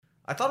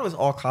I thought it was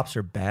all cops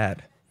are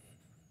bad.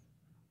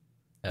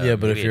 Yeah,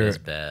 but if maybe it you're is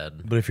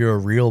bad. But if you're a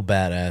real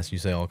badass, you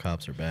say all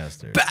cops are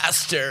bastards.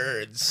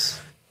 Bastards.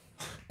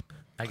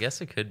 I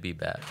guess it could be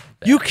bad.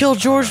 You killed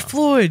George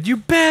Floyd, you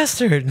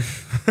bastard.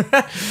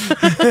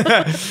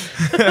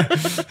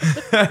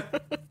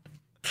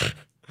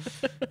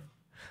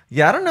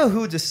 Yeah, I don't know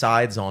who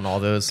decides on all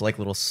those like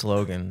little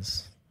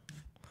slogans.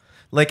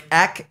 Like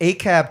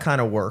ACAB kind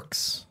of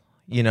works.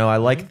 You know, I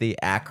like the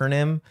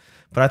acronym,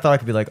 but I thought it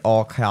could be like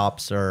all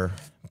cops are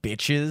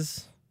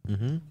bitches.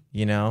 Mm-hmm.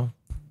 You know,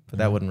 but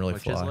that wouldn't really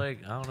Which fly. is like,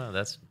 I don't know.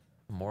 That's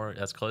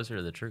closer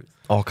to the truth.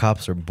 All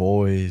cops are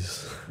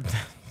boys.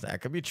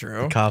 That could be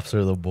true. Cops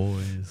are the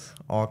boys.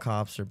 All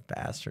cops are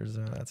bastards.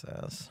 Oh, that's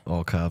us.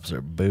 All cops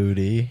are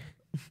booty.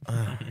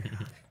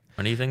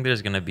 When do you think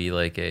there's gonna be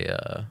like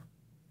a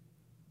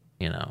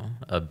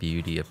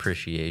beauty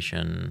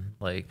appreciation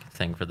like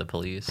thing for the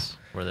police,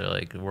 where they're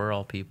like, we're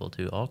all people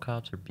too. All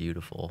cops are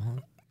beautiful.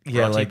 Yeah,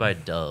 Brought to you like by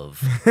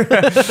Dove.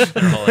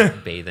 They're all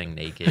like bathing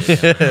naked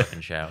in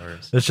fucking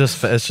showers. It's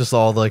just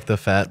all like the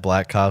fat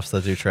black cops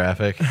that do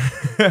traffic.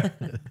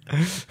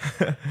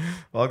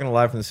 welcome to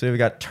Live from the City. We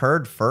got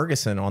Turd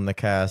Ferguson on the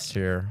cast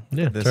here.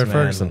 Yeah, This Turd man-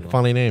 Ferguson.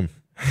 Funny name.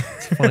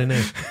 It's a funny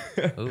name.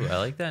 Ooh, I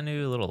like that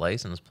new little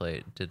license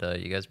plate. Did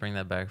you guys bring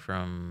that back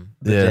from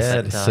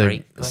Yeah, dead.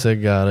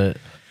 Sig got it.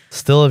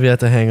 Still have yet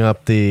to hang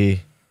up the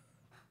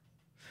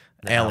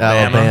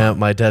Alabama,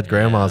 my dead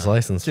grandma's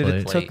license Dude,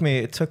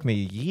 plate. it took me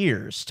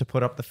years to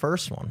put up the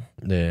first one.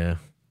 Yeah,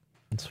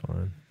 it's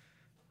fine.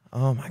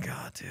 Oh my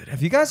god, dude!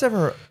 Have you guys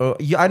ever?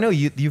 I know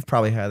you've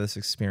probably had this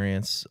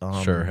experience.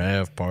 Sure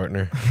have,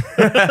 partner.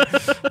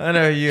 I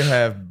know you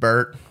have.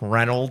 Burt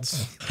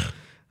Reynolds.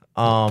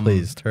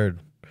 Please, Turd.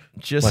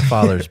 Just My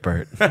father's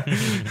Burt.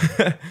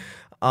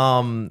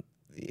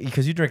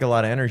 because you drink a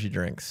lot of energy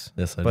drinks.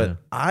 Yes, I but do.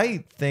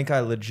 I think I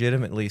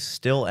legitimately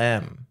still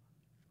am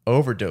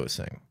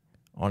overdosing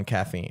on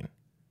caffeine.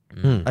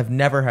 I've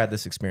never had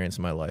this experience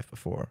in my life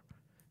before.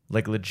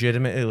 Like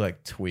legitimately,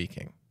 like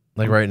tweaking.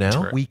 Like right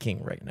now?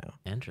 Tweaking right now.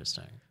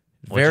 Interesting.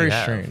 What'd Very you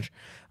have? strange.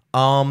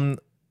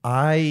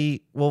 I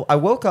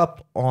woke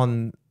up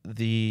on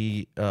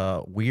the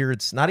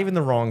weird, not even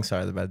the wrong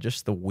side of the bed,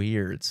 just the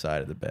weird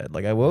side of the bed.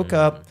 Like I woke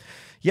up.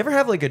 You ever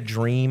have like a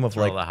dream of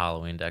Where like all the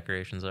Halloween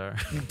decorations are.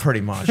 pretty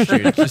much,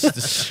 dude, just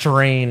the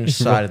strange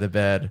side of the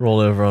bed.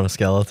 Rolled over on a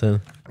skeleton.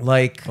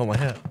 Like Oh, my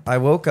hat. I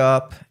woke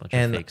up Bunch of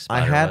and fake I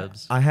spider had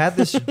webs. I had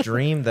this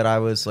dream that I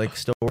was like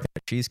still working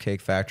at a Cheesecake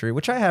Factory,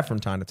 which I have from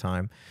time to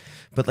time.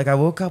 But like I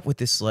woke up with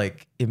this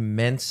like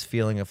immense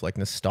feeling of like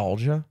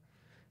nostalgia,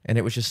 and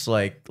it was just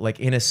like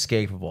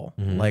inescapable.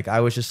 Like I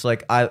was just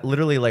like I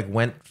literally like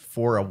went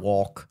for a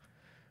walk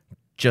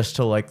just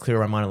to like clear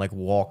my mind and like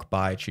walk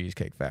by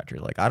Cheesecake Factory.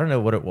 Like I don't know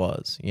what it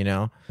was, you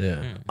know?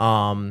 Yeah.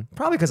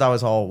 Probably because I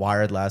was all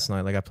wired last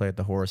night. Like I played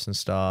the horse and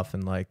stuff,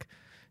 and like,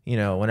 you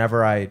know,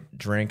 whenever I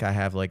drink, I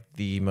have like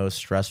the most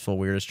stressful,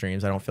 weirdest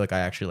dreams. I don't feel like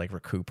I actually like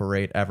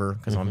recuperate ever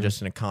because I'm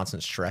just in a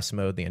constant stress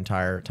mode the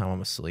entire time I'm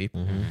asleep.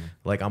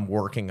 Like I'm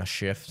working a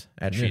shift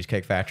at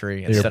Cheesecake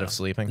Factory instead of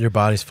sleeping. Your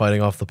body's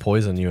fighting off the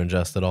poison you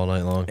ingested all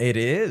night long. It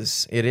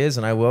is.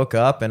 And I woke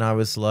up and I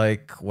was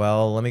like,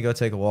 well, let me go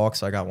take a walk.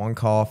 So I got one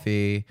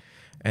coffee,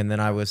 and then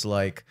I was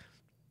like,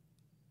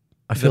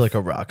 I feel like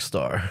a rock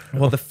star.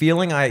 well, the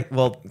feeling kind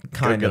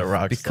get of a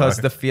rock because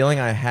star. the feeling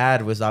I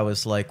had was I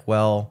was like,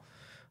 well,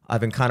 I've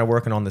been kind of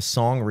working on this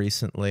song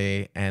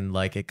recently, and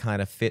like it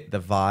kind of fit the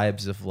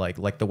vibes of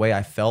like the way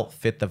I felt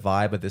fit the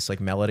vibe of this like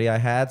melody I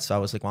had. So I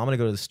was like, well, I'm gonna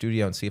go to the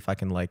studio and see if I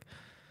can like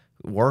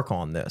work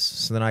on this.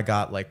 So then I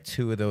got like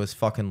 2 of those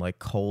fucking like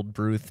cold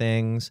brew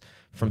things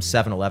from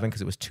 7-Eleven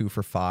because it was 2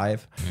 for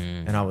 $5,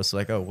 and I was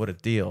like, oh, what a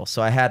deal.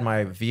 So I had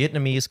my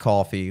Vietnamese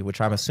coffee, which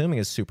I'm assuming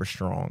is super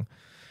strong,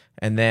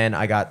 and then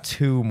I got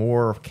 2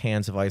 more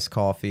cans of iced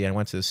coffee and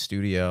went to the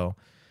studio,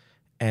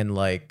 and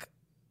like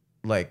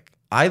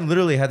I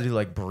literally had to do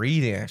like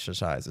breathing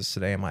exercises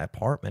today in my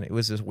apartment. It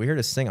was the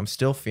weirdest thing. I'm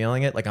still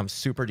feeling it. Like I'm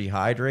super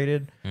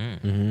dehydrated.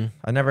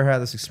 I never had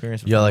this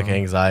experience You got like before.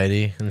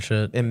 anxiety and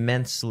shit.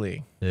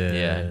 Immensely.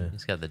 Yeah,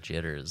 he's got the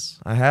jitters.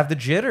 I have the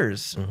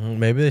jitters.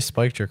 Maybe they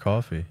spiked your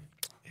coffee.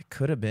 It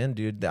could have been,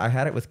 dude. I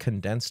had it with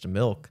condensed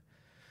milk.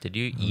 Did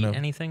you eat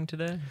anything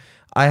today?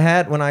 I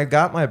had, when I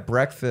got my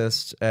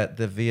breakfast at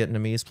the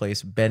Vietnamese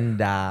place, Ben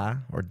Da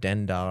or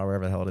Den Da, or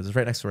wherever the hell it is. It's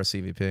right next to our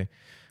CVP.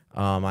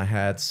 I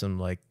had some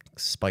like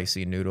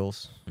spicy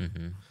noodles.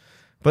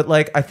 But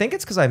like, I think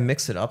it's because I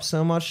mix it up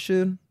so much,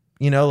 dude.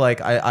 You know,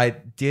 like I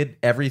did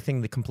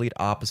everything the complete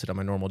opposite of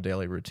my normal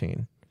daily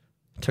routine.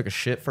 Took a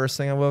shit first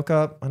thing I woke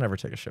up. I never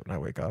take a shit when I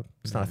wake up.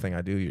 It's not a thing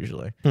I do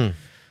usually.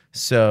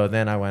 So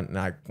then I went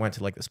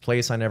to like this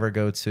place I never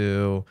go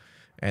to.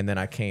 And then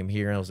I came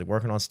here and I was like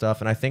working on stuff.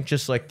 And I think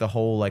just like the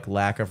whole like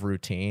lack of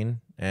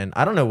routine. And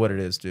I don't know what it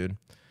is, dude.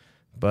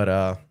 But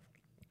I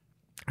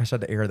just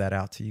had to air that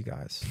out to you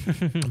guys.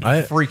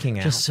 I'm freaking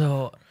out. Just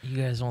so you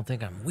guys don't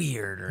think I'm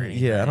weird or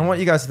anything. Yeah, I don't want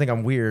you guys to think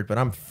I'm weird, but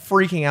I'm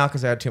freaking out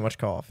because I had too much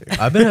coffee.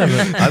 I've been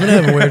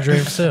having weird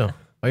dreams too.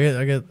 I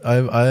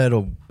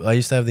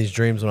used to have these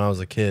dreams when I was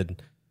a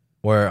kid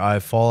where I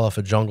fall off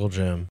a jungle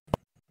gym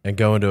and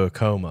go into a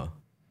coma.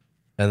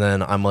 And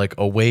then I'm like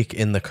awake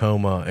in the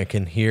coma and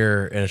can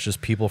hear, and it's just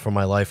people from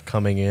my life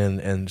coming in,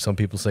 and some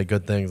people say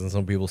good things and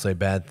some people say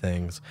bad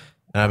things.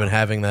 And I've been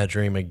having that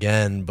dream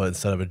again, but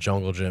instead of a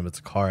jungle gym, it's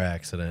a car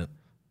accident.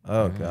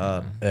 Oh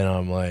God. And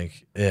I'm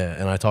like, yeah.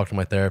 And I talked to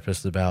my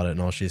therapist about it,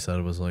 and all she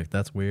said was like,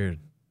 "That's weird."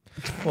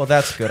 Well,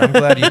 that's good. I'm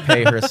glad you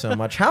pay her so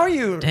much. How are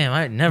you? Damn,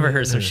 I never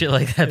heard some shit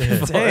like that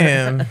before.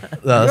 Damn. No,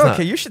 that's You're not-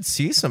 okay, you should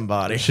see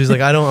somebody. She's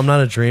like, I'm not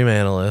a dream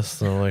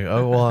analyst. And I'm like,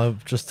 oh well, I'm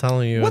just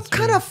telling you. What it's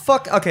kind weird." of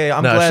fuck? Okay,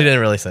 I'm No, glad. she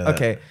didn't really say that.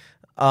 Okay,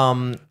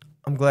 I'm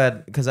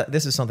glad because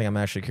this is something I'm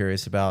actually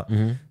curious about.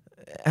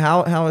 Mm-hmm.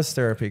 How is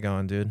therapy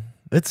going, dude?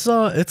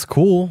 It's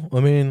cool.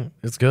 I mean,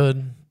 it's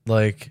good.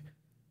 Like,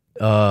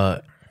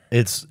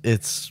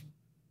 it's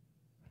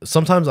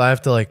sometimes I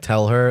have to like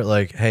tell her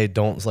like, hey,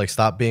 don't like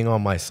stop being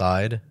on my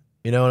side.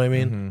 You know what I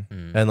mean?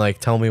 Mm-hmm. And like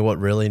tell me what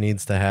really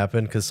needs to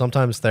happen, because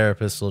sometimes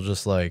therapists will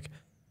just like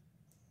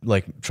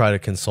try to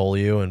console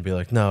you and be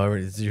like, no,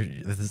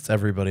 it's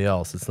everybody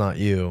else, it's not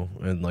you,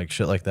 and like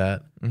shit like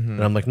that. Mm-hmm.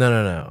 And I'm like,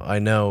 no, I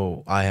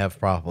know I have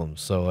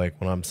problems, so like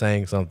when I'm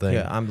saying something,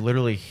 Yeah, I'm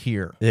literally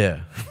here.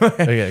 yeah,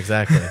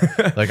 exactly.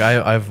 Like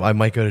I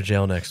might go to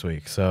jail next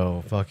week,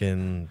 so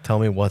fucking tell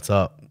me what's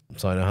up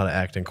so I know how to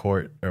act in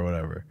court or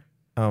whatever.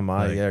 Oh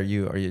my, Like- yeah.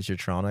 Is your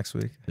trial next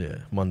week? Yeah,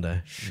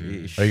 Monday.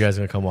 Sheesh. Are you guys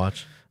gonna come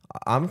watch?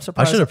 I'm I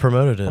surprised. should have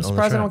promoted it. I'm on the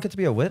surprised I track. don't get to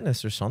be a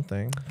witness or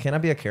something. Can I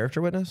be a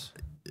character witness?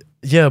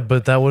 Yeah,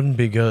 but that wouldn't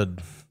be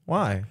good,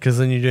 Why? because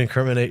then you'd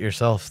incriminate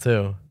yourself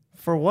too.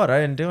 For what? I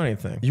didn't do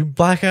anything. You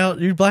blacked out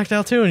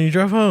too, and you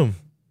drove home.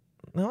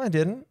 No, I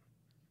didn't.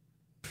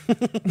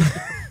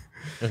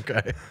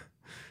 Okay.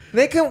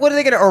 What are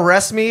they going to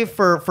arrest me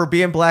for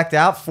being blacked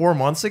out 4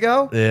 months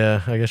ago?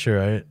 Yeah, I guess you're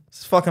right.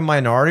 It's fucking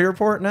Minority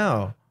Report?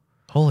 No.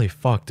 Holy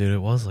fuck, dude! It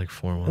was like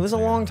 4 months. It was a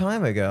ago. long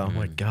time ago. Oh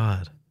my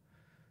god!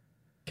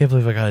 Can't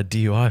believe I got a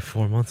DUI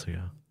 4 months ago.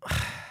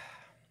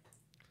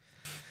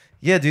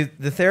 Yeah, dude,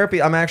 the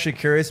therapy, I'm actually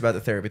curious about the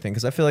therapy thing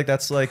because I feel like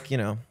that's like,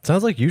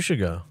 Sounds like you should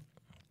go.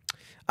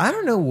 I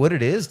don't know what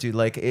it is, dude.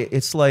 Like,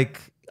 it's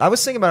like, I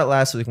was thinking about it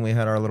last week when we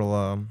had our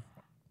little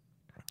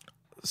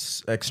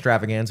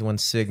extravaganza when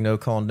Sig no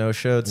call no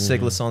showed,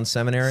 Sigless on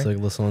Seminary.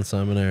 Sigless on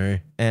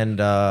Seminary. And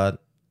I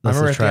That's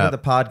remember the at the end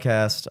of trap. the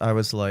podcast, I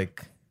was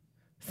like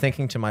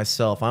thinking to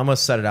myself, I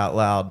almost said it out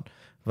loud,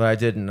 but I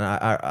didn't.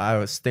 I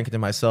was thinking to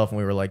myself when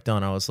we were like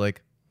done, I was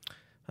like,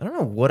 I don't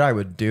know what I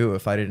would do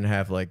if I didn't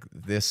have like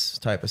this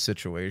type of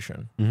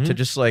situation to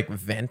just like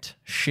vent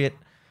shit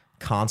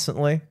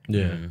constantly.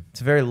 Yeah. It's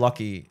a very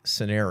lucky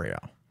scenario,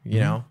 you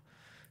know?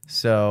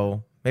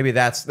 So maybe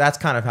that's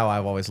kind of how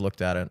I've always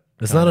looked at it.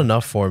 It's not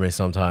enough for me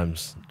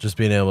sometimes, just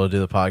being able to do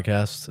the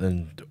podcast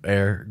and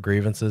air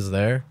grievances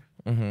there.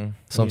 Mm-hmm.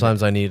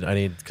 Sometimes I need,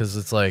 because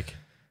it's like,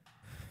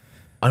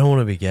 I don't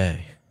want to be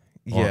gay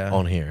Yeah.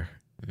 on here.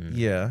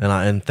 Yeah.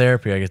 And in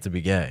therapy, I get to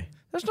be gay.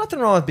 There's nothing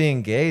wrong with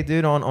being gay,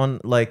 dude,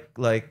 on like,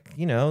 dude,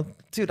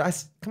 come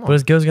on. But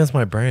it goes against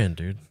my brand,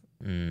 dude.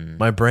 Mm.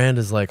 My brand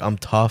is like, I'm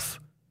tough.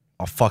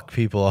 I'll fuck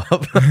people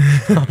up.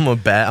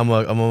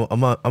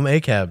 I'm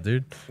a cab,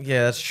 dude.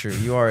 Yeah, that's true.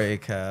 You are a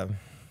cab.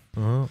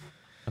 Uh-huh.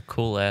 A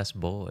cool ass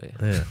boy.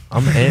 Yeah,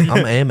 I'm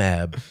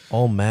AMAB.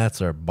 All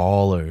Mats are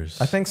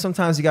ballers. I think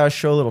sometimes you gotta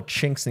show little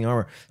chinks in the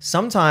armor.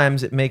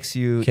 Sometimes it makes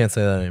you. Can't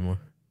say that anymore.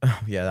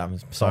 Yeah, I'm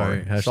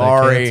sorry. Hashtag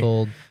Sorry.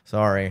 canceled.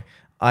 Sorry.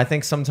 I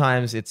think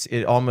sometimes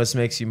it almost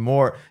makes you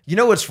more. You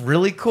know what's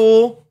really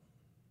cool?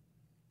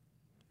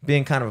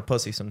 Being kind of a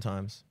pussy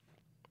sometimes.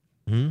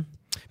 Hmm?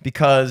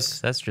 Because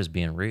That's just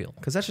being real.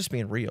 that's just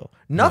being real.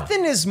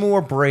 Nothing is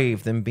more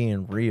brave than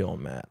being real,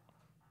 Matt.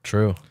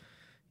 True.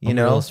 You I'm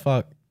know? real as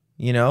fuck.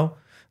 You know,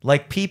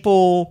 like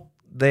people,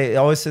 they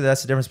always say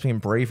that's the difference between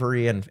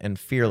bravery and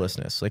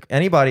fearlessness. Like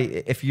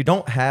anybody, if you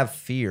don't have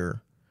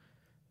fear,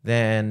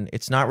 then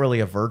it's not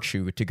really a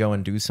virtue to go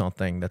and do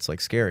something that's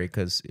like scary.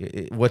 Because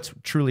what's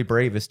truly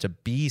brave is to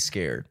be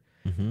scared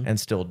and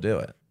still do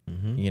it.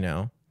 You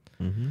know,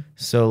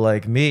 so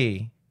like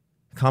me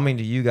coming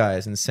to you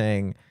guys and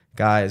saying,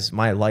 guys,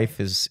 my life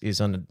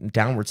is on a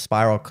downward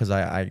spiral because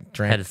I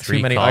drank Had three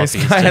too many ice.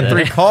 coffees I had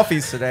today. 3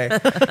 coffees today,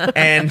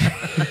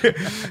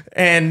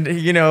 and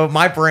you know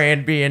my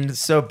brand being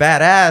so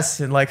badass,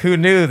 and like who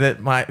knew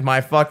that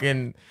my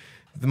fucking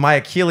my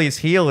Achilles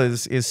heel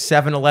is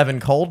 7-Eleven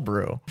cold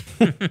brew.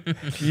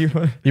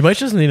 You, You might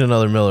just need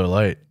another Miller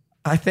Lite.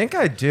 I think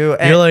I do.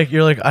 And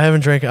You're like I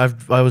haven't drank. I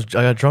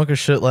got drunk as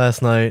shit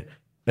last night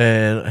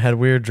and had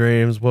weird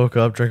dreams. Woke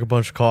up, drank a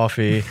bunch of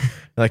coffee,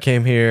 and I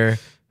came here.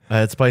 I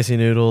had spicy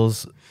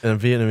noodles and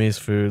Vietnamese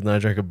food, and I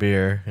drank a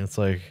beer. It's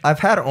like, I've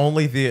had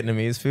only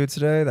Vietnamese food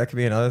today. That could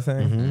be another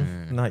thing.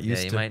 I'm not Yeah,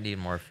 used you to might need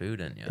more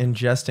food in you.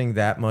 ingesting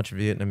that much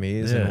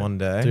Vietnamese in one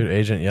day. dude,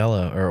 Agent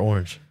Yellow or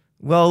Orange.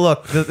 Well,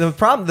 look, the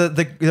problem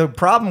the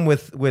problem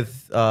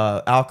with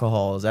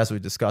alcohol is, as we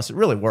discussed, it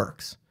really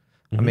works.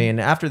 I mean,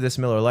 after this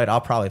Miller Lite,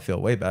 I'll probably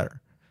feel way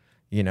better,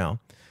 you know.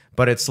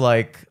 But it's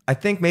like I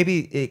think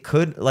maybe it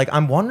could. Like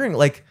I'm wondering,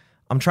 like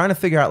I'm trying to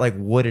figure out like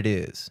what it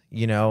is,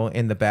 you know,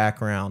 in the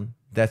background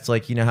that's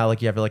like, you know how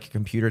like you have like your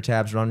computer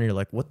tabs running, you're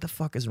like, what the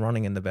fuck is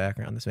running in the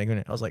background that's making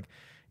it? I was like,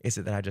 is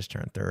it that I just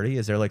turned 30?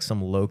 Is there like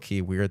some low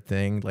key weird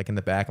thing like in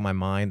the back of my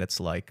mind that's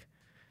like,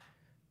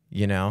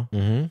 you know?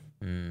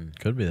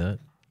 Could be that.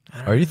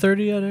 Are you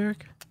 30 yet,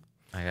 Eric?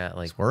 I got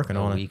like working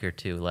a on it. week or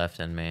two left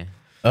in me.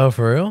 Oh,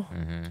 for real?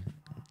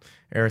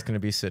 Eric's gonna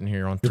be sitting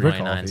here on Your 3 birthday-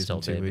 29 coffees still,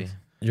 in 2 baby. weeks.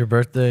 Your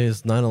birthday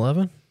is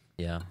 9/11?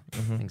 Yeah,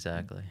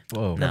 exactly.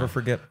 Whoa. No. Never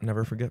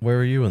forget. Where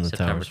were you in the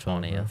September towers?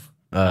 Tom, bro? 20th.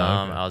 Oh,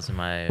 okay. I was in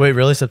my Wait,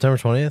 really? September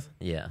 20th?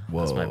 Yeah,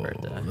 Whoa. that's my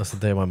birthday. That's the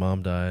day my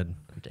mom died.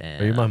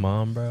 Damn. Are you my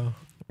mom, bro?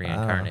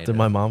 Reincarnated. Did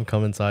my mom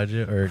come inside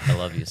you? Or I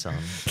love you, son.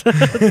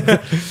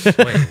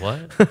 Wait,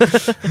 what?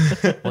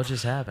 What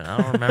just happened? I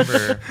don't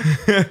remember.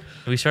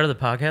 We started the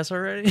podcast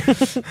already?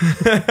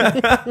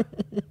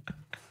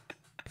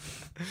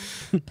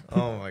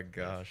 Oh my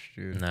gosh,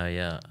 dude. No,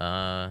 yeah.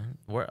 I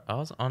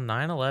was on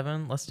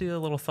 9/11. Let's do a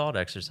little thought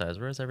exercise.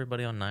 Where's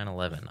everybody on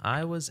 9/11?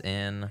 I was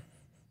in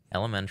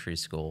elementary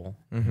school.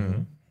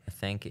 I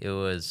think it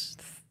was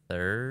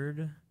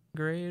 3rd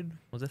grade.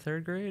 Was it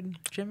 3rd grade,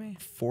 Jimmy?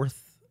 4th.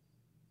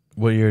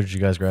 what year did you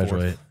guys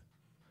graduate?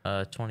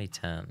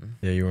 2010.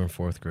 Yeah, you were in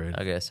 4th grade.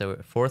 Okay, so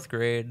 4th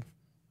grade.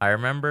 I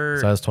remember.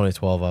 So that was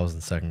 2012. I was in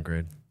 2nd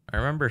grade. I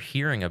remember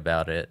hearing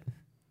about it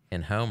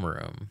in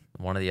homeroom.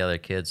 One of the other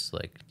kids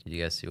like, "Did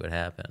you guys see what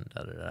happened?"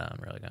 Da, da, da. And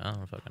we're like, "I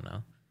don't fucking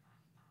know."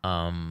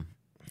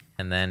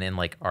 And then in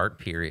like art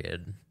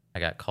period, I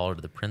got called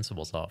to the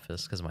principal's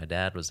office because my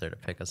dad was there to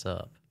pick us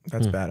up.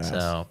 That's badass.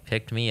 So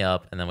picked me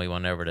up, and then we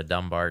went over to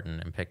Dumbarton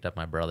and picked up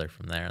my brother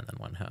from there, and then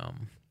went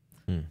home.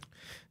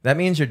 That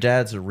means your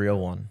dad's a real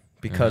one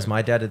because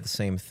my dad did the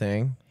same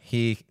thing.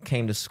 He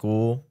came to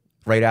school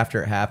right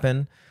after it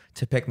happened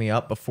to pick me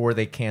up before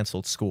they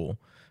canceled school.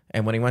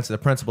 And when he went to the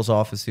principal's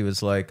office, he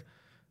was like,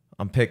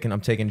 I'm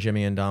taking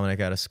Jimmy and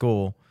Dominic out of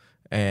school.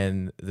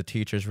 And the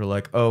teachers were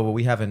like, oh, well,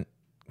 we haven't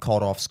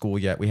called off school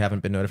yet. We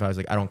haven't been notified. I was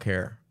like, I don't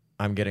care.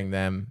 I'm getting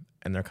them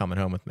and they're coming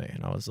home with me.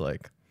 And I was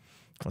like,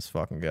 let's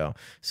fucking go.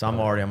 So I'm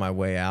already on my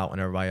way out when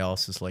everybody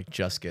else is like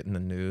just getting the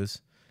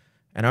news.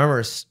 And I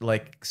remember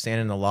like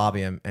standing in the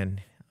lobby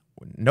and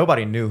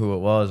nobody knew who it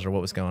was or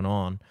what was going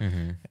on.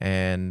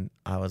 And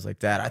I was like,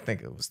 Dad, I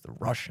think it was the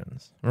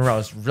Russians. Remember,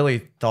 I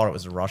really thought it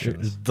was the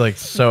Russians. Like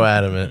so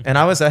adamant. And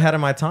I was ahead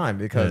of my time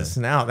because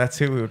now that's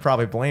who we would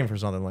probably blame for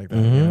something like that.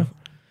 You know?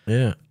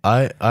 Yeah.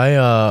 I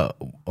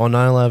on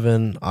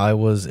 9/11, I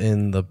was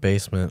in the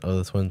basement of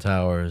the Twin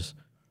Towers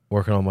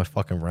working on my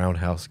fucking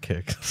roundhouse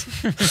kicks.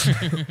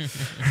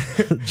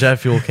 Jet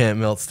fuel can't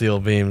melt steel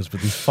beams,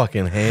 but these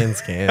fucking hands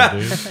can,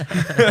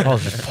 dude. I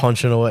was just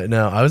punching away.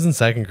 No, I was in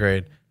 2nd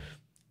grade.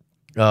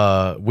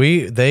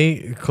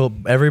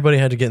 Everybody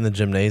had to get in the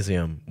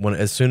gymnasium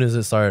as soon as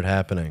it started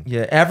happening.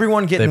 Yeah,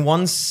 everyone getting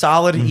one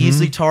solid,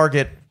 easy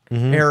target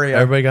area.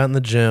 Everybody got in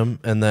the gym,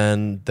 and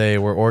then they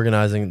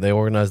organized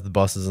the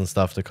buses and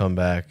stuff to come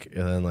back,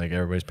 and then like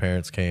everybody's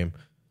parents came,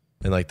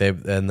 and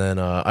then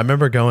I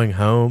remember going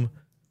home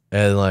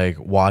and like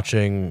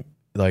watching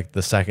like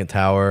the second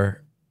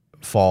tower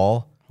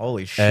fall.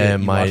 Holy shit!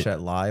 And you watched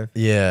that live?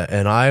 Yeah,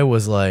 and I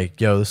was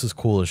like, "Yo, this is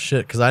cool as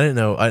shit," because I didn't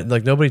know.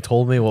 Nobody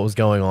told me what was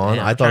going on.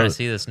 Yeah, I I'm thought trying it to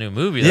see this new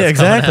movie. Yeah, That's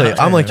coming exactly. out.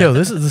 I'm like, yo,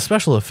 this is the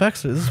special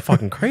effects. This is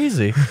fucking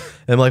crazy.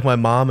 And like my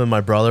mom and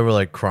my brother were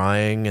like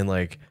crying and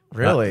like,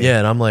 Really? yeah.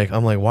 And I'm like,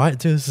 why,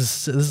 dude?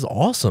 This is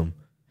awesome.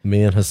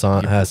 Me and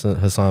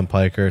Hassan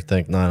Piker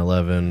think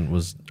 9/11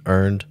 was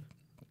earned.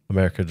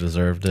 America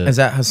deserved it. Is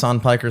that Hassan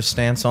Piker's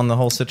stance on the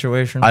whole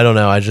situation? I don't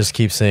know. I just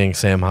keep seeing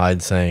Sam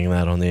Hyde saying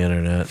that on the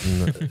internet,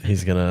 and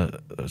he's gonna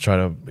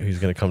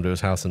come to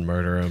his house and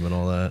murder him and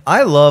all that.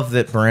 I love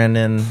that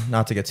Brandon,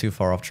 not to get too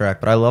far off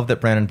track, but I love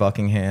that Brandon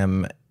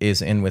Buckingham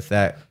is in with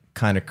that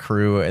kind of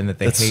crew and that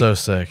they It's hate so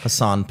sick.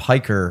 Hassan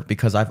Piker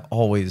because I've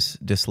always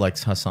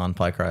disliked Hassan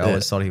Piker. I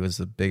always thought he was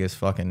the biggest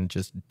fucking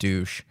just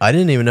douche. I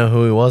didn't even know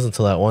who he was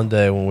until that one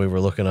day when we were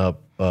looking him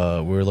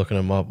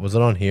up. Was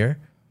it on here?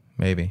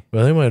 Maybe.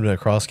 Well, I think it might have been a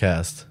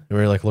crosscast. We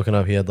were like looking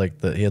up. He had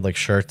like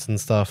shirts and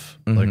stuff.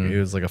 Like he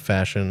was like a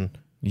fashion.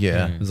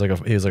 Yeah. He was like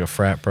a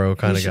frat bro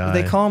kind of guy.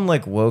 They call him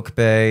like Woke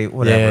Bay,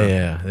 whatever.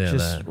 Yeah,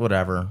 just that.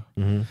 whatever.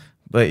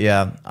 But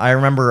yeah, I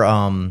remember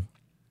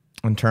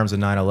in terms of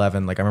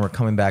 9/11, like I remember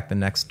coming back the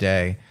next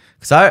day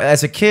because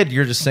as a kid,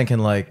 you're just thinking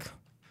like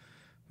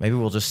maybe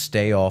we'll just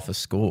stay off of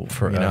school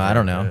forever. You know, I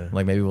don't know. Yeah.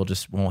 Like maybe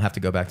won't have to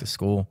go back to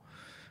school,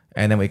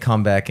 and then we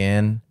come back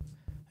in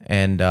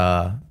and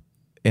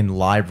in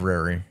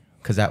library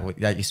because that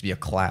used to be a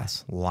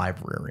class,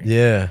 library.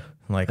 Yeah.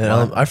 Like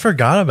And I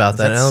forgot about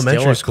that. In that still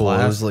elementary a school, it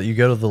class? was like you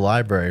go to the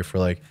library for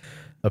like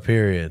a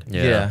period.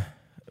 Yeah.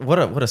 What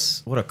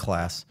a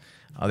class.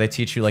 They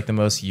teach you like the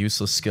most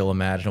useless skill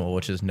imaginable,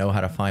 which is know how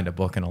to find a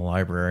book in a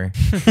library.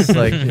 It's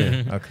like,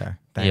 okay.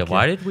 Thank you.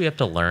 Why did we have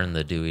to learn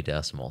the Dewey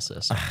Decimal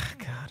System?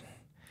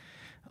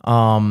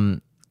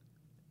 And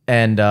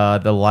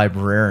the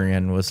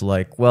librarian was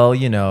like, well,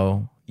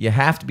 you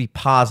have to be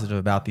positive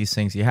about these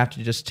things. You have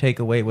to just take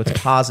away what's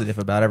positive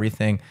about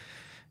everything.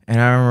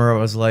 And I remember I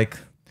was like,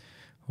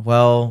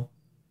 well,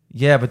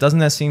 yeah, but doesn't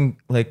that seem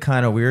like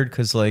kind of weird?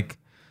 Because like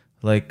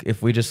Like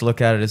if we just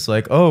look at it, it's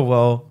like, oh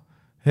well,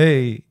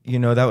 hey,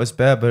 that was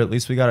bad, but at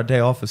least we got a day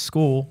off of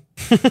school.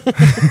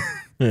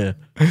 Yeah.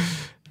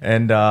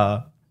 And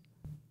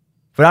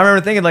but I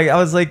remember thinking, like, I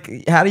was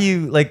like, how do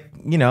you, like,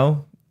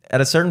 at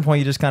a certain point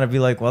you just kind of be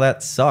like, well,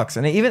 that sucks.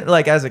 And even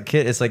like as a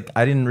kid, it's like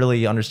I didn't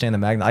really understand the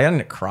magnet. I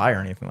didn't cry or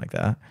anything like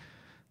that.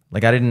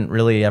 Like I didn't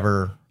really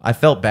ever. I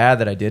felt bad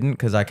that I didn't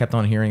because I kept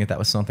on hearing that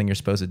was something you're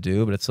supposed to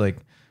do. But it's like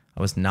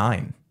I was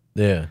 9.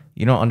 Yeah.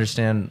 You don't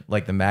understand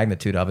like the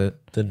magnitude of it.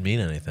 Didn't mean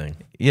anything.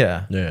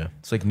 Yeah. Yeah.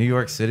 It's like New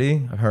York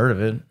City. I've heard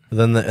of it.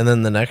 And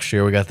then the next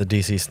year we got the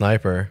DC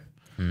Sniper.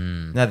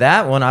 Now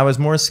that one I was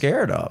more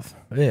scared of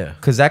Yeah.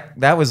 because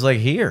that was like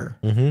here.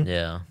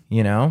 Yeah.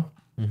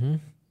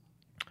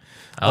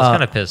 I was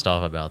kind of pissed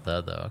off about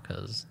that though,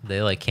 because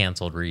they like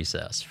canceled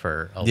recess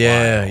for a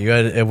Yeah,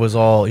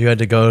 while. you had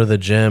to go to the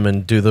gym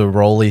and do the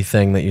rolly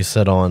thing that you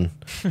sit on.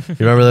 You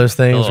remember those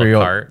things little where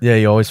cart.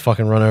 you always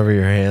fucking run over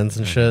your hands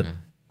and shit.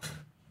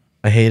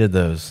 I hated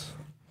those.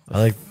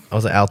 I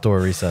was an outdoor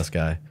recess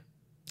guy.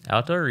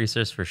 Outdoor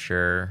recess for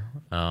sure.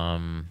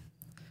 I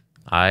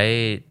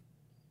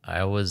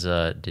was.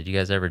 Did you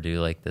guys ever do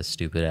like the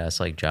stupid ass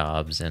like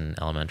jobs in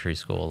elementary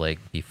school, like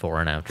before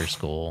and after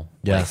school?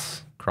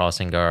 Yes. Like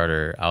crossing guard,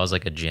 or I was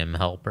like a gym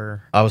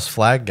helper. I was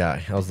flag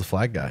guy. I was the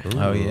flag guy.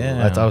 Oh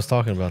yeah. I was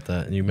talking about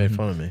that and you made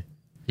fun of me.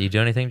 Did you do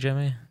anything,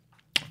 Jimmy?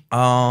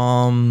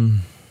 I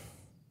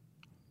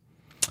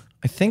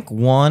think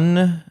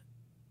one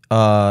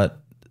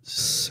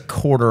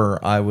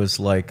quarter I was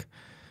like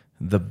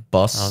the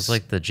bus. I was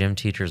like the gym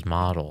teacher's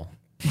model.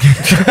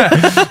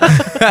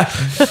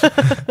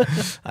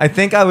 I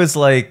think I was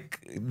like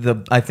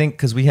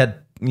because we had,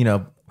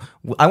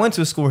 I went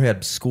to a school where we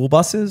had school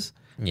buses.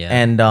 Yeah,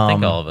 And I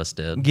think all of us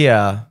did.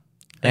 yeah.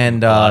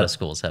 And a lot of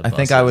schools have I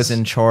think I was buses.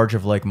 in charge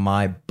of like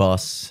my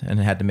bus and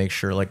had to make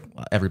sure like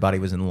everybody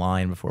was in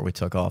line before we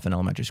took off in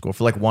elementary school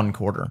for like one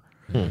quarter.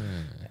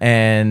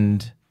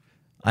 And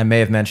I may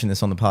have mentioned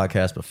this on the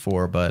podcast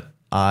before, but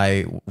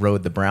I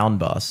rode the brown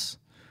bus,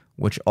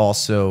 which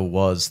also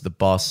was the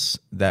bus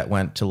that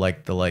went to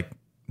like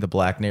the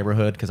black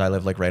neighborhood because I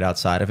lived like right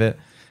outside of it.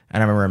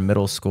 And I remember in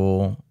middle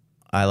school,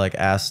 I like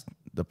asked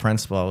the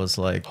principal, I was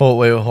like,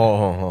 Hold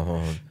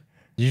on.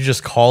 You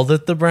just called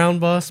it the brown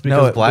bus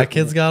because black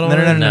kids got on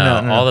it?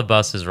 No, all the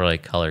buses were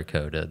like color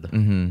coded.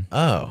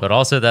 Oh. But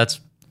also that's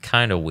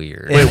kind of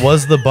weird. Wait,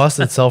 was the bus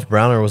itself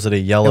brown or was it a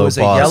yellow was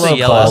a bus yellow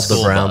called bus.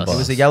 the brown It bus? it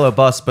was a yellow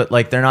bus, but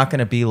like they're not going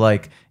to be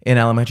like in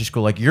elementary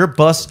school, like your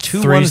bus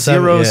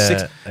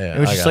 2106. Yeah, It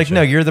was I just like, gotcha.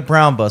 no, you're the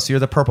brown bus, you're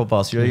the purple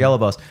bus, you're the yellow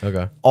bus.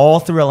 Okay. All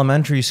through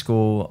elementary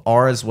school,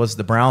 ours was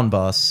the brown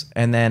bus.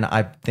 And then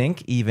I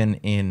think even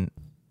in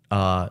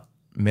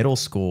middle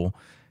school,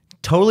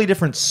 totally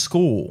different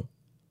school.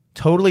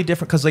 Totally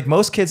different. Because like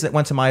most kids that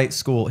went to my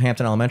school,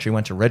 Hampton Elementary,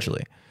 went to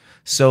Ridgely.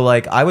 So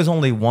like I was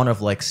only one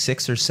of like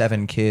 6 or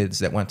 7 kids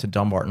that went to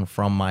Dumbarton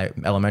from my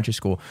elementary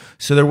school.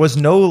 So there was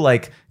no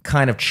like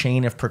kind of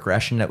chain of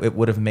progression that it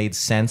would have made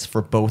sense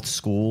for both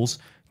schools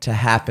to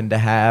happen to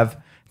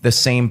have the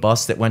same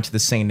bus that went to the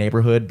same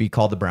neighborhood be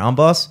called the brown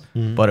bus,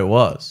 but it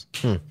was.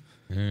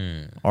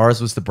 Ours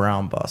was the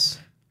brown bus.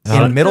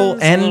 In middle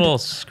Something's end. a little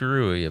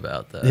screwy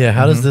about that. Yeah,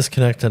 how does this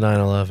connect to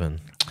 9/11?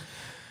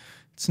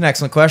 It's an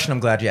excellent question. I'm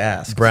glad you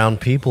asked. Brown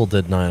people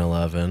did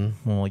 9/11.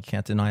 Well, you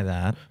can't deny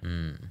that.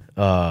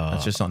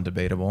 That's just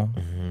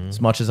undebatable. As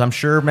much as I'm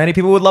sure many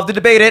people would love to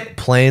debate it.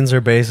 Planes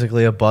are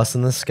basically a bus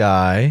in the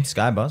sky.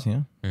 Sky bus,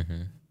 yeah.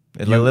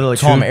 They literally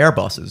call them air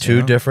buses.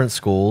 Two different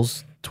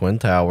schools, twin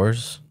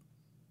towers.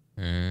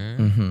 Black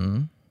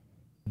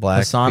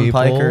Hassan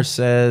people. Piker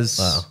says.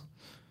 Wow.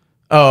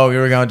 Oh, you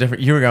were going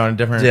different.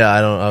 Yeah,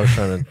 I was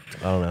trying to.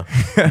 I don't know.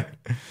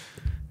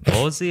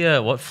 What was the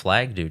what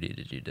flag duty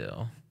did you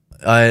do?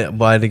 I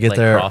had to get Like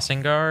there.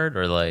 crossing guard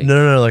or like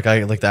No. Like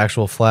the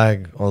actual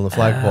flag on the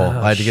flagpole.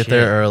 I had to get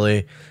there shit.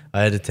 early.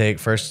 I had to take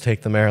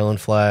the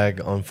Maryland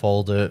flag,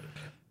 unfold it,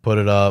 put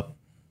it up,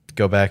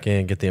 go back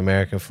in, get the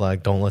American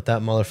flag. Don't let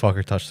that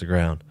motherfucker touch the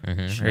ground. or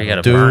you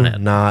gotta Do burn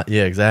it. not.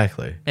 Yeah,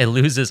 exactly. It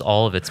loses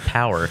all of its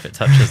power if it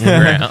touches the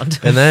ground.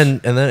 And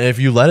then if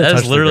you let it touch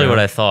That's literally the what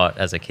I ground, thought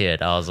as a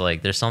kid. I was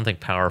like, "There's something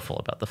powerful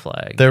about the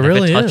flag. There And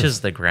really if it is. touches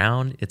the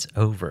ground, it's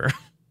over."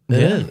 It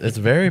is. It's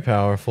very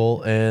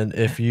powerful. And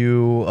if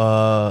you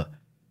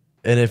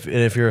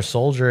if you're a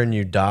soldier and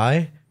you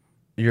die,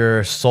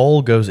 your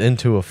soul goes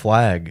into a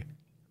flag,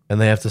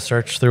 and they have to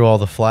search through all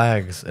the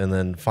flags and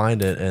then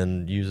find it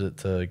and use it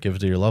to give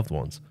to your loved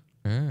ones.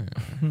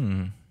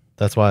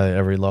 That's why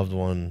every loved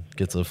one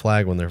gets a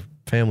flag when their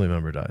family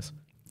member dies.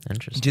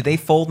 Interesting. Do they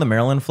fold the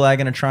Maryland flag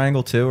in a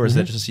triangle too, or is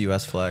it just a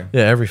U.S. flag?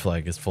 Yeah, every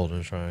flag gets folded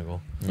in a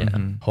triangle. Yeah.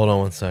 Hold on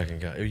one second,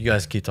 guys. You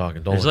guys keep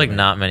talking. Don't There's look like at me.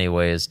 not many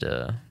ways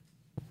to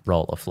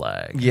roll a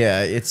flag.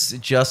 Yeah, it's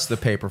just the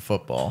paper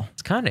football.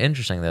 It's kind of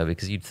interesting though,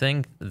 because you'd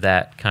think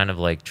that kind of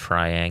like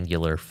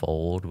triangular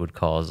fold would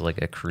cause like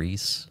a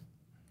crease,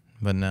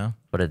 But no,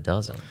 but it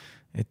doesn't.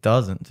 it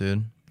doesn't,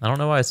 dude. I don't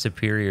know why it's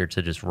superior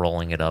to just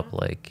rolling it up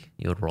like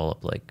you would roll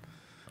up like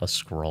a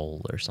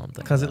scroll or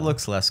something. Because it though.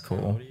 looks less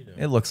cool.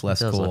 It looks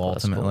less It does cool look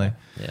less ultimately.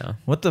 cool. Yeah.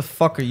 What the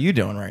fuck are you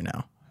doing right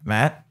now,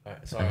 Matt?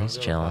 He's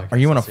chilling. Are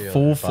you on a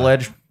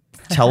full-fledged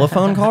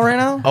telephone call right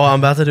now? Oh, I'm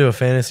about to do a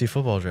fantasy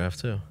football draft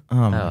too. Oh,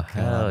 my Oh, God.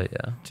 hell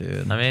yeah.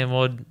 Dude. I mean,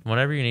 well,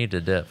 whenever you need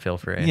to dip, feel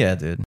free. Yeah,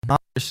 dude.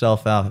 Knock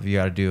yourself out if you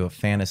got to do a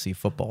fantasy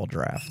football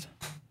draft.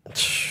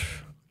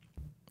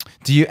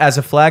 Do you, as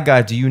a flag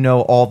guy, do you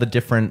know all the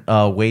different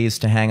ways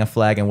to hang a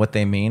flag and what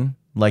they mean?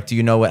 Like, do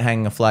you know what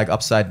hanging a flag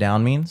upside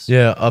down means?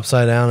 Yeah,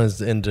 upside down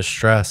is in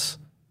distress.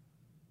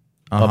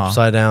 Uh-huh.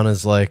 Upside down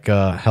is like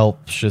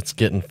help. Shit's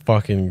getting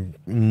fucking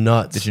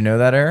nuts. Did you know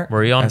that, Eric?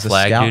 Were you on As a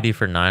flag scout? duty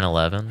for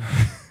 9/11?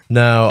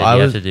 No, Did I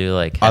you was. have to do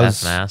like I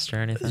was- half-mast or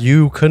anything?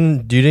 You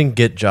didn't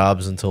get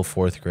jobs until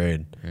 4th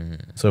grade.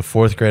 So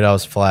 4th grade, I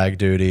was flag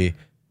duty.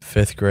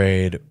 5th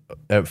grade,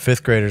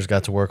 5th graders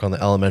got to work on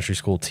the elementary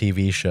school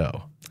TV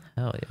show.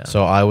 Hell yeah.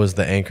 So I was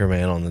the anchor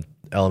man on the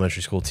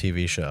elementary school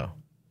TV show.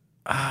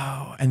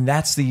 Oh, and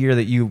that's the year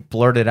that you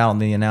blurted out in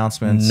the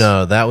announcements.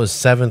 No, that was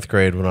 7th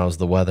grade when I was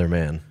the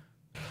weatherman.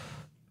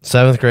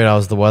 7th grade, I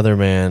was the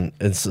weatherman.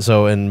 And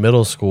so in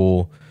middle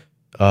school,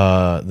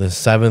 the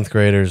 7th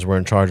graders were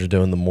in charge of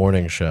doing the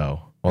morning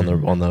show on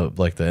the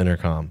like the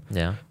intercom.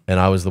 Yeah. And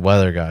I was the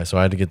weather guy. So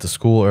I had to get to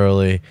school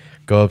early,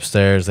 go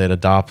upstairs. They had a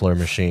Doppler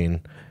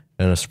machine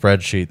and a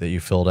spreadsheet that you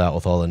filled out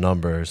with all the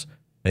numbers.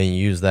 And you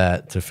use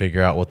that to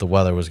figure out what the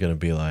weather was going to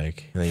be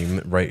like. And then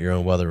you write your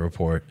own weather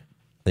report.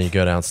 Then you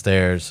go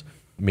downstairs,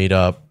 meet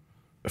up,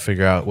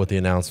 figure out what the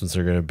announcements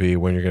are going to be,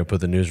 when you're going to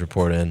put the news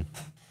report in.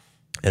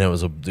 And it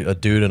was a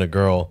dude and a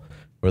girl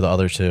were the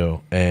other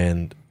two.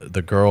 And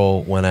the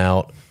girl went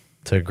out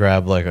to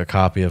grab like a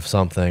copy of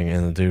something.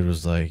 And the dude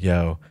was like,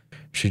 yo,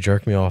 she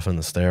jerked me off in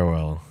the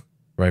stairwell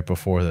right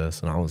before this.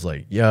 And I was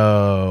like,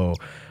 yo,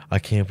 I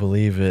can't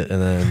believe it.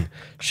 And then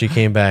she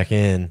came back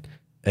in.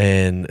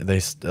 And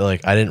they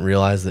like, I didn't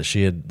realize that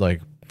she had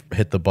like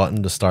hit the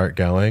button to start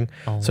going.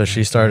 So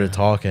she started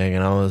talking,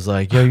 and I was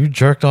like, "Yo, you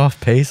jerked off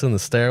Pace in the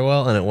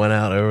stairwell," and it went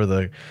out over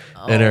the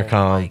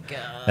intercom.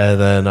 And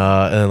then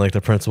like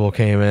the principal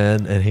came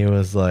in, and he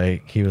was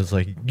like,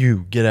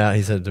 "You get out."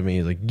 He said to me,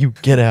 he's like, "You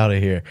get out of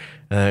here,"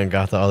 and then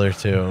got the other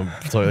two.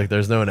 So like,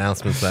 there's no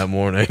announcements that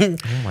morning.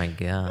 Oh my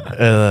god.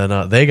 And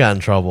then they got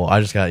in trouble.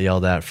 I just got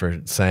yelled at for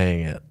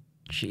saying it.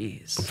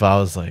 Jeez. But I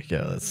was like,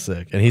 "Yeah, that's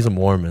sick." And he's a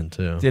Mormon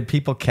too. Did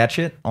people catch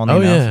it on the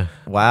Oh, announcement?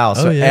 Wow.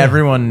 So yeah.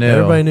 everyone knew.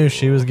 Everybody knew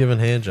she was giving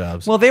hand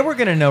jobs. Well, they were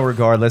going to know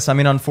regardless. I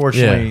mean,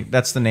 unfortunately, Yeah.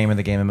 that's the name of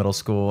the game in middle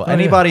school.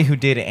 Anybody who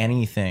did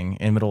anything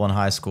in middle and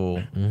high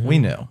school, we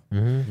knew.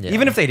 Yeah.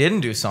 Even if they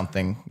didn't do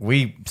something,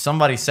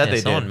 somebody said Yeah,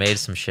 they someone did. made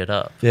some shit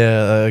up.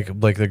 Yeah,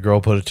 like the girl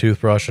put a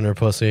toothbrush in her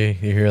pussy.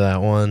 You hear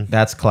that one?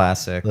 That's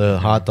classic. The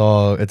hot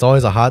dog. It's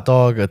always a hot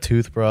dog, a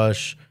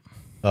toothbrush.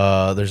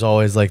 There's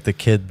always like the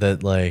kid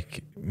that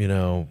like, you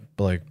know,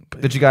 like,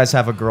 Did you guys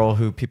have a girl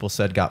who people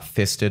said got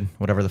fisted,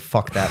 whatever the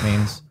fuck that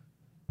means?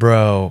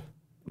 bro.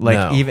 Like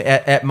no. even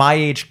at my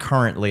age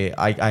currently,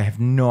 I have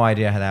no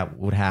idea how that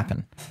would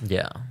happen.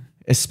 Yeah.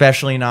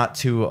 Especially not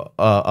to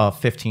a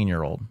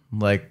 15-year-old.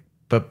 Like,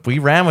 but we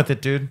ran with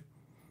it, dude.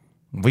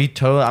 We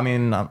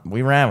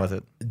ran with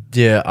it.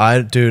 Yeah,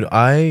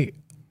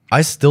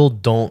 I still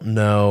don't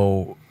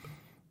know.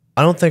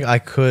 I don't think I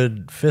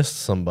could fist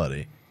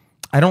somebody.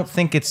 I don't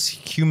think it's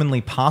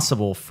humanly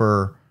possible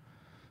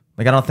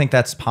I don't think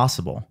that's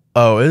possible.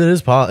 Oh, it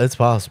is. It's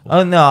possible.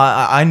 Oh no,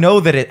 I know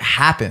that it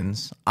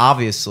happens,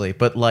 obviously,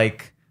 but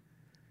like,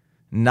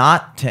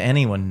 not to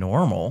anyone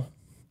normal.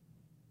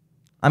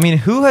 I mean,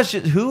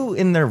 who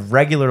in their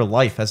regular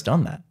life has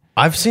done that?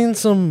 I've seen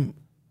some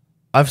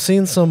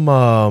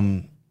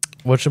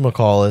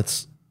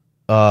whatchamacallits,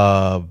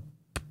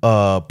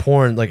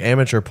 porn, like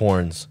amateur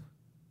porns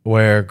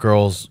where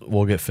girls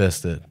will get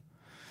fisted.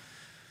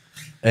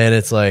 And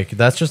it's like,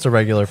 that's just a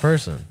regular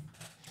person.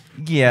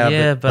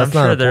 Yeah, but I'm that's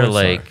not sure a they're porn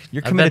star. like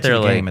you're I bet committed to they're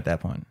the game like at that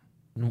point.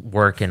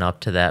 working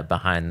up to that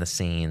behind the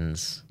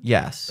scenes.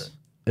 Yes.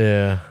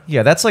 Yeah.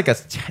 Yeah, that's like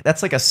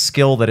a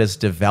skill that is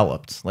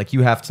developed. Like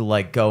you have to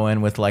like go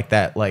in with like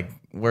that, like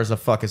where's the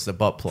fuck is the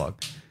butt plug?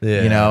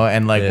 Yeah. You know,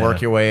 and like Yeah.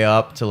 work your way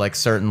up to like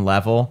certain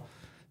level.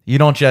 You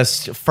don't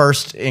just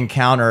first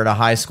encounter at a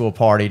high school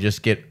party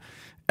just get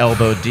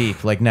elbow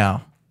deep. Like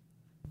no.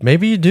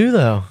 Maybe you do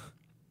though.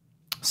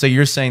 So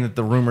you're saying that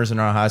the rumors in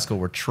our high school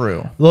were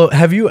true? Look,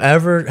 how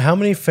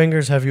many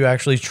fingers have you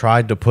actually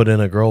tried to put in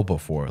a girl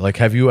before? Like,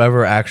 have you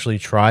ever actually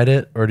tried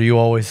it, or do you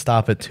always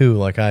stop at 2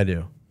 like I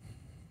do?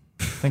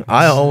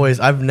 I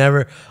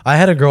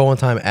had a girl one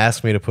time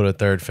ask me to put a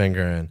third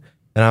finger in,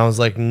 and I was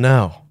like,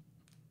 no,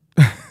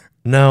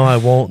 I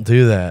won't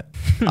do that.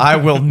 I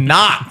will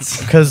not.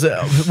 Because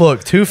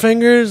look, 2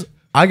 fingers,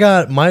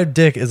 my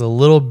dick is a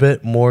little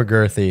bit more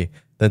girthy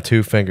than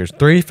 2 fingers.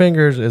 3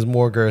 fingers is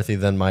more girthy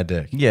than my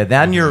dick. Yeah,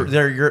 then you're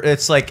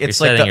it's like You're the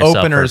setting yourself for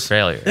openers.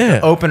 failure. Yeah.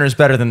 The opener's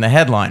better than the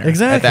headliner.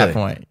 Exactly. At that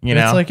point, you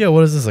know. It's like, yo,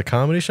 what is this, a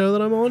comedy show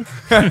that I'm on?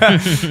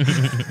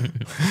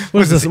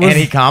 was this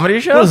any comedy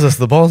show? What is this,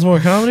 the Baltimore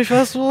Comedy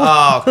Festival?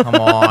 Oh, come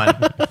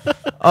on.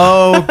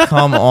 Oh,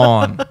 come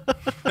on.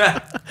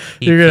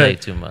 He You're gonna-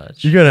 played too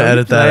much. You're gonna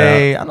edit that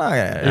Hey, out. I'm not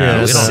gonna. Yeah,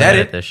 you we don't said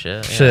edit it. this shit.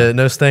 Yeah. Shit,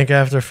 no stink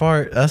after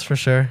fart. That's for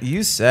sure.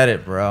 You said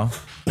it, bro.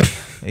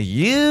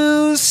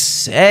 You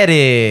said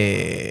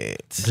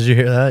it. Did you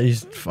hear that?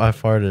 I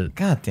farted.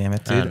 God damn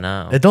it, Oh dude.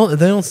 no. They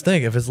don't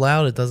stink. If it's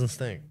loud, it doesn't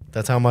stink.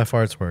 That's how my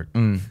farts work.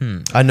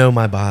 I know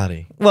my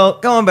body. Well,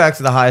 going back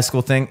to the high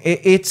school thing,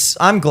 it's.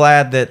 I'm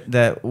glad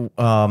that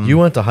You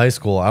went to high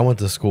school. I went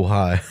to school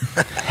high.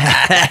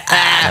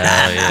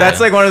 Hell yeah. that's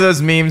like one of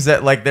those memes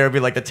that like there would be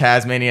like the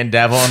Tasmanian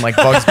devil and like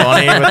Bugs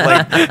Bunny with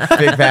like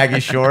big baggy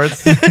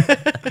shorts.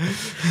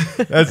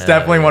 That's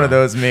definitely one of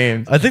those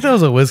memes. I think that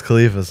was a Wiz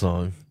Khalifa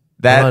song. I'm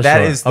That not that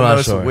sure. is the I'm not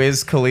most sure.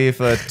 Wiz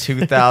Khalifa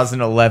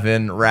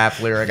 2011 rap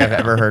lyric I've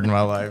ever heard in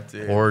my life,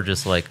 dude. Or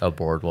just like a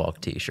boardwalk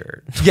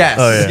T-shirt. Yes,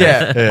 Oh, yeah.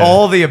 yeah, Yeah.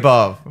 all the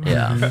above.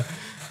 Yeah.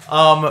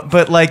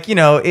 But like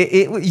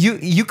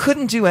you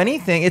couldn't do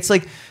anything. It's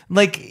like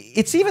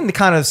it's even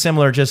kind of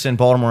similar just in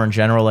Baltimore in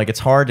general. Like it's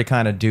hard to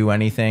kind of do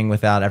anything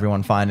without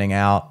everyone finding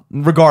out,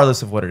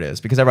 regardless of what it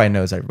is, because everybody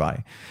knows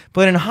everybody.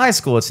 But in high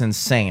school, it's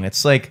insane.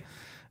 It's like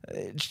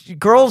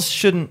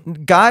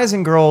guys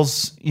and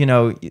girls. You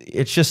know,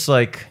 it's just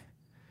like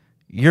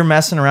you're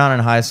messing around in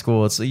high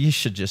school. It's like, you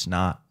should just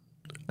not.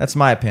 That's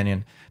my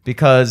opinion.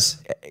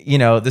 Because, you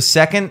know, the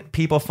second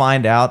people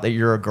find out that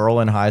you're a girl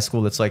in high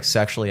school that's like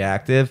sexually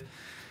active,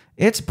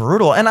 it's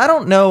brutal. And I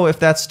don't know if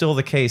that's still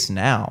the case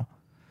now.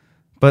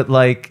 But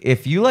like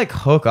if you like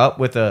hook up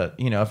with if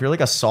you're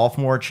like a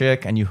sophomore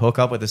chick and you hook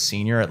up with a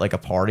senior at like a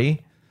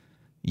party,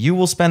 you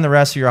will spend the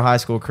rest of your high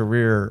school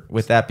career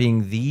with that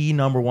being the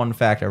number one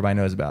fact everybody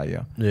knows about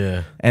you.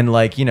 Yeah. And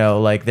like, you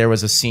know, like there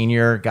was a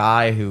senior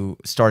guy who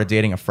started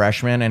dating a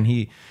freshman and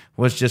he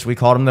was just, we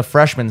called him the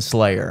freshman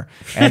slayer.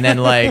 And then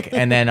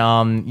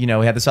you know,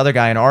 we had this other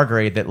guy in our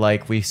grade that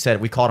like we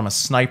called him a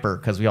sniper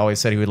because we always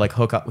said he would like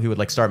hook up, he would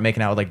like start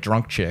making out with like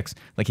drunk chicks.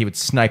 Like he would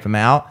snipe them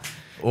out.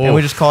 And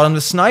we just called him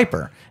the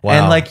sniper. Wow.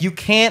 And like you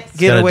can't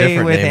get got a away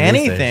different with name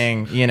these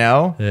anything, you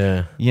know?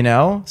 Yeah. You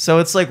know? So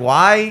it's like,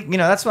 why? You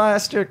know, that's why I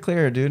steer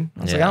clear, dude.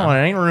 I was like, I don't Yeah. want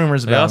any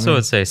rumors They about also me.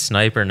 would say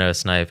sniper, no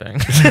sniping.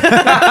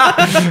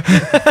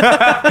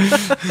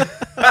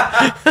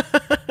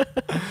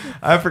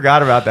 I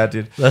forgot about that,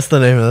 dude. That's the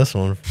name of this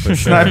one. For sure.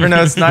 Sniper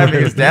no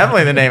sniping is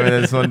definitely the name of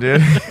this one,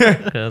 dude.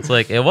 It's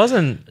like it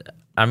wasn't.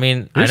 I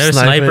mean, You're I know sniping-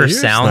 sniper you're a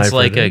sounds sniper,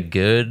 like a dude.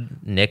 good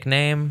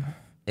nickname.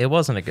 It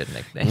wasn't a good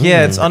nickname.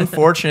 Yeah, it's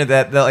unfortunate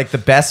that like the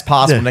best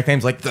possible Yeah.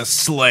 nicknames like the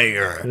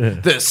Slayer,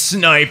 the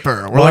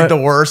Sniper, were Why- like the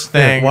worst Yeah,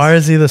 things. why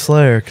is he the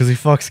Slayer? Because he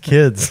fucks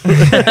kids.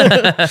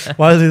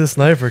 Why is he the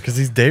sniper? Because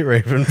he's date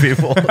raping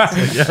people.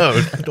 It's like,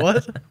 yo,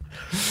 what?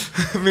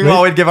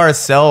 Meanwhile, we'd give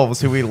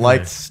ourselves who we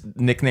liked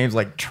nicknames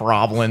like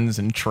Troblins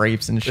and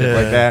Trapes and shit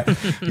like Yeah. that.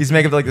 He's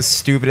making like the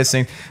stupidest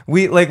things.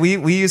 We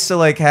used to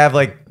like have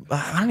like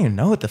I don't even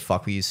know what the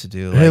fuck we used to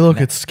do. Hey, Like,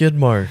 look, it's Skid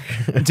Mark.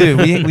 dude,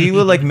 we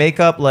would like make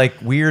up like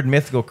weird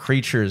mythical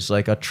creatures.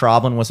 Like a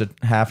Troblin was a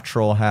half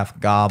troll, half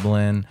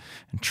goblin,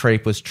 and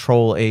Trape was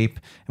troll ape.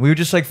 And we were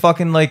just like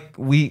fucking like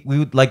we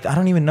would like I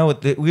don't even know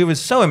what we was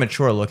so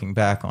immature looking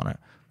back on it.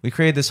 We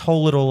created this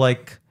whole little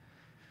like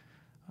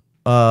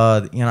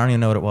I don't even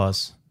know what it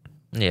was.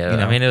 Yeah, You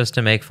know. I mean, it was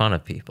to make fun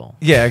of people.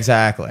 Yeah,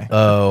 exactly.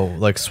 Oh,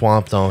 like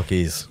swamp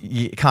donkeys.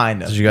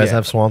 Kind of. Did you guys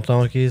have swamp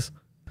donkeys?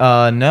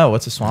 No.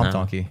 What's a swamp No.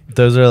 donkey?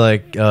 Those are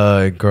like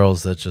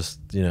girls that just,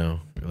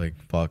 like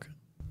fuck.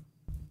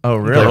 Oh,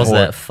 really? Girls whore.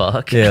 that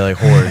fuck. Yeah, like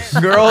whores.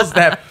 Girls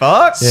that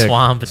fuck? Yeah,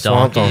 Swamp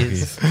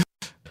donkeys. Like,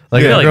 I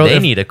feel a like girl, they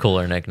if, need a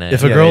cooler nickname.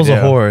 if a Yeah, girl's they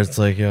a do. whore, it's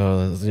like,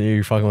 yo,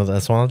 you're fucking with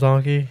that swamp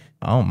donkey?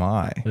 Oh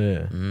my.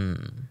 Yeah.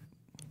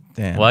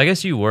 Damn. Well, I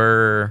guess you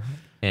were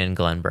in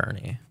Glen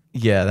Burnie.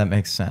 Yeah, that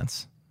makes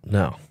sense.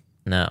 No.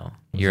 No,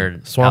 you're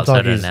Swamp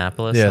outside donkeys. of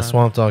Annapolis. Yeah, then?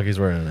 swamp donkeys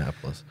were in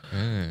Annapolis.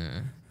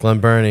 Glen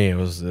Burnie, it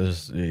was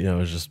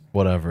just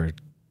whatever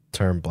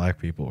term black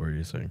people were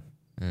using.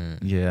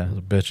 Yeah. It was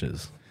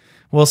bitches.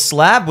 Well,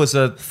 slab was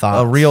a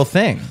Thoughts? real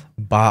thing.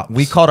 Bops.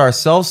 We called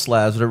ourselves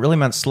slabs, but it really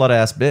meant slut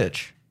ass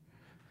bitch.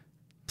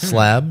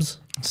 slabs.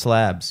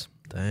 Slabs.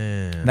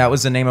 Damn. That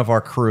was the name of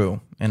our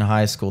crew in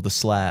high school, the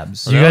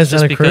slabs. Well, You that guys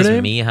was had just a crew because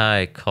name?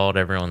 Mihai called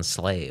everyone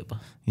slave.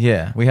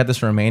 Yeah, we had this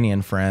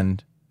Romanian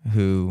friend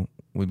who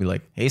would be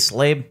like, "Hey,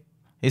 slab,"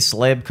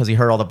 because he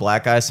heard all the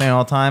black guys saying it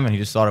all the time, and he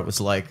just thought it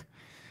was like,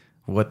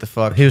 "What the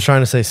fuck?" He was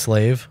trying to say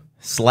slave.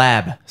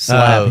 Slab.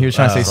 Oh, He was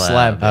trying to say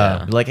slab, slab.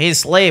 yeah. Be like, "Hey,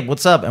 slab,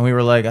 what's up?" And we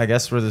were like, "I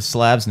guess we're the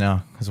slabs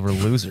now because we're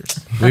losers."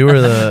 We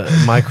were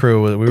my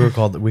crew.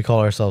 We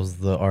called ourselves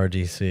the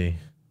RDC.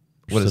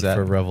 which What is stood that?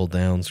 For Revel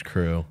Downs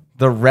crew.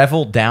 The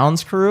Revel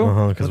Downs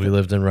crew. Because we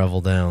lived in Revel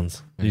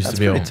Downs. It used That's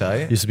to be pretty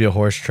tight. Used to be a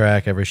horse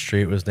track. Every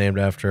street was named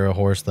after a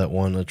horse that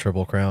won a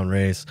Triple Crown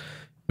race.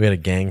 We had a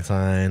gang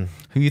sign.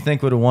 Who you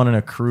think would have won in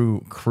a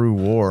crew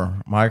war?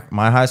 My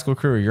high school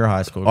crew or your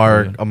high school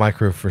crew? My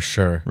crew for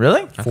sure.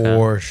 Really?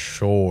 For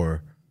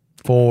sure.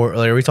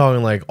 Are we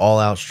talking like all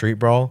out street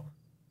brawl?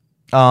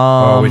 Or Um,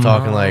 are we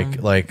talking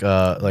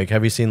like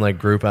have you seen like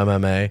group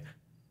MMA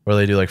where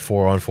they do like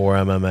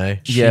 4-on-4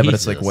 MMA? yeah, but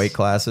it's like Jesus. weight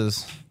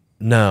classes.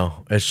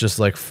 No, it's just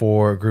like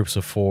 4 groups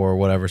of 4,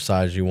 whatever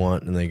size you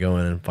want, and they go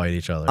in and fight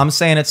each other. I'm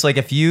saying it's like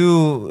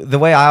the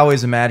way I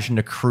always imagined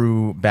a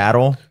crew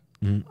battle,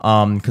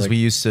 because we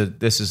used to,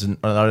 this is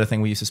another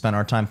thing we used to spend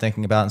our time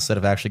thinking about instead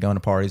of actually going to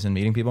parties and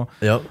meeting people.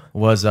 Yep.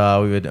 Was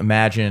we would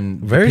imagine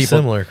Very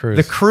similar crews.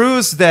 The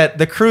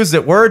crews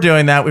that were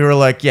doing that, we were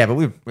like, yeah,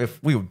 but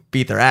if we would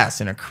beat their ass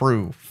in a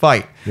crew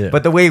fight. Yeah.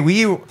 But the way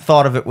we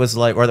thought of it was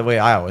like, or the way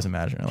I always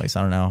imagined, at least,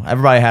 I don't know.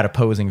 Everybody had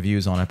opposing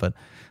views on it, but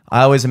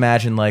I always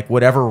imagine like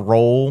whatever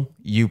role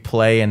you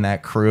play in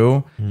that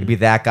crew, you'd be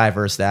that guy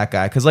versus that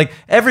guy. Because like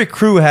every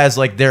crew has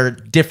like their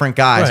different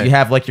guys. Right. You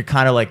have like, you're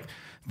kind of like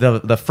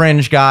the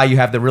fringe guy. You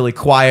have the really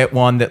quiet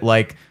one that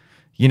like,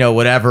 you know,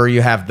 whatever.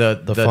 You have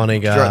the funny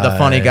guy. the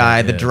funny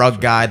guy, the Yeah, drug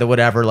guy, the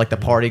whatever, like the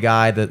party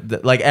guy. The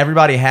like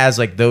everybody has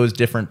like those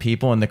different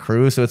people in the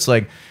crew. So it's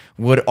like,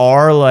 would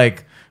our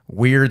like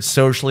weird,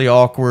 socially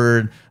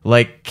awkward,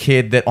 like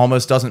kid that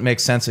almost doesn't make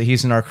sense that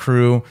he's in our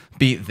crew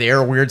beat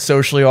their weird,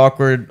 socially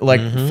awkward,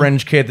 like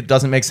fringe kid that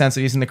doesn't make sense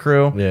that he's in the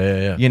crew?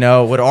 Yeah. You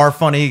know, would our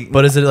funny?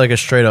 But is it like a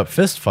straight up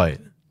fist fight?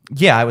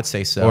 Yeah, I would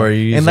say so. Or are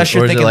you unless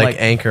you're or is it thinking like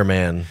like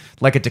Anchorman?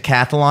 like a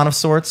decathlon of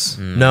sorts.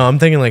 No, I'm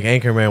thinking like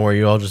Anchorman, where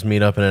you all just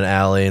meet up in an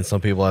alley and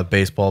some people have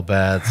baseball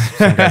bats,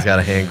 some guy's got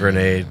a hand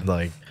grenade.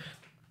 Like,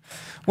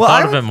 Well,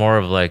 Thought I of would- it more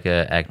of like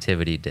a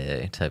activity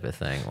day type of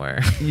thing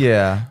where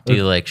yeah, do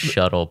you like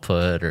shuttle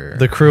put or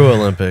the crew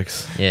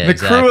Olympics. yeah, the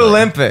exactly. crew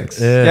Olympics.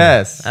 Yeah.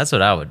 Yes, That's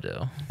what I would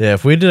do. Yeah,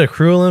 if we did a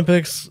crew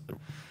Olympics,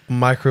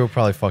 my crew would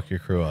probably fuck your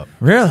crew up.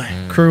 really.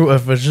 Crew,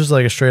 if it's just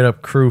like a straight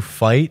up crew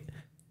fight,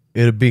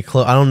 it'd be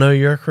close. I don't know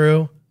your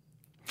crew,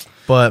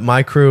 but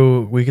my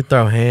crew, we could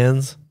throw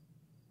hands.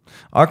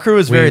 Our crew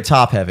is very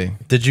top heavy.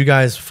 Did you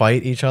guys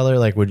fight each other?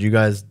 Like, would you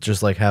guys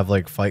just like have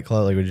like fight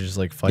club? Like, would you just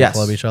like fight Yes.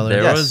 club each other?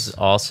 There Yes. was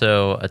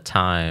also a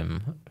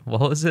time. What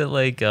was it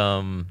like?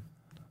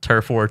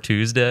 Turf War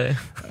Tuesday.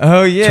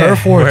 Oh yeah,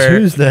 Turf War Where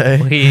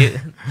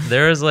Tuesday.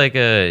 There was like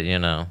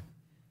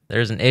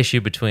there's an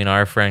issue between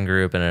our friend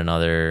group and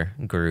another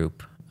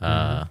group.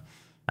 I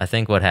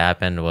think what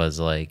happened was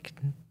like,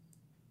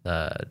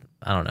 I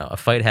don't know, a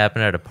fight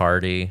happened at a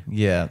party.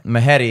 yeah.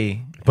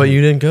 Mahedi. But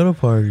you didn't go to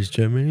parties,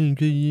 Jimmy.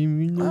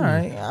 All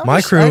right, My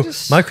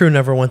crew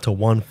never went to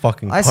one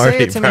fucking I party,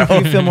 say it to bro.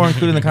 make you feel more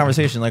included in the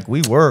conversation. Like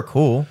we were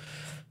cool,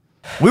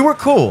 but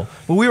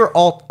we were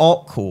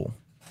alt cool.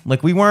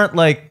 Like we weren't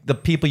like the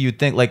people you'd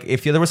think. Like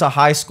if there was a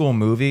high school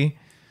movie,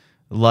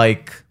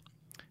 like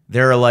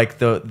there are like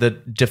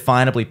the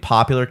definably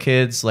popular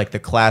kids, like the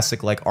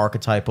classic like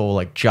archetypal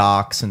like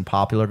jocks and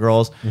popular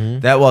girls.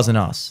 That wasn't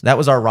us. That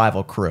was our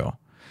rival crew.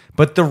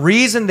 But the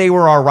reason they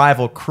were our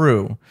rival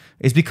crew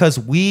is because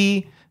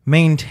we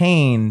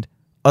maintained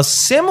a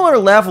similar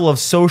level of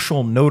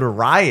social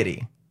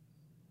notoriety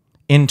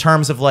in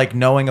terms of like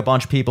knowing a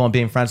bunch of people and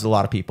being friends with a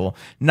lot of people.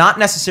 Not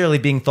necessarily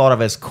being thought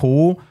of as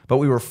cool, but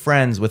we were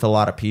friends with a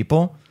lot of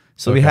people.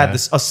 So we had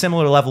a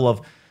similar level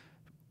of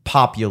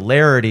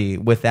popularity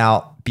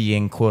without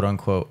being quote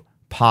unquote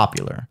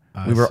popular.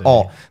 We were see.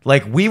 all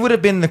like, we would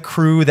have been the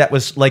crew that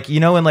was like,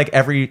 you know, in like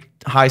every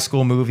high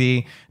school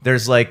movie,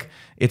 there's like,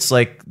 it's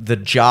like the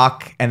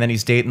jock and then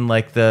he's dating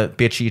like the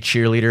bitchy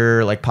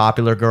cheerleader, like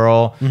popular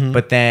girl.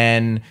 But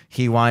then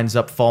he winds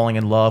up falling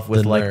in love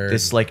with The like nerd.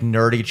 this like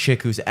nerdy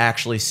chick who's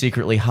actually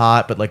secretly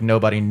hot, but like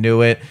nobody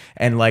knew it.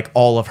 And like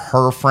all of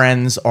her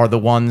friends are the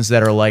ones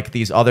that are like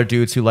these other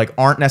dudes who like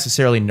aren't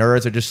necessarily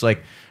nerds, they're just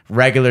like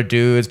regular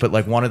dudes, but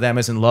like one of them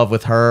is in love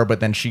with her,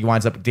 but then she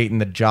winds up dating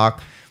the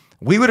jock.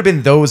 We would have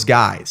been those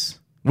guys.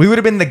 We would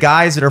have been the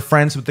guys that are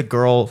friends with the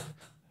girl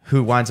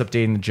who winds up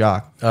dating the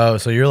jock. Oh,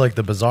 so you're like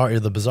the bizarre. You're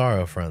the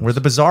Bizarro friends. We're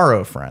the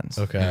Bizarro friends.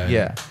 Okay.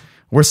 Yeah.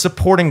 We're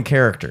supporting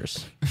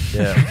characters.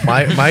 Yeah,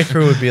 my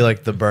crew would be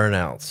like the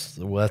Burnouts.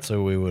 That's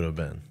who we would have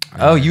been.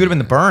 Oh, you would have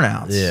been the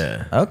Burnouts.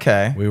 Yeah.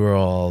 Okay. We were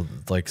all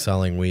like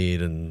selling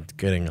weed and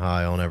getting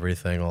high on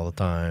everything all the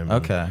time.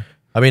 Okay.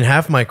 I mean,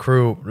 half my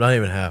crew, not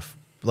even half,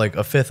 like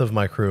a fifth of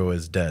my crew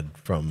is dead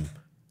from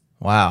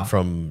Wow.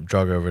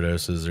 drug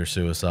overdoses or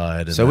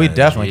suicide. And So we then-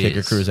 definitely kick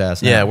your Jeez. crew's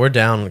ass now. Yeah, we're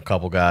down a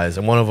couple guys,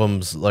 and one of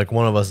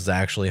us is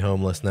actually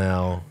homeless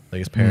now. Like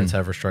his parents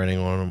have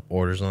restraining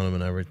orders on him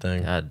and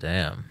everything. God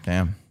damn.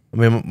 Damn. I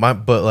mean,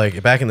 but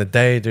like back in the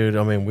day, dude.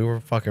 I mean, we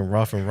were fucking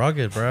rough and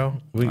rugged, bro.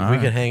 We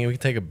could hang, we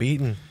could take a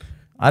beating.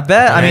 I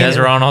bet. I You mean, guys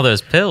are on all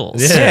those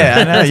pills. yeah,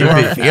 I know. You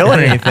weren't feeling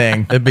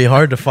anything. It'd be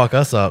hard to fuck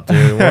us up,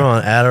 dude. We're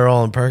on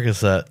Adderall and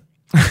Percocet.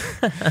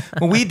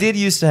 Well, we did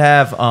used to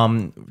have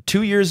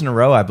 2 years in a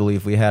row, I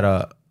believe, we had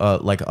a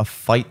like a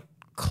fight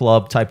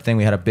club type thing.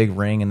 We had a big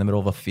ring in the middle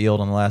of a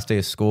field on the last day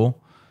of school.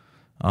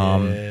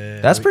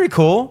 That's pretty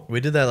cool. We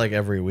did that like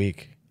every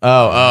week.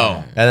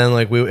 Oh. And then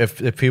like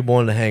if people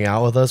wanted to hang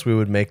out with us, we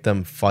would make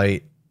them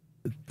fight.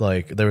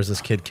 Like there was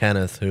this kid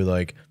Kenneth who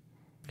like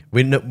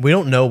we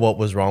don't know what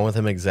was wrong with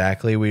him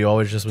exactly. We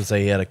always just would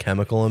say he had a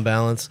chemical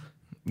imbalance.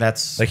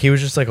 That's Like he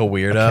was just like a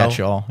weirdo,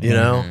 catch-all, you yeah.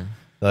 know.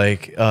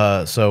 Like,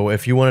 so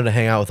if you wanted to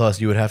hang out with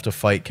us, you would have to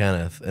fight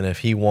Kenneth, and if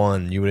he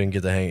won, you wouldn't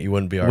get to hang. You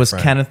wouldn't be our Was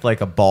friend. Kenneth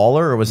like a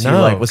baller, or was he No,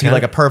 like he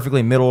like a Kenneth-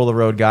 perfectly middle of the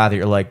road guy that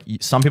you're like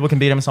some people can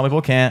beat him, some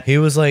people can't? He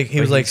was like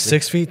he's-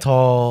 6 feet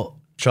tall,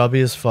 chubby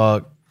as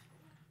fuck,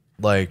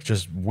 like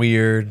just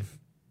weird,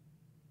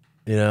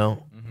 you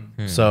know.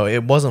 So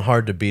it wasn't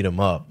hard to beat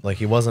him up. Like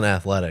he wasn't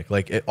athletic.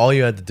 Like all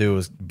you had to do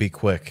was be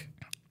quick,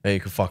 and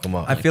you could fuck him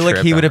up. I feel like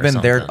trip he would have him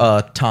or been there.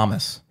 something.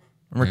 Thomas,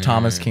 remember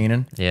Thomas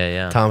Keenan?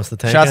 Yeah. Thomas the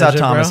Tank Shouts out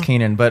Engine, Thomas bro?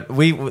 Keenan, but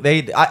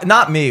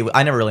not me.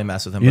 I never really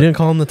messed with him. You but- didn't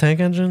call him the Tank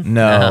Engine?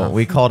 No, No.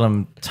 we called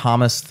him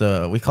Thomas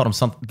Thomas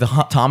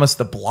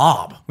the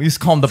Blob. We used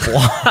to call him the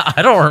Blob.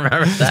 I don't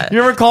remember that.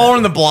 You ever call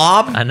him the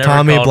Blob? I never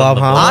Tommy called him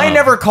the Blobham? I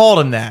never called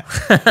him that.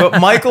 But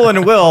Michael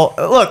and Will,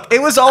 look,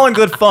 it was all in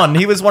good fun.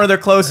 He was one of their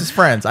closest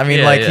friends. I mean,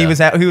 Yeah, like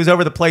yeah. he was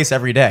over the place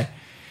every day.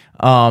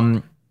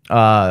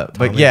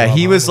 But yeah,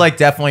 he was like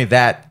definitely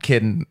that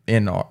kid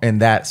in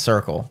that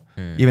circle.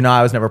 Even though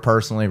I was never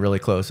personally really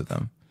close with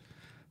him.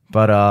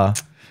 But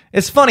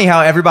it's funny how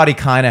everybody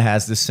kind of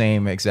has the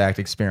same exact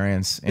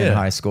experience in Yeah.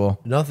 high school.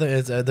 Nothing.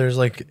 It's there's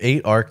like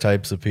 8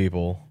 archetypes of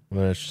people,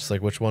 and it's just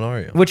like, which one are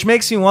you? Which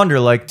makes you wonder,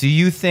 like, do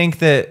you think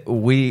that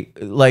we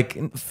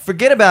like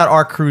forget about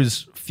our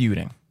crew's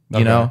feuding?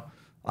 You know,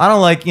 I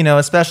don't like,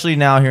 especially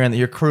now hearing that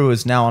your crew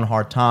is now on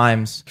hard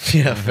times.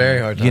 Yeah,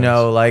 very hard. You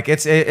know, like at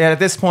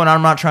this point,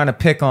 I'm not trying to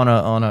pick on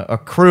a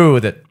crew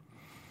that.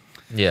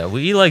 Yeah,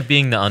 we like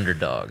being the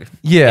underdog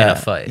Yeah, in a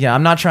fight. Yeah,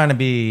 I'm not trying to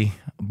be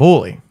a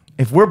bully.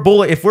 If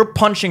we're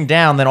punching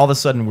down, then all of a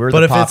sudden we're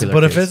but the if it's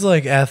popular kids. if it's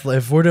like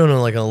if we're doing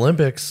like an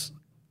Olympics,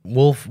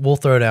 we'll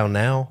throw down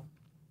now.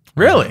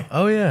 Really?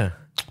 Oh yeah.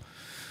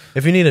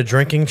 If you need a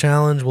drinking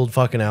challenge, we'll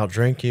fucking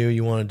outdrink you.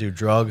 You want to do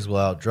drugs, we'll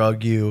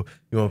outdrug you.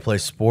 You want to play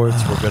sports,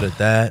 we're good at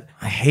that.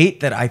 I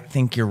hate that. I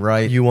think you're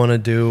right. You want to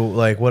do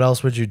like what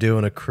else would you do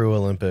in a crew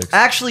Olympics?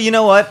 Actually, you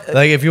know what?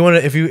 Like if you want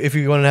to if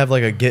you want to have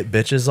like a get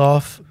bitches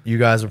off, you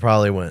guys would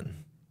probably win.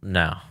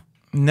 No.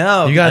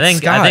 No, You got I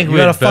think Scott. we You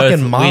got a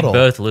fucking model. We'd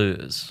both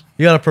lose.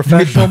 You got a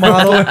professional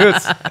model. You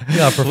got a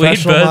We'd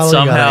professional both model. You got an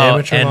somehow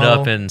amateur end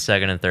model. up in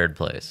second and third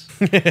place.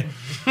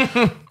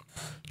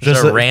 Just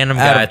Just a a- random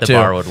out guy of at the two.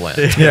 bar would win.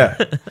 Yeah.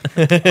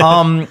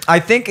 I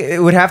think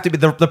it would have to be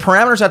the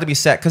parameters have to be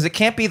set because it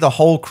can't be the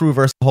whole crew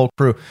versus the whole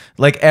crew.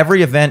 Like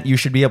every event, you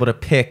should be able to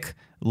pick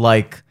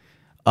like,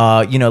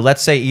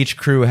 let's say each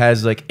crew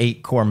has like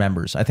 8 core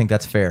members. I think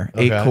that's fair.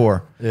 8 Okay.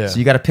 core. Yeah. So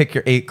you got to pick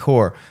your 8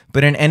 core.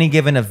 But in any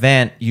given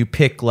event, you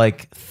pick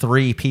like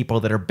 3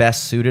 people that are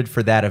best suited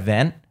for that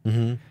event.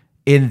 Mm-hmm.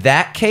 In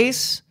that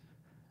case,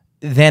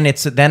 then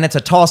it's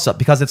a toss up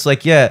because it's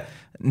like, yeah,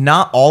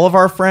 not all of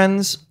our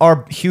friends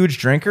are huge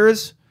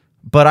drinkers,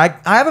 but I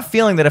have a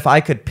feeling that if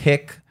I could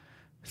pick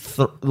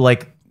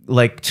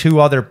like 2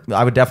 other,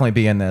 I would definitely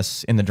be in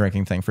the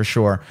drinking thing for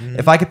sure.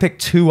 If I could pick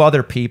 2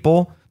 other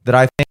people that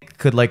I think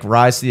could like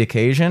rise to the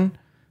occasion,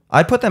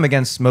 I'd put them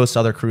against most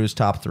other crews'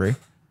 top 3.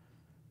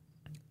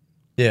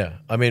 Yeah,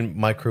 I mean,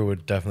 my crew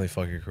would definitely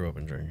fuck your crew up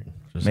in drinking.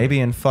 Just Maybe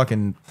in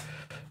fucking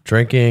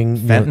drinking,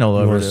 Fentanyl you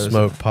wanna overdose.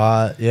 smoke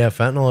pot. Yeah,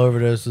 fentanyl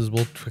overdoses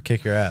will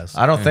kick your ass.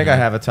 I don't think I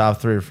have a top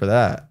 3 for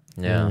that.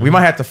 Yeah. We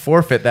might have to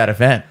forfeit that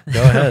event.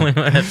 Go ahead. We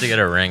might have to get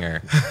a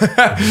ringer.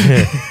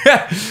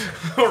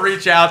 We'll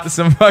reach out to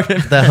some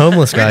fucking. That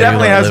homeless We guy.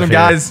 definitely you let have some live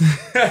guys.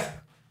 Here.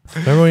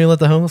 Remember when you let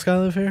the homeless guy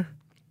live here?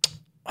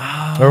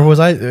 Or was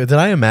I? Did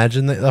I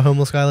imagine that the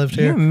homeless guy lived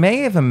You here? may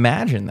have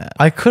imagined that.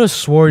 I could have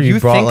swore you, You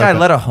brought. think like I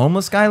let a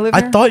homeless guy live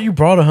I here? thought you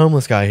brought a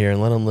homeless guy here and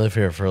let him live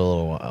here for a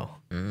little while,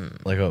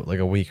 like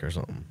a week or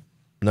something.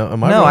 No,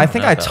 am I No, wrong? I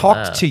think I about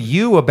talked that. to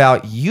you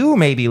about you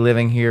maybe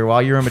living here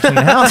while you're in between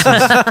houses.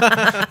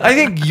 I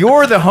think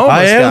you're the homeless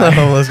I am guy. the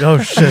homeless. Oh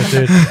shit,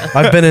 dude!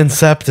 I've been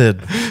incepted.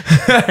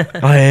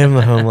 I am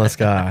the homeless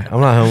guy.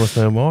 I'm not homeless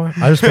no more.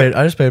 I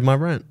just paid my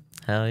rent.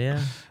 Hell yeah.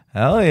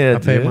 Hell yeah, I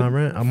paid dude. my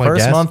rent. My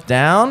First gas, month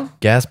down.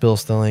 gas bill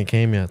still ain't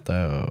came yet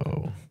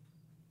though.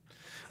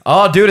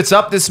 Oh, dude, it's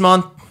up this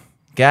month.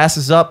 Gas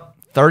is up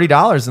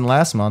 $30 in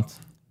last month.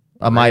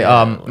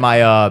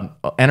 My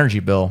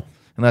energy bill.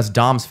 Unless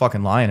Dom's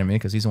fucking lying to me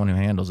because he's the one who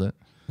handles it.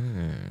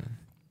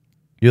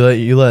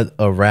 You let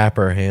a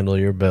rapper handle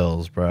your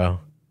bills, bro.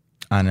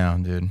 I know,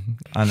 dude.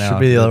 I know. Should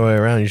be the other way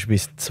around. You should be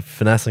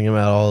finessing him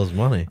out all his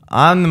money.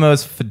 I'm the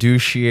most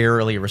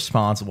fiduciarily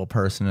responsible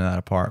person in that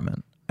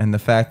apartment. And the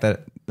fact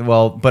that,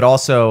 but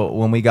also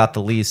when we got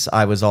the lease,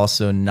 I was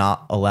also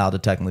not allowed to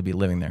technically be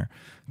living there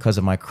because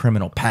of my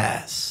criminal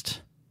past.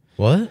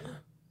 What?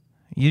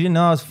 You didn't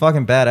know I was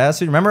fucking badass?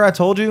 Dude? Remember I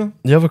told you?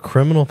 You have a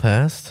criminal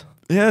past?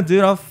 Yeah,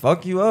 dude, I'll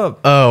fuck you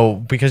up. Oh,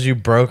 because you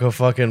broke a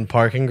fucking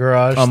parking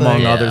garage Among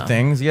thing? Yeah. other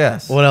things,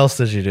 yes. What else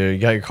did you do? You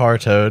got your car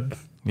towed.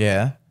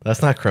 Yeah.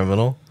 That's not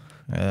criminal.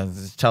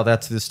 Tell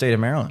that to the state of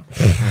Maryland.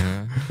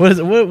 What is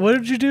it? What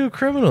did you do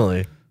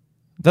criminally?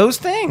 Those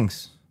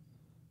things.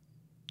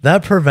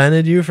 That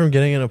prevented you from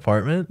getting an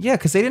apartment? Yeah,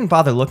 because they didn't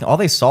bother looking. All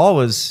they saw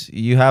was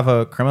you have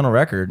a criminal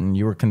record and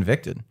you were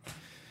convicted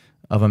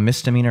of a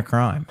misdemeanor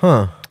crime.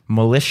 Huh.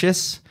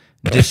 Malicious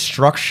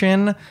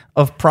destruction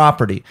of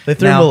property. They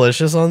threw Now,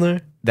 malicious on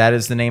there? That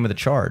is the name of the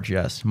charge,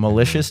 yes.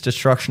 Malicious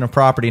destruction of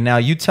property. Now,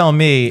 you tell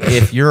me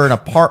if you're an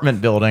apartment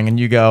building and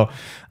you go,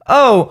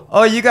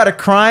 oh, you got a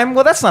crime?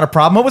 Well, that's not a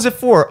problem. What was it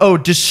for? Oh,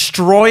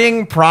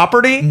 destroying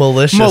property?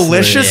 Maliciously.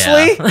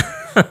 Maliciously?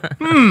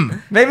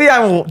 Maybe I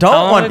don't How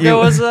long want ago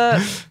you. was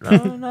that? Oh,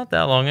 not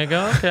that long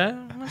ago. Okay.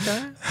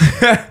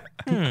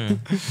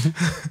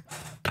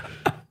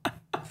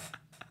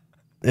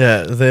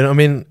 Yeah, I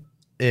mean,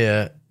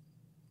 yeah.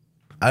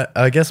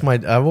 I guess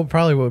would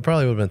probably would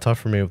have been tough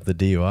for me with the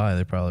DUI.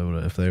 They probably would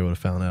have if they would have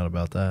found out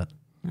about that.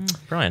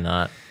 Probably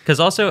not. Because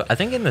also, I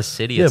think in the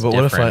city, Yeah, it's but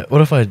different.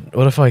 what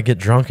if I get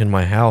drunk in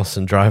my house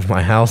and drive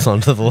my house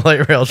onto the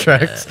light rail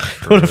tracks?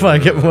 What if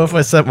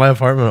I set my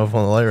apartment up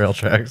on the light rail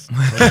tracks?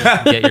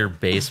 Get your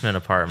basement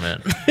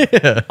apartment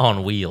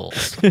on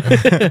wheels.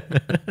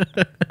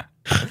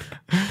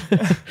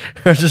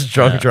 Or just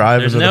drunk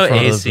drive There's into no the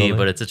front of the AC, building?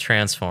 but it's a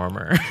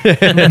transformer.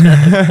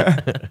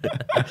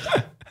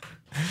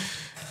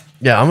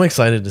 Yeah, I'm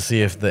excited to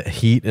see if the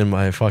heat in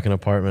my fucking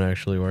apartment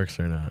actually works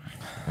or not.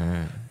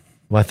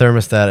 My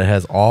thermostat, it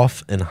has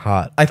off and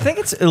hot. I think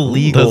it's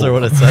illegal. Those are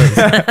what it says.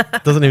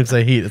 It doesn't even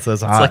say heat. It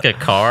says hot. It's like a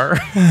car.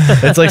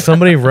 It's like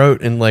somebody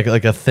wrote in like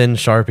a thin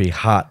Sharpie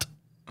hot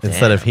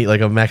instead of Damn. heat,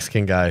 like a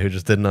Mexican guy who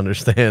just didn't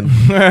understand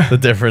the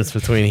difference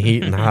between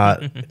heat and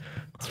hot.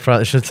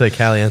 It should say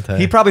caliente.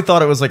 He probably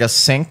thought it was like a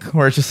sink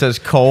where it just says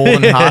cold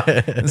and hot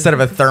instead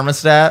of a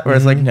thermostat where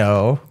it's like,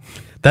 no.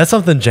 That's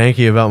something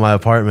janky about my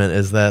apartment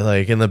is that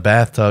like in the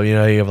bathtub, you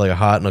have like a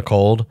hot and a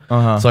cold.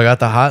 Uh-huh. So I got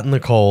the hot and the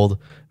cold,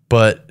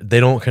 but they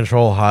don't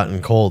control hot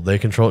and cold. They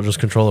just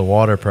control the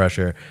water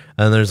pressure.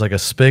 And there's like a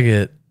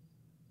spigot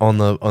in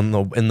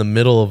the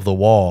middle of the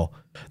wall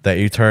that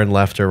you turn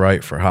left or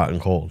right for hot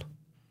and cold.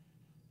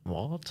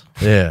 What?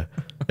 Yeah.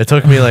 It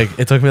took me like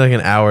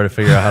an hour to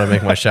figure out how to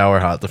make my shower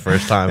hot the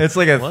first time. It's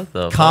like What the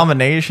a fuck?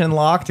 combination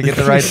lock to get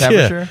the right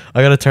temperature. Yeah.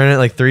 I got to turn it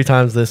like 3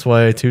 times this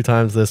way, 2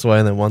 times this way,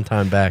 and then 1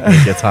 time back, and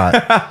it gets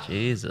hot.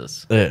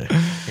 Jesus. Yeah.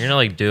 You're gonna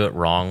like do it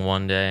wrong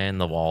one day, and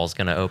the wall's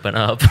gonna open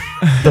up.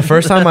 The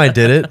first time I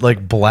did it,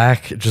 like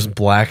black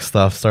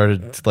stuff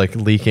started like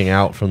leaking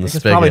out from the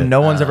Because spigot. probably no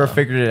one's ever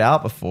figured it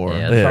out before.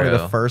 Yeah, It's probably true.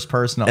 the first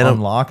person to And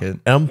unlock it.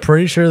 And I'm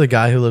pretty sure the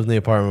guy who lived in the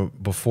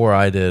apartment before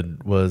I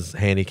did was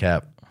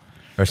handicapped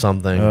or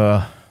something.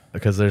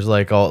 Because there's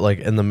like all like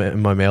in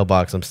my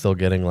mailbox, I'm still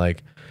getting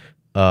like,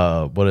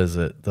 what is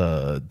it?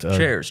 The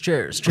Cheers.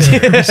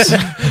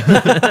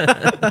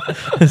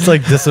 It's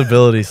like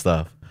disability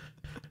stuff.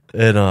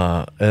 And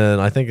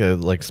I think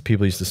like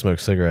people used to smoke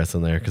cigarettes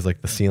in there because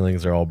like the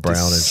ceilings are all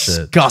brown and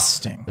shit.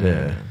 Disgusting.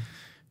 Yeah,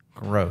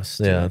 Gross.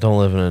 yeah. Don't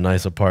live in a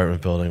nice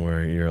apartment building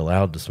where you're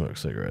allowed to smoke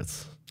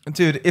cigarettes.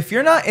 Dude, if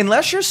you're not,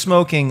 unless you're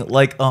smoking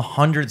like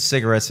 100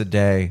 cigarettes a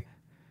day,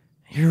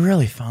 you're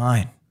really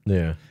fine.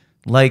 Yeah,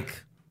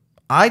 Like,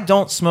 I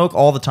don't smoke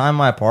all the time in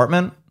my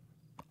apartment.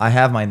 I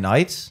have my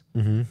nights.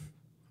 Mm-hmm.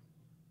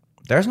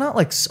 There's not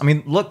like, I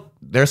mean, look,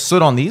 there's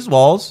soot on these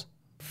walls.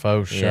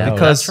 faux show. Yeah,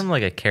 Because- that's from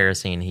like a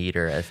kerosene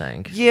heater, I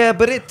think. Yeah,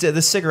 but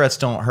the cigarettes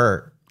don't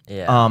hurt.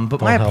 Yeah.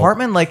 But my help.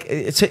 apartment, like,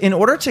 it's in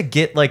order to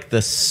get like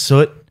the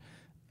soot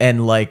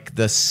and like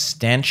the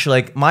stench,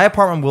 like my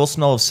apartment will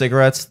smell of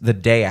cigarettes the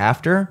day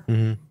after,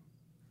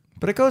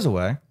 but it goes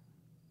away.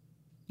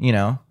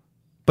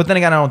 But then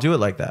again, I don't do it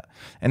like that,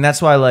 and that's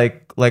why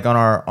like on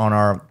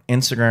our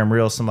Instagram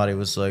reel, somebody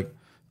was like,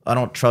 "I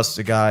don't trust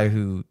a guy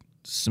who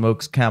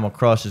smokes Camel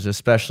Crushes,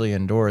 especially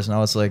indoors." And I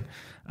was like,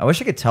 I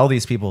wish I could tell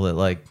these people that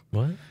like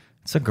What?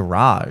 it's a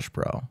garage,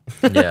 bro.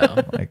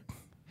 Yeah. Like,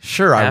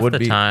 sure, I Half would the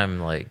be. time,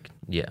 like,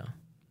 yeah.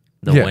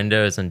 The Yeah.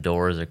 windows and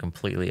doors are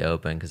completely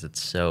open because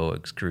it's so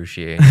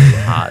excruciatingly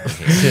hot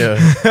in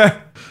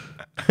here.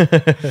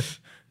 Yeah.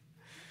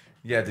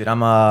 Yeah, dude,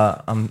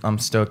 I'm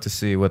stoked to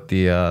see what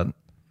the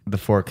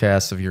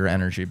forecast of your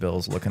energy bill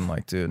is looking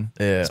like, dude.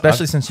 Yeah,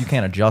 especially since you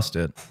can't adjust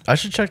it. I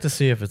should check to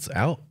see if it's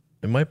out.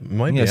 It might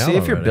Yeah, be see out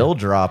if your already. bill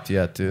dropped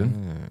yet, dude.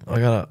 I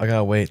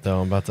gotta wait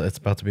though. It's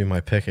about to be my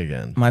pick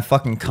again. My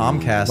fucking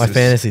Comcast. My is,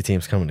 fantasy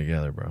team's coming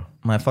together, bro.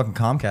 My fucking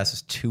Comcast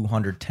is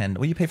 $210.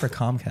 What do you pay for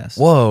Comcast?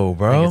 Whoa, I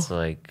bro. think it's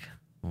like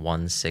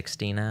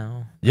 160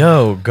 now.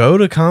 Yo, go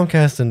to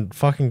Comcast and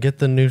fucking get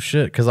the new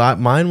shit. Cause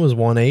mine was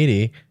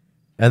 180,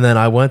 and then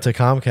I went to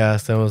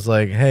Comcast and was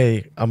like,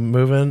 "Hey, I'm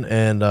moving,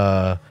 and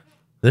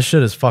this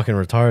shit is fucking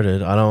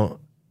retarded. I don't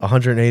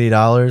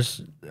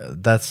 $180.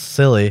 That's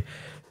silly."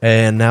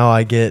 And now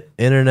I get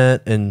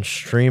internet and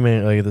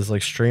streaming, like this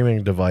like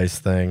streaming device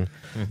thing,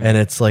 and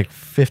it's like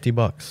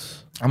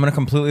 $50. I'm gonna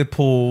completely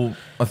pull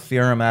a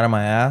theorem out of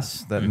my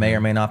ass that may or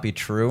may not be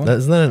true.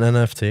 Isn't that an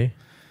NFT?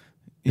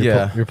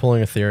 Yeah. You're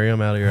pulling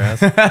Ethereum out of your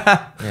ass.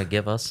 Yeah,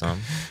 give us some.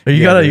 you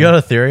Yeah, got dude. you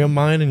got Ethereum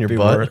mine in your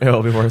butt.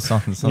 It'll be worth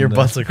something. Your someday.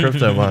 butt's a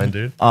crypto mine,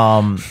 dude.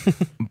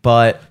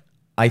 But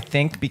I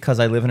think because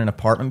I live in an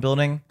apartment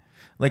building,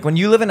 like when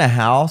you live in a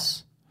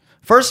house,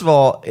 first of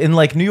all, in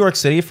like New York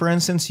City, for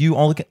instance, you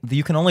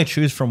can only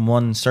choose from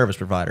one service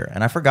provider,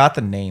 and I forgot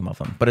the name of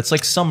them, but it's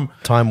like some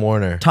Time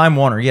Warner. Time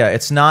Warner. Yeah,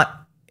 it's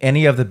not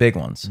any of the big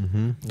ones,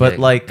 but Yeah,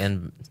 like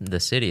in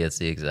the city, it's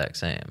the exact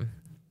same.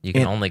 You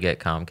can only get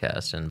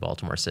Comcast in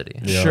Baltimore City.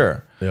 Yep.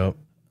 Sure. Yep.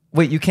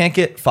 Wait, you can't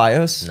get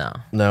FiOS? No.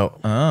 No.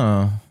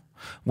 Oh.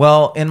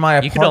 Well, in my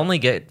You could apart- only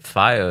get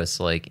FiOS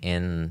like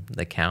in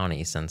the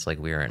county since like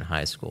we were in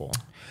high school.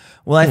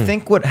 Well, I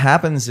think what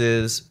happens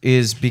is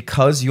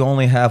because you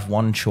only have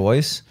one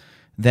choice,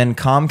 then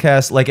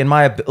Comcast,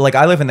 like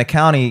I live in the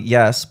county,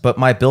 yes, but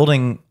my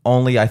building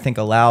only I think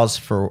allows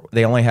for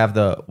they only have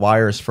the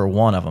wires for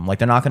one of them. Like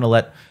they're not going to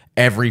let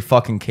every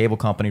fucking cable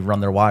company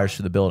run their wires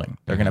through the building.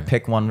 They're going to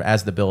pick one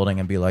as the building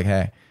and be like,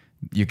 "Hey,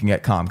 you can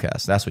get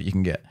Comcast. That's what you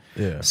can get."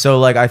 Yeah. So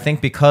like I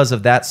think because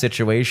of that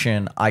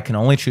situation, I can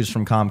only choose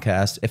from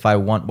Comcast if I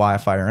want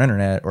Wi-Fi or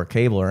internet or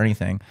cable or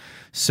anything.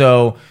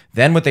 So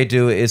then what they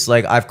do is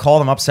like I've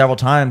called them up several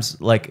times.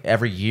 Like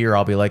every year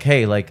I'll be like,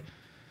 "Hey, like,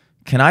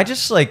 can I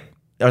just like,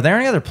 are there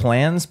any other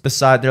plans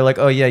beside?" They're like,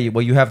 "Oh yeah,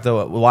 well you have the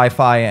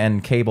Wi-Fi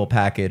and cable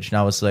package." And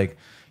I was like,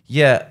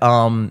 "Yeah,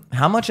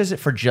 how much is it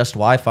for just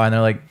Wi-Fi?" And they're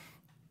like,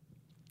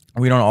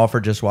 "We don't offer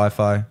just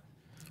Wi-Fi."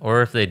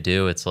 Or if they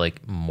do, it's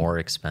like more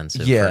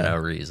expensive Yeah. for no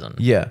reason.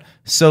 Yeah.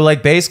 So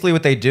like basically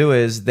what they do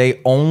is they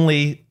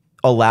only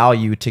allow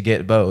you to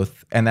get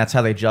both, and that's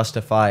how they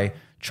justify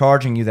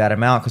charging you that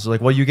amount because they're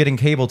like, well, you're getting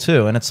cable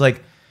too, and it's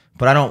like,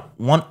 but I don't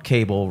want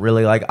cable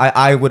really. Like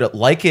I would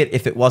like it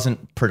if it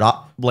wasn't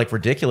like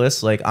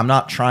ridiculous. Like I'm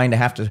not trying to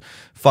have to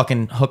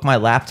fucking hook my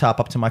laptop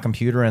up to my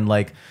computer and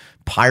like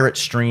pirate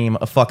stream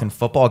a fucking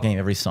football game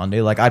every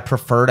Sunday. Like I'd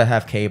prefer to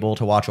have cable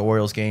to watch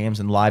Orioles games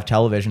and live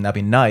television.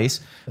 That'd be nice.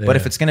 But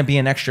if it's going to be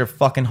an extra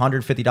fucking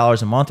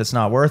 $150 a month, it's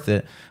not worth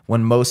it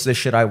when most of the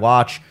shit I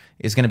watch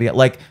is going to be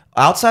like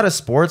outside of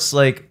sports.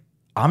 Like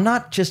I'm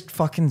not just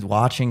fucking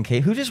watching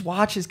cable. Who just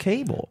watches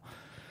cable?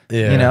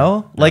 Yeah. You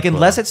know, like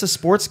unless it's a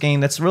sports game,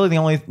 that's really the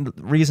only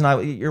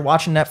reason you're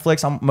watching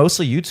Netflix. I'm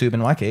mostly YouTube in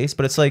my case,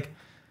 but it's like,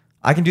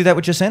 I can do that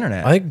with just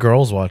internet. I think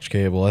girls watch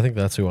cable. I think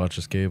that's who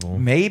watches cable.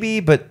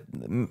 Maybe, but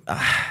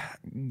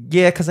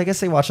yeah, because I guess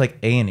they watch like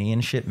A&E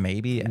and shit.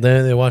 Maybe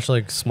They watch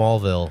like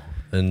Smallville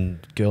and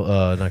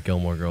not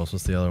Gilmore Girls.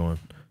 What's the other one?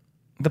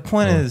 the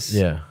point is,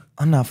 Yeah.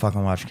 I'm not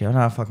fucking watching cable. I'm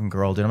not a fucking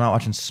girl, dude. I'm not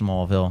watching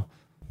Smallville.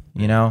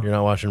 You know, You're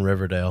not watching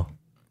Riverdale.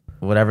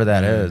 whatever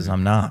that is,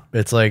 I'm not.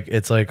 It's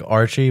like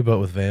Archie, but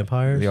with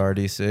vampires. The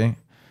RDC,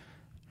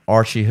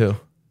 Archie, who?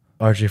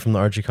 Archie from the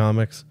Archie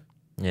comics.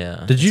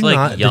 Yeah. Did you it's like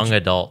not- young did you-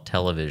 adult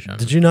television.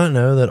 Did you not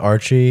know that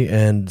Archie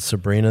and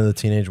Sabrina the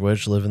Teenage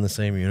Witch live in the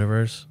same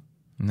universe?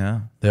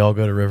 No, They all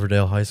go to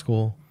Riverdale High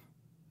School.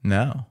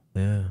 no.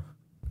 Yeah.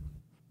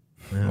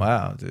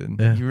 Wow, dude,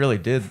 Yeah. you really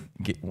did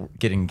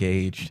get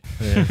engaged.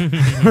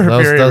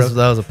 That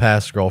was a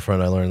past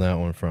girlfriend I learned that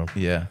one from.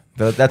 Yeah,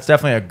 that's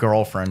definitely a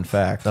girlfriend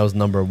fact. That was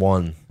number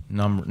one.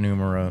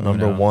 Numero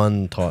Number uno.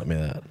 one taught me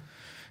that.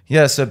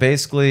 Yeah, so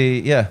basically,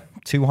 yeah,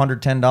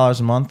 $210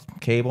 a month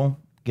cable,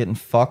 getting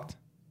fucked,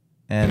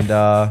 and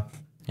Yeah,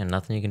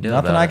 nothing you can do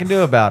nothing about I it. can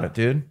do about it,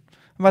 dude.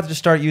 I'm about to just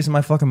start using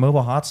my fucking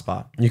mobile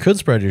hotspot. You could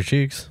spread your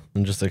cheeks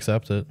and just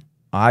accept it.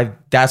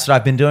 That's what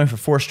I've been doing for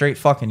 4 straight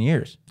fucking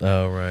years.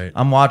 Oh, right.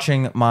 I'm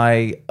watching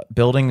my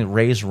building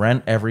raise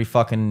rent every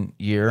fucking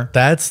year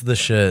That's the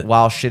shit.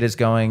 while shit is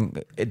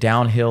going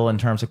downhill in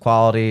terms of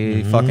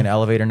quality. Fucking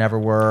elevator never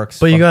works.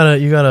 But you got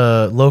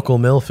a local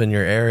MILF in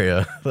your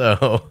area,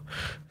 though.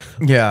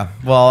 Yeah.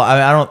 Well,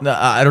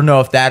 I don't know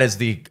if that is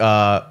the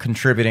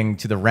contributing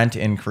to the rent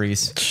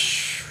increase.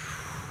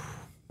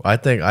 I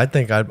think I'd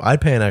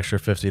pay an extra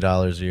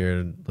 $50 a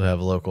year to have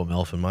a local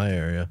MILF in my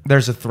area.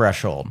 There's a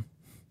threshold,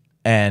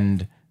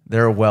 and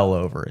they're well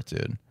over it,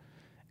 dude.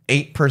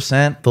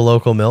 8%. The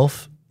local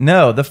MILF?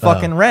 No, the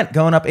fucking rent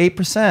going up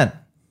 8%.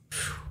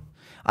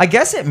 I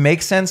guess it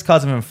makes sense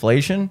because of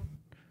inflation,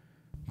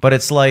 but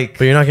it's like,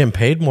 But you're not getting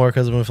paid more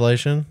because of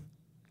inflation?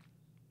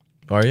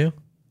 Are you?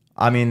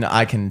 I mean,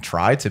 I can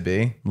try to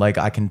be. Like,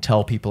 I can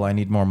tell people I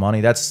need more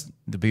money. That's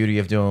the beauty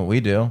of doing what we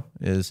do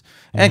is,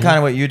 and kind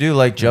of what you do.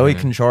 Like, Joey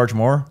can charge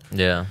more.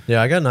 Yeah.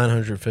 Yeah, I got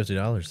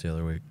 $950 the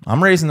other week.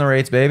 I'm raising the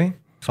rates, baby.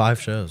 5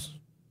 shows.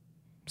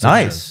 6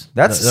 Nice. shows.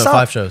 That's no, solid.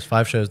 5 shows.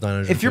 5 shows,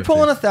 $950. If you're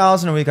pulling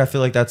 1,000 a week, I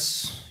feel like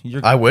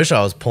you're. I wish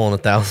I was pulling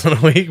 1,000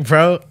 a week,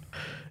 bro.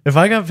 If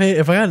I got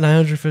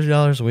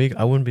 $950 a week,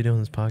 I wouldn't be doing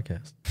this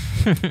podcast.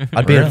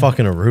 I'd be in Really?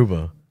 fucking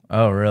Aruba.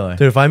 Oh, really?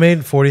 Dude, if I made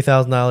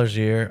 $40,000 a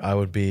year, I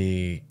would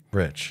be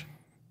rich.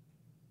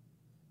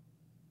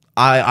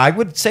 I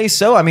would say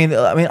so. I mean,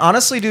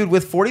 honestly, dude,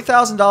 with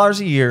 $40,000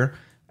 a year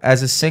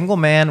as a single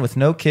man with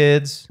no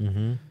kids,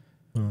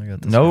 Oh, I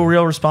got this no guy.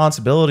 real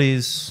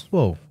responsibilities.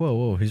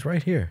 Whoa. He's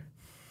right here.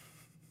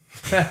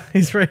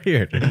 He's right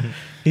here, dude.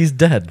 He's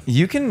dead.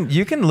 You can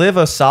live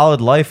a solid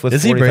life with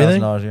Is he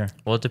breathing? $40,000 a year.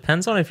 Well, it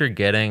depends on if you're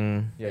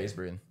getting. Yeah, he's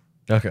breathing.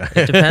 Okay.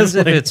 It depends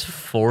if it's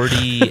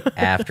 40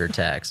 after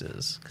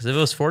taxes. Because if it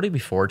was 40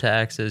 before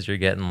taxes, you're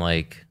getting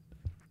like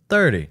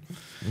 30.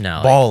 no,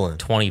 like Ballin'.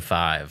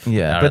 25.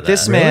 Yeah, out but of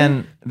this that.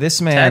 man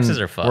Taxes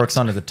are fucked. works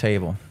under the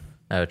table.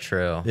 Oh,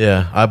 true.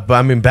 Yeah.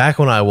 I mean, back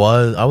when I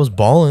was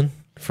balling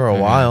for a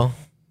while.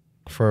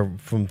 From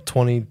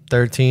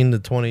 2013 to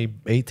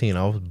 2018,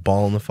 I was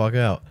balling the fuck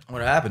out.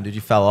 What happened? Did you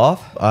fell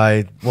off?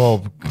 I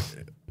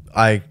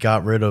I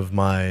got rid of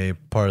my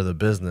part of the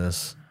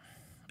business,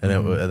 and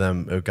and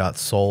then it got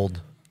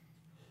sold,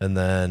 and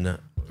then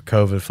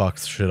COVID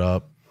fucked shit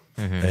up,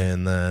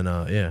 and then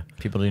yeah.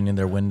 People didn't need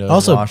their windows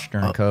Also, washed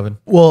during COVID.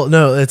 Well,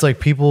 no, it's like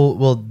people.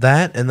 Well,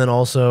 that, and then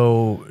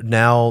also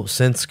now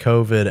since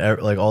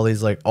COVID, like all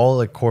these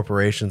all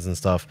corporations and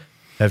stuff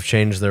have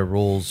changed their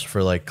rules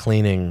for like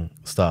cleaning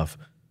stuff.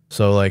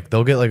 So like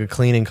they'll get like a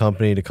cleaning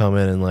company to come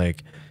in and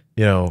like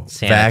Sanitize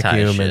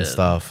vacuum and shit.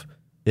 stuff.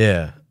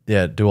 Yeah,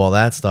 do all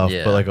that stuff.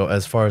 Yeah. But like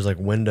as far as like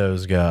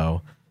windows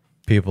go,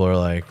 people are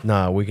like,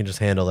 nah, we can just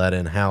handle that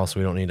in house.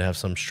 We don't need to have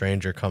some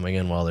stranger coming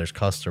in while there's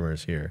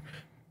customers here.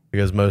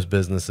 Because most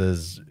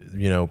businesses,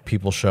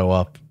 people show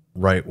up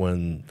right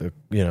when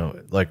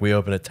like we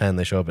open at 10,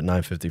 they show up at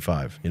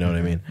 9:55. You know what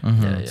I mean?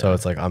 Yeah, So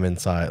it's like I'm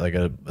inside, like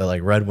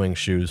like Red Wing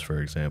shoes, for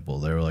example.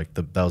 They were like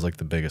that was like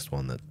the biggest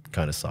one that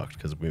kind of sucked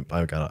because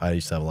I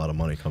used to have a lot of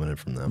money coming in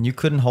from them. You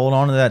couldn't hold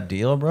on to that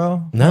deal,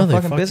 bro? No, What they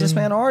fucking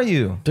businessman are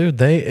you? Dude,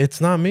 it's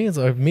not me. It's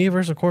like me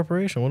versus a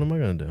corporation. What am I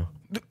gonna do?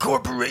 The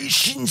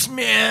corporations,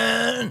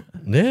 man.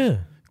 Yeah,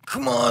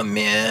 Come on,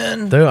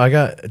 man.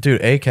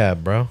 dude,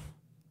 ACAB, bro.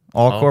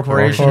 All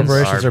corporations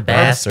are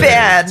bastards.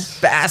 bad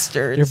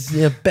bastards.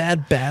 You're a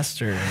bad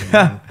bastard.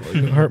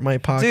 You hurt my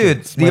pocket.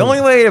 Dude, the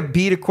only way to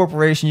beat a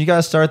corporation, you got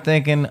to start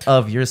thinking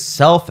of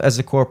yourself as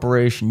a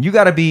corporation. You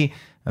got to be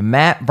a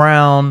Matt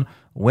Brown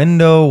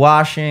window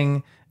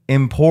washing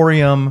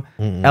Emporium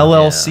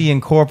LLC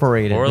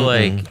Incorporated. Or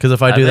like, because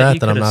if I do bet that, you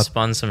then I'm could've not.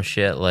 spun some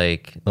shit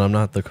like Then I'm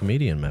not the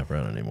comedian Matt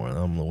Brown anymore.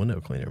 I'm the window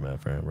cleaner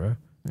Matt Brown, bro.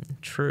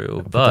 true,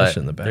 that but shit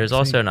in the back there's seat,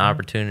 also an bro.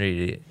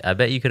 opportunity. I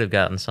bet you could have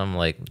gotten some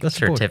like That's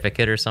the point.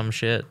 certificate or some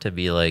shit to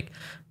be like,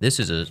 this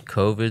is a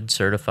COVID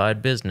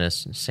certified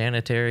business,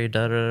 sanitary,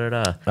 da da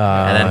da da,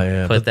 and then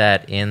yeah, put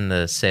that in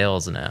the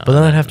sales now. But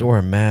then I'd have to wear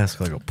a mask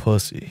like a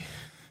pussy.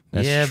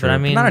 yeah, true, but I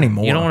but mean, not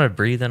anymore. you don't want to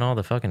breathe in all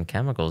the fucking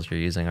chemicals you're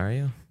using, are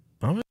you?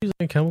 I'm not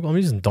using chemical. I'm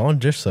using Dawn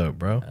dish soap,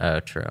 bro. Oh,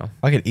 true.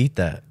 I could eat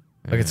that.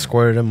 I could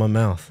squirt it in my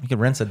mouth. You could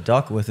rinse a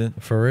duck with it.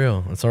 For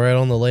real. It's all right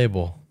on the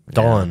label.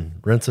 Dawn,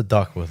 rinse a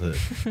duck with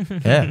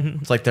it. Yeah.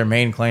 It's like their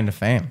main claim to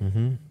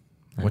fame,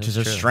 which is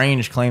a true.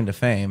 strange claim to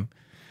fame.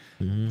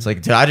 It's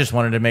like, dude, I just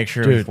wanted to make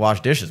sure we Dude.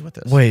 wash dishes with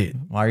this. Wait.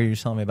 Why are you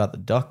telling me about the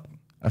duck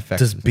effect?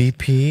 Does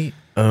BP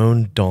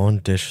own Dawn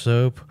dish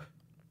soap?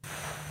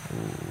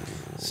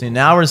 See,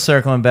 now we're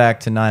circling back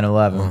to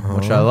 9/11,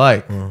 which I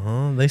like.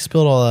 They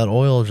spilled all that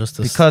oil just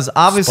to Because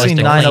obviously Supposed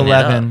to clean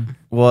it 9/11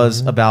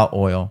 was about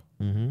oil.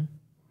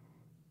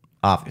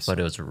 Obviously. But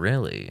it was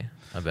really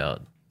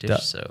about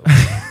dish soap.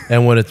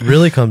 And what it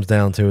really comes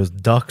down to is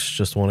ducks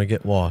just want to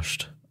get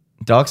washed.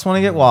 Ducks want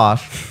to get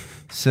washed.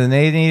 So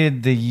they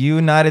needed the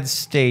United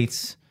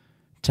States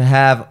to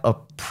have a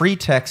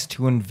pretext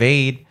to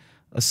invade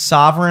a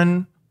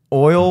sovereign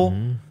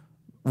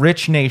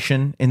oil-rich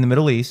nation in the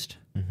Middle East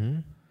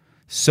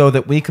so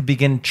that we could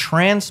begin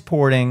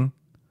transporting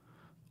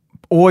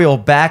oil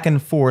back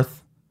and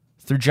forth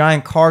through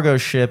giant cargo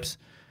ships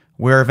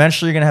where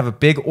eventually you're going to have a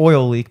big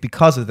oil leak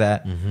because of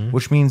that,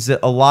 which means that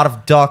a lot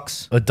of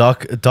ducks,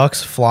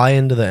 Ducks fly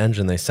into the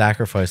engine. They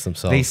sacrifice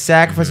themselves. they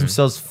sacrifice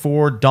themselves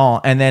for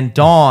Dawn. And then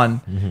Dawn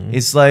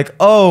is like,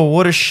 oh,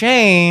 what a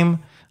shame.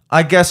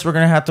 I guess we're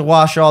going to have to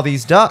wash all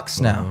these ducks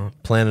now.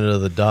 Planet of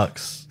the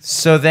Ducks.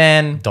 So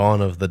then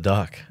Dawn of the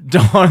Duck.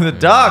 Dawn the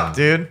Duck,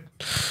 dude.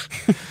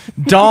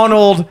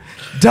 Donald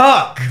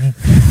Duck.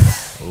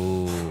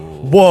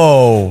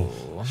 Whoa.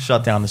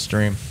 Shut down the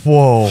stream.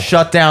 Whoa.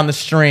 Shut down the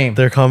stream.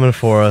 They're coming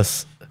for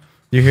us.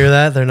 You hear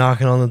that? They're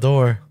knocking on the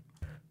door.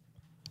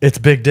 It's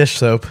Big Dish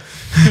Soap.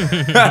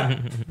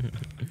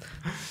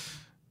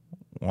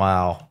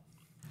 Wow.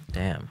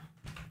 Damn.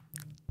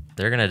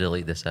 They're gonna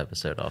delete this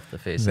episode off the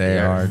face They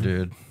of the are, earth.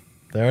 dude.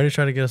 They already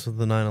tried to get us with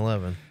the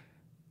 9/11.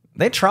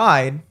 They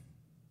tried.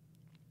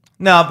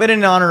 No, but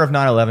in honor of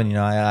 9/11,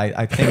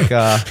 I think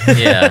Yeah,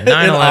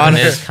 9/11 honor-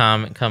 is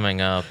coming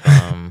up.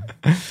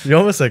 You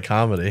almost said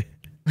comedy.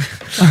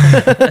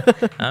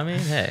 I mean,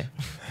 hey,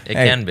 it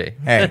Hey, can be.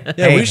 hey,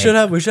 Yeah, hey, we should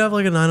have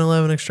like a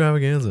 9/11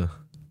 extravaganza.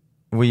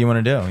 What you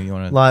want to do? You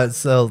want to Like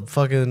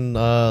fucking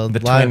the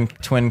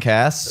live, twin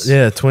casts?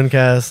 yeah, twin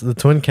cast, the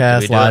twin We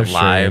cast do live it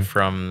live stream.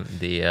 from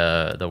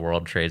the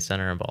World Trade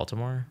Center in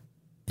Baltimore.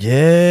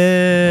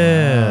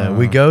 Yeah,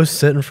 we go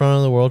sit in front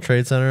of the World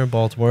Trade Center in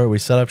Baltimore. We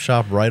set up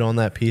shop right on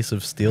that piece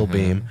of steel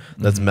beam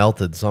that's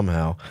melted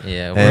somehow.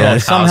 Yeah, And we're all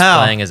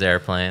somehow- cosplaying as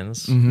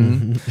airplanes.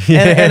 And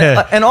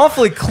an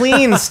awfully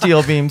clean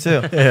steel beam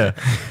too. Yeah,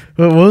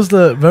 but what was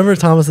remember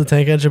Thomas the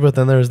Tank Engine? But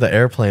then there was the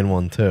airplane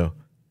one too.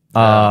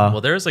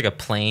 Well, there's like a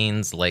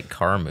planes like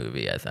car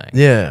movie, I think.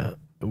 Yeah,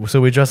 so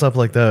we dress up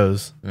like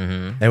those,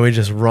 and we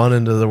just run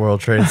into the World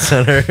Trade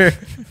Center.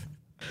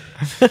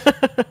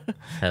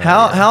 Hell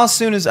yeah. How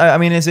soon is? I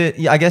mean, is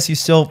it? I guess you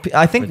still.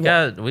 I think.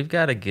 We've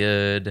got a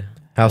good.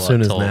 How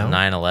soon is till now?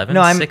 9/11.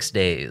 No, I'm- 6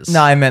 days.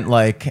 No, I meant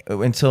like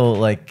until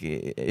like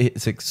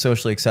it's like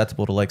socially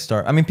acceptable to like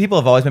start. I mean, people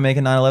have always been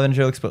making 9/11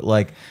 jokes, but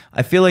like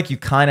I feel like you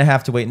kind of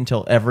have to wait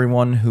until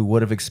everyone who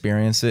would have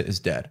experienced it is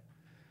dead.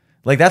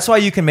 Like that's why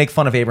you can make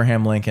fun of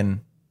Abraham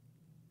Lincoln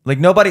Like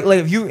nobody,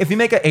 like if you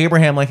make an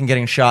Abraham Lincoln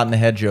getting shot in the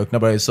head joke,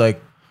 nobody's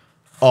like,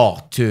 oh,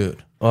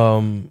 dude.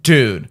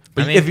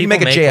 But I mean, if you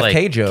make a people JFK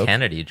like, joke,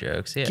 Kennedy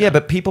jokes, yeah. yeah,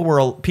 but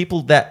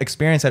people that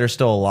experience that are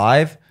still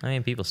alive. I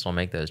mean, people still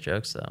make those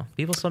jokes though.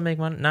 People still make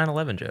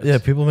 9/11 jokes. Yeah,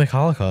 people make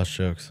Holocaust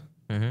jokes.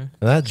 Mm-hmm. And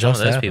that Some of just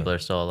those happened. people are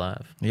still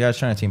alive. You guys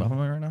trying to team up on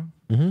me right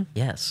now?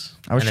 Yes,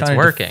 I was and trying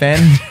it's to working.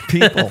 defend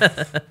people.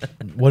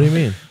 What do you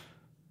mean?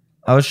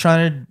 I was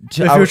trying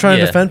to. If you were trying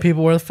to yeah. defend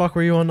people, where the fuck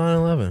were you on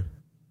 9/11?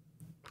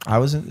 I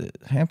was in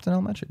Hampton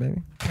Elementary,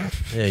 baby,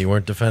 Yeah, you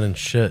weren't defending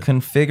shit.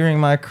 configuring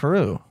my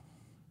crew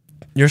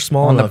You're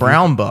small on the enough.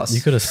 brown bus.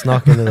 You could have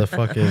snuck into the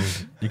fucking.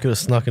 You could have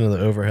snuck into the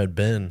overhead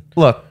bin.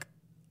 Look,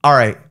 all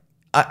right.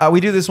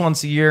 We do this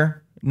once a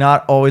year,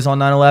 not always on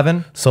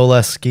 9/11. So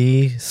less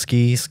ski,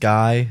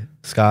 sky,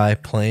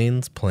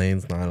 planes,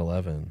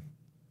 9/11.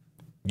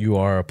 You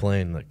are a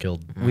plane that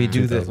killed. We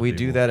do that. 2,000 We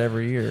do people. that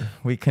every year.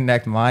 We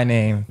connect my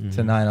name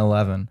to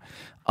 9/11.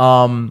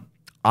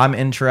 I'm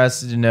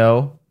interested to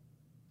know.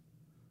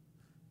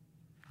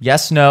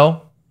 Yes,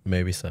 no,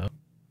 Maybe so.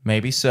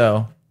 maybe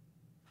so.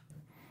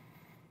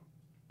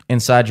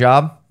 Inside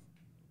job.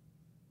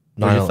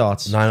 What are your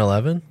thoughts?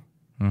 9/11.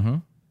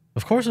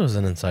 Of course, it was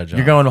an inside job.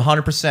 You're going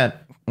 100%.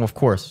 Of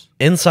course.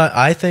 inside.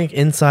 I think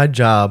inside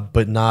job,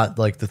 but not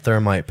like the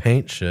thermite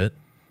paint shit.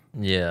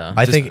 Yeah,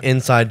 I think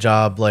inside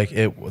job, like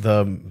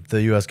the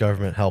U.S.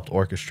 government helped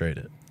orchestrate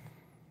it.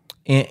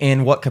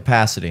 In what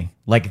capacity?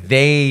 Like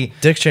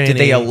Dick Cheney- Did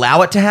they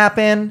allow it to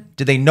happen?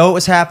 Did they know it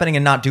was happening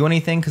and not do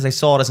anything because they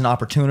saw it as an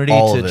opportunity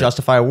All to of it.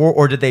 justify a war,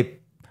 or did they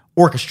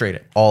orchestrate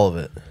it? All of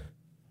it.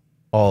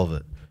 All of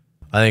it.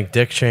 I think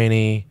Dick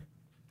Cheney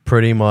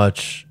pretty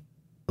much,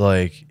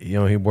 like, you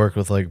know, he worked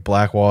with like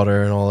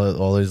Blackwater and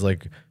all these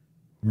like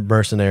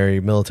mercenary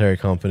military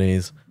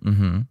companies.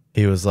 Mm-hmm.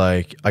 He was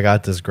like, I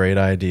got this great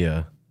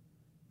idea.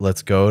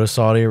 Let's go to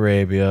Saudi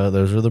Arabia.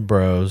 Those are the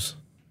bros.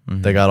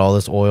 Mm-hmm. They got all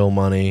this oil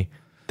money.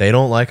 They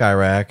don't like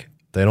Iraq.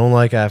 They don't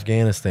like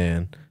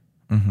Afghanistan.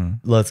 Mm-hmm.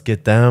 Let's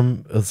get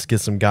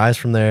some guys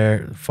from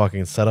there,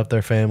 fucking set up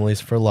their families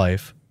for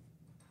life.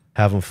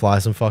 Have them fly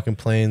some fucking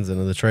planes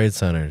into the trade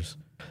centers.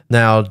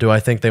 Now, do I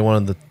think they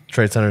wanted the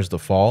trade centers to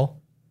fall?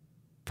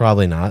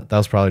 Probably not. That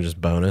was probably just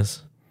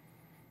bonus.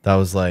 That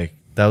was like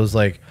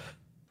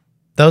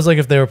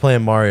if they were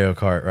playing Mario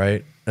Kart,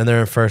 right? And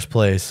they're in first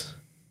place,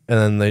 and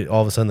then they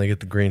all of a sudden they get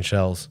the green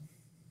shells,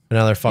 and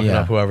now they're fucking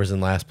Yeah. up whoever's in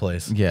last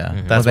place.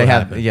 Yeah, That's they what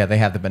have. happened. Yeah, they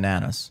have the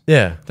bananas.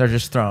 Yeah, They're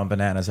just throwing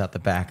bananas out the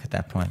back at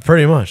that point.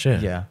 pretty much. Yeah.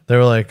 Yeah. They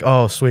were like,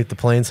 "Oh, sweet, the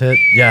planes hit."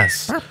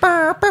 Yes,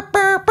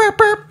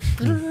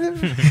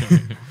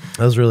 that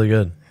was really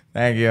good.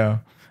 Thank you.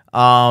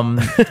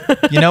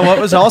 You know what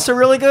was also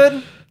really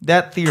good?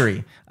 That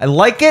theory. I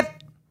like it.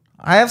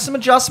 I have some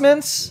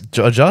adjustments.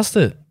 Adjust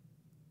it.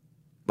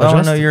 But I want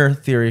Adjust to know it. your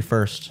theory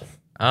first.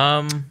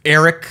 um,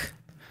 Eric.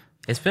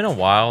 it's been a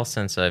while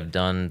since I've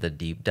done the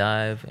deep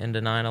dive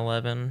into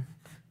 9/11.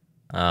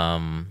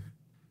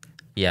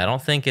 Yeah, I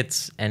don't think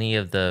it's any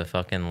of the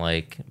fucking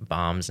like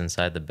bombs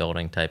inside the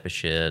building type of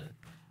shit.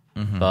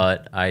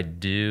 But I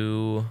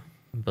do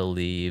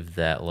believe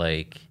that,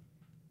 like,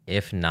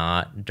 if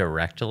not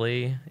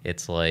directly,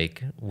 it's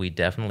like we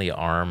definitely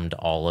armed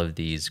all of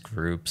these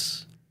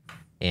groups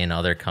in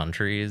other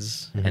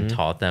countries and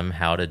taught them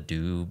how to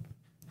do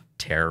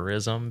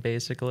terrorism,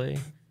 basically.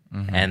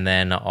 And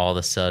then all of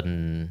a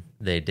sudden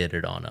they did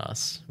it on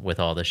us with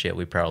all the shit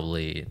we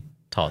probably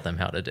taught them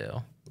how to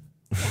do.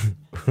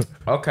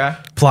 Okay.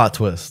 Plot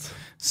twist.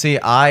 See,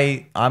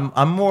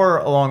 I'm more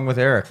along with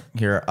Eric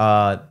here.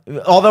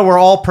 Although we're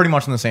all pretty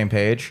much on the same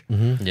page.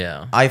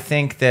 Yeah. I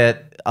think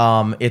that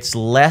it's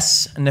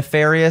less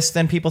nefarious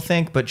than people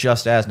think, but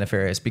just as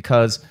nefarious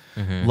because,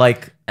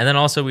 like, And then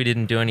also we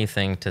didn't do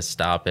anything to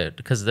stop it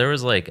because there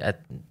was like, I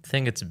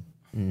think it's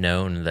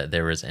known that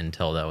there was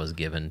intel that was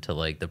given to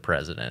like the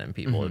president and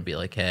people would be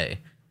like, hey,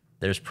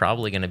 there's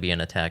probably going to be an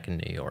attack in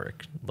New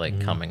York like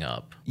coming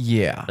up.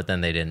 yeah. But then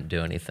they didn't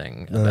do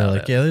anything And they're about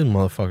like, it. yeah, these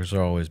motherfuckers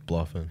are always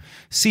bluffing.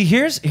 See,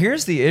 here's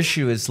the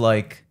issue is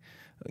like,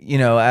 you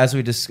know, as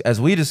we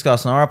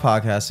discussed on our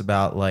podcast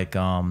about like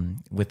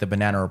with the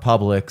banana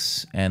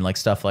republics and like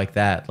stuff like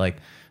that, like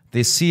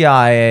the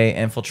CIA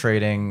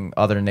infiltrating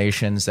other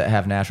nations that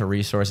have natural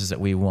resources that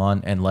we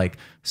want and like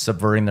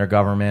subverting their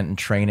government and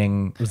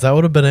training. Is that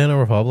what a banana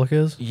republic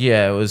is?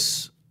 Yeah, it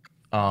was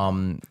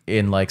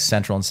in like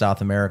Central and South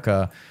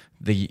America.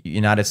 The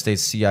United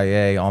States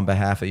CIA, on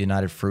behalf of the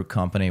United Fruit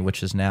Company,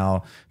 which is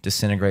now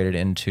disintegrated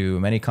into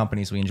many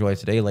companies we enjoy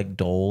today, like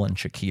Dole and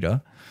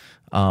Chiquita.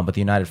 But the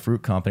United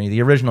Fruit Company,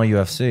 the original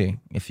UFC,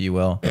 if you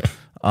will,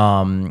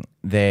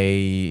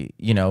 they,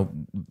 you know,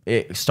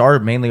 it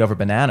started mainly over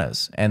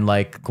bananas. And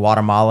like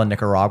Guatemala,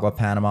 Nicaragua,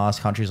 Panama,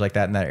 countries like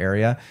that in that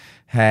area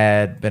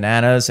had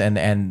bananas.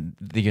 And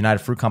the United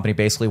Fruit Company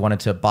basically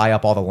wanted to buy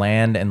up all the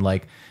land and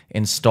like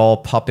install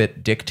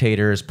puppet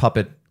dictators,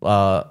 puppet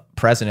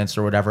presidents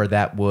or whatever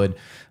that would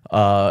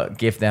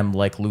give them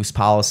like loose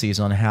policies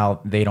on how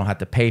they don't have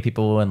to pay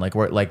people and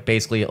like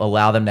basically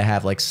allow them to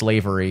have like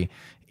slavery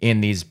in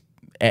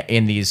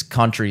these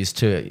countries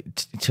to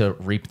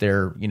reap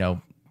their, you know,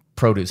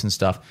 produce and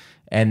stuff.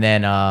 And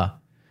then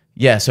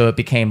yeah, so it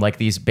became like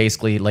these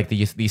basically like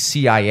the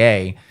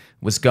CIA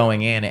was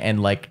going in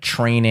and like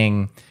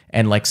training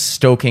and like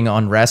stoking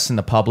unrest in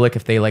the public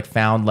if they like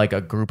found like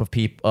a group of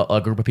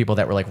people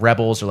that were like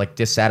rebels or like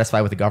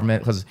dissatisfied with the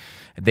government, because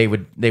they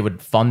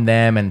would fund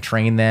them and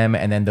train them,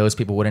 and then those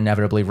people would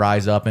inevitably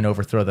rise up and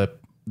overthrow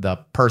the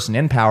person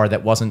in power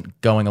that wasn't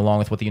going along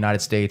with what the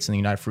United States and the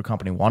United Fruit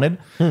Company wanted.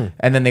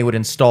 And then they would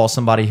install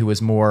somebody who was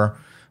more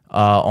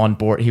on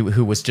board,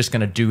 who was just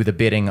going to do the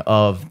bidding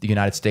of the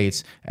United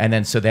States. And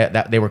then so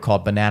that they were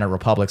called banana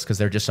republics because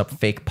they're just a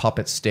fake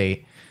puppet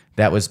state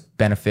that was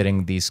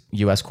benefiting these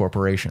U.S.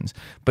 corporations.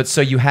 But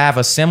so you have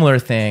a similar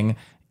thing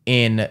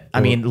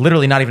I mean,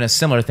 literally not even a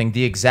similar thing,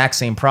 the exact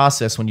same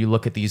process when you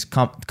look at these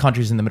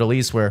countries in the Middle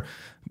East where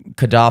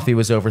Gaddafi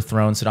was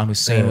overthrown, Saddam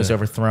Hussein was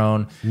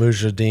overthrown,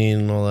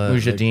 Mujahideen, all that,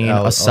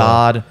 Mujahideen,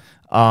 Assad,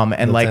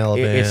 and like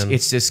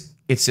it's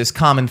this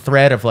common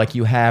thread of like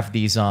you have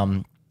these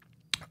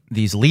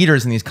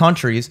leaders in these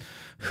countries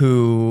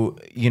who,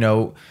 you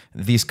know,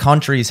 these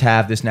countries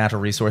have this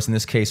natural resource, in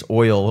this case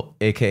oil,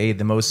 aka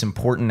the most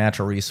important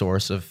natural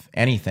resource of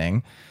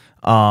anything,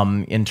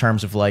 in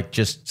terms of like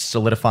just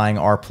solidifying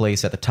our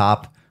place at the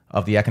top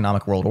of the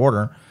economic world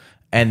order.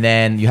 And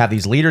then you have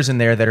these leaders in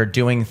there that are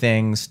doing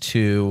things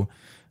to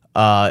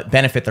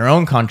benefit their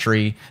own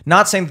country.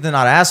 Not saying that they're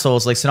not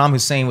assholes. Like Saddam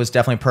Hussein was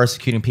definitely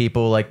persecuting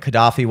people. Like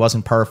Gaddafi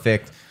wasn't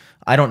perfect.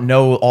 I don't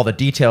know all the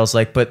details.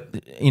 Like,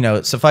 but you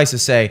know, suffice to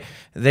say,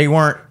 they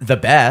weren't the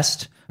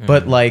best.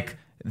 But like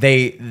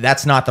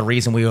that's not the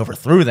reason we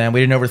overthrew them. We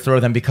didn't overthrow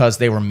them because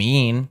they were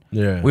mean.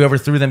 Yeah. We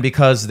overthrew them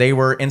because they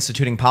were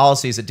instituting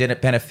policies that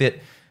didn't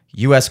benefit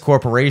U.S.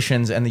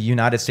 corporations and the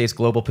United States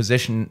global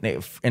position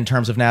in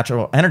terms of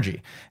natural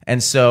energy.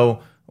 And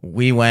so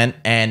we went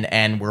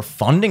and we're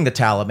funding the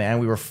Taliban.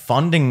 We were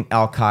funding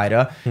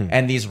Al-Qaeda,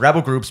 and these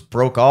rebel groups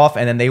broke off,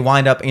 and then they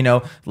wind up, you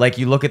know, like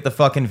you look at the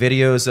fucking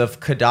videos of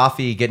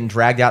Gaddafi getting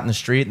dragged out in the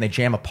street and they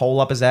jam a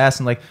pole up his ass,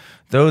 and like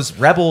those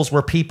rebels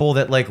were people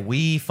that like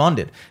we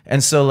funded.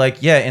 And so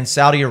like, yeah, in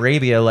Saudi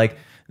Arabia, like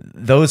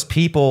those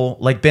people,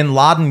 like Bin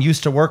Laden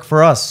used to work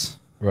for us.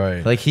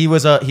 Right. Like he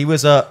was a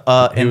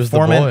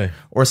informant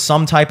or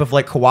some type of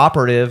like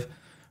cooperative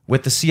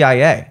with the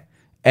CIA.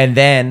 And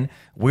then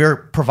we're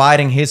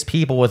providing his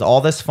people with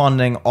all this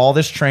funding, all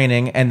this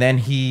training, and then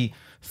he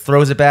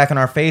throws it back in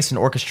our face and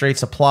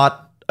orchestrates a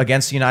plot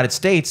against the United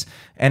States.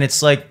 And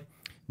it's like,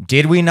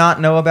 did we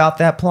not know about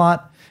that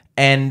plot?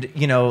 And,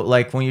 you know,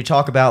 like when you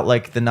talk about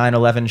like the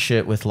 9/11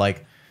 shit with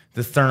like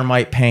the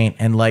thermite paint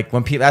and like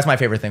when people, that's my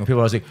favorite thing. When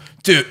people are like,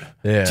 dude,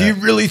 do you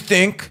really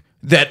think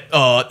that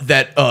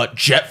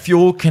jet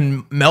fuel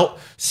can melt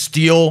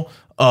steel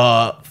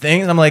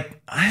things? I'm like,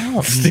 I don't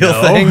know.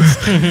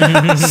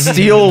 Things.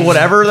 Steel,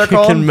 whatever they're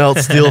called. Can melt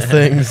steel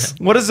things.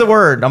 What is the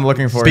word I'm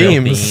looking for?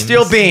 Beams.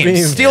 Steel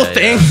beams. Steel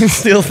things. Yeah.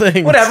 Steel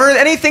things. Whatever.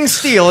 Anything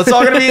steel. It's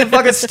all going to be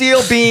fucking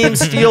steel beam,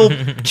 steel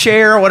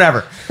chair,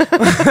 whatever.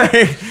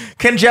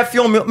 Can jet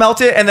fuel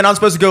melt it? And then I'm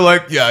supposed to go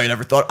like, yeah, I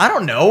never thought. I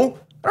don't know.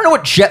 I don't know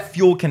what jet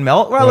fuel can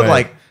melt. What do I look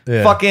like?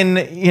 Yeah.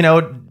 Fucking, you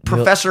know,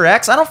 Professor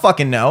X? I don't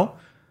fucking know.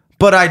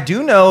 But I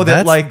do know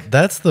that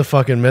that's the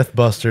fucking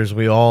Mythbusters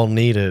we all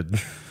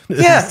needed.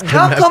 Yeah,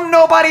 how come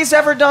nobody's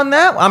ever done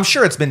that? I'm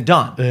sure it's been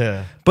done.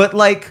 Yeah. But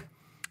like,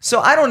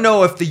 so I don't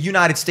know if the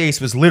United States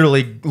was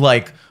literally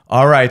like,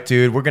 all right,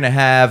 dude, we're going to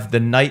have the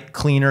night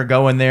cleaner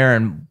go in there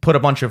and put a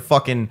bunch of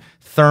fucking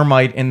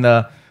thermite in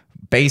the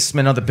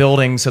basement of the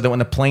building so that when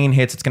the plane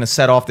hits, it's going to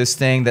set off this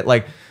thing that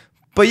like,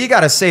 but you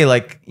got to say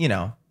like, you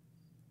know,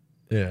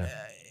 yeah,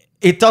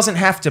 it doesn't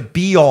have to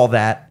be all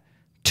that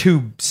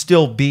to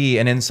still be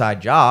an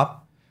inside job.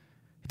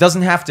 It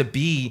doesn't have to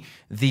be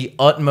the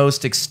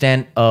utmost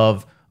extent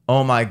of,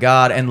 oh my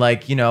God. And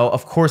like, you know,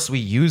 of course we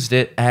used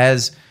it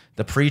as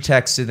the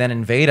pretext to then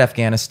invade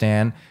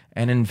Afghanistan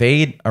and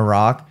invade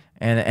Iraq.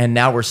 And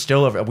now we're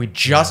still over. We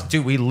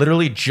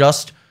literally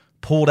just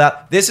pulled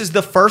out. This is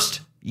the first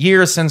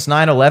year since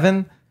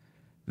 9/11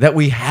 that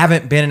we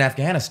haven't been in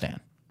Afghanistan.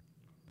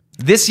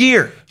 This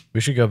year. We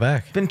should go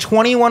back. It's been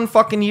 21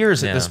 fucking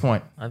years at this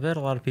point. I bet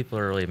a lot of people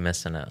are really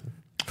missing it.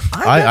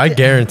 I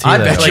guarantee I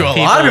that. bet you a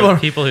lot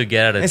of people who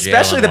get out of jail,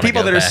 especially the and wanna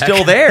people go that are back.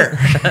 still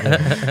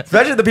there,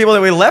 especially the people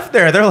that we left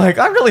there. They're like,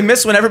 I really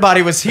miss when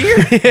everybody was here.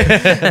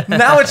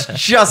 Now it's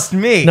just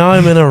me. Now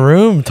I'm in a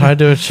room tied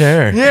to a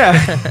chair.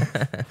 Yeah.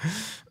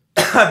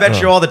 I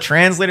bet you all the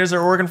translators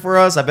are working for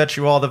us. I bet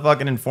you all the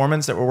fucking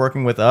informants that were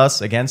working with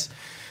us against,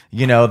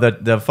 you know,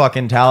 the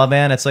fucking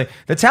Taliban. It's like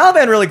the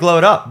Taliban really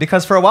glowed up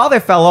because for a while they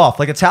fell off.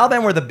 Like the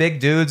Taliban were the big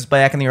dudes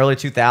back in the early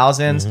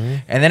 2000s.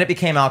 And then it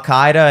became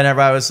Al-Qaeda and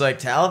everybody was like,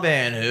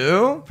 Taliban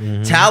who?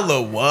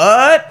 Talo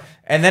what?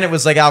 And then it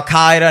was like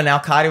Al-Qaeda, and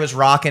Al-Qaeda was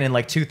rocking in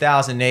like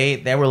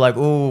 2008. They were like,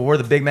 ooh, we're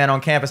the big man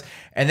on campus.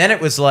 And then it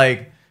was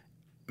like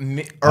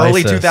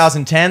early ISIS.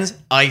 2010s,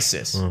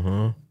 ISIS.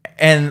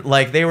 And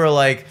like they were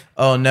like,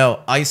 oh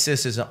no,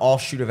 ISIS is an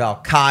offshoot of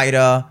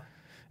Al-Qaeda.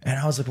 And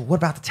I was like, but what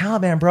about the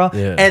Taliban, bro?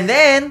 Yeah. And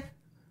then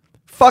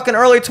fucking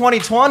early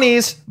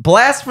 2020s,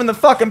 blast from the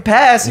fucking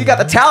past. You got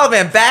the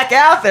Taliban back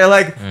out there.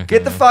 Like,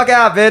 get the fuck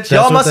out, bitch. That's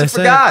Y'all what must they have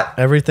say. forgot.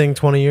 Everything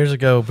 20 years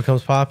ago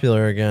becomes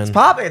popular again.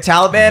 Pop it,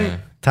 Taliban.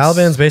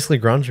 Taliban's basically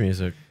grunge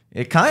music.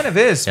 It kind of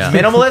is. Yeah.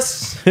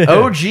 Minimalist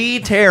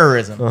OG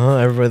terrorism.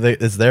 Everybody,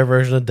 it's their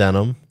version of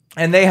denim.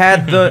 And they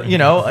had the,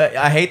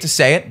 I hate to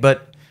say it,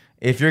 but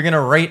if you're going to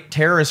rate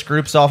terrorist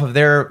groups off of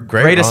their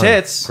greatest run.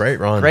 hits. Great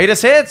run.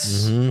 Greatest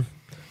hits.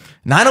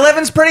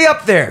 9/11's pretty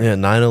up there. Yeah,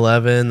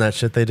 9/11, that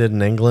shit they did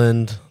in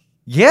England,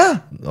 Yeah.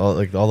 all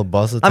the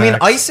bus attacks. I mean,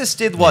 ISIS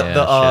did what?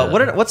 Yeah,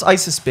 shit. What's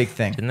ISIS' big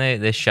thing?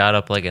 Didn't they shot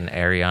up like an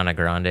Ariana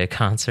Grande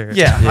concert?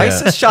 Yeah, Yeah.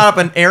 ISIS shot up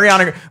an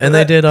Ariana. and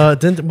they did.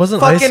 Wasn't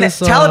Fucking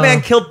ISIS?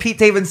 Taliban killed Pete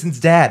Davidson's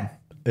dad.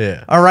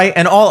 Yeah. All right,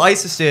 and all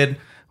ISIS did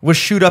was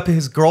shoot up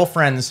his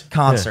girlfriend's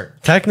concert.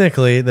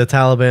 Technically, the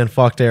Taliban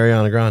fucked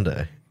Ariana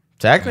Grande.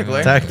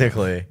 Technically,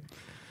 Technically,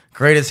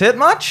 greatest hit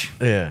much?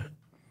 yeah.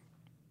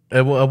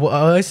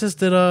 ISIS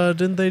did.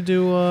 Didn't they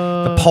do?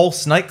 The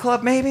Pulse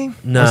nightclub, maybe?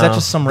 No, Or was that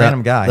just some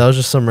random guy? That was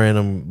just some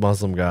random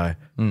Muslim guy.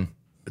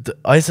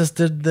 ISIS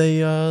did the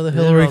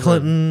Hillary all the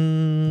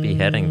Clinton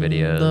beheading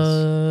videos.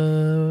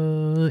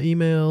 the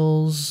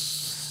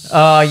emails.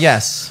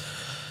 Yes.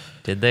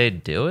 Did they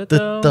do it The,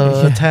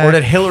 though? the attack. Or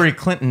did Hillary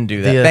Clinton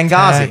do that? the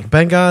Benghazi. attack-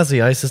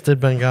 Benghazi. ISIS did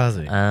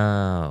Benghazi.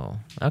 Oh,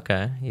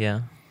 okay,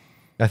 yeah.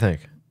 I think.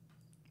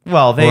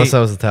 Well, they Unless that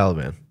was the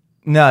Taliban.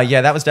 no,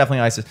 yeah, that was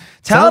definitely ISIS.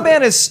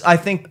 Taliban is, I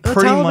think,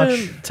 pretty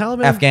Taliban-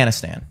 much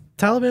Afghanistan.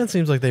 Taliban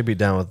seems like they'd be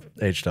down with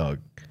H Dog.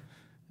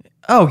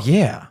 Oh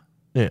yeah,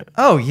 Yeah.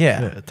 oh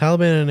yeah. Yeah.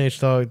 Taliban and H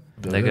Dog.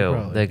 They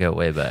go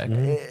way back.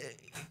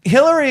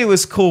 Hillary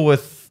was cool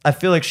with. I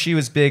feel like she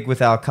was big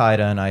with Al Qaeda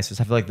and ISIS.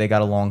 I feel like they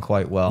got along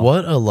quite well.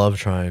 What a love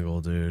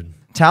triangle, dude.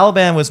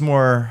 Taliban was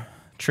more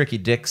Tricky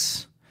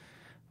Dick's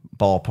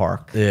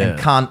ballpark. Yeah. And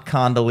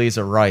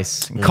Condoleezza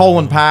Rice, and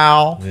Colin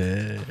Powell.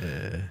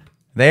 Yeah.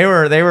 They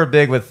were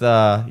big with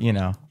the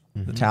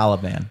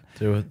Taliban.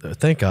 Dude,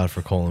 thank God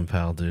for Colin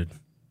Powell, dude.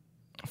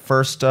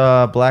 First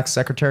black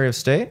Secretary of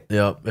State.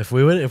 Yep. If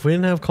we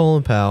didn't have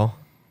Colin Powell,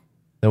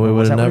 then we Oh, would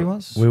was have that what he never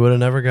was? we would have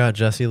never got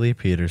Jesse Lee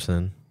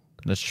Peterson,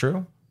 That's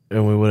true.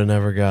 and we would have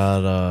never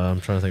got.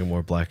 I'm trying to think of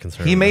more black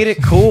conservatives. He made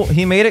it cool.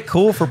 He made it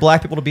cool for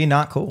black people to be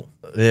not cool.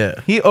 Yeah.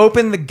 He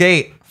opened the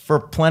gate for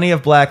plenty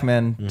of black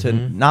men to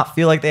not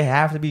feel like they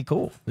have to be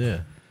cool.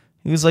 Yeah.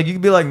 He was like, you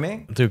can be like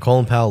me. Dude,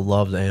 Colin Powell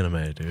loved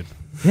anime, dude.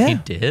 He Yeah.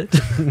 did.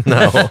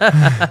 No.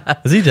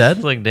 Is he dead?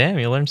 It's like, damn,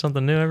 you learn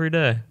something new every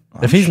day.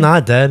 If he's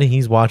not dead,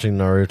 he's watching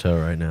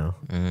Naruto right now.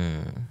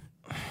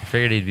 I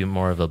figured he'd be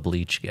more of a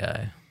Bleach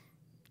guy.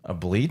 A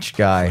Bleach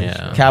guy.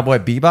 Yeah. Cowboy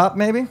Bebop,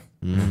 maybe?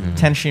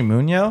 Tenshi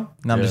Muno?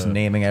 No, I'm just Yeah.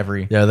 naming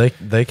every. Yeah,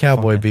 they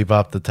cowboy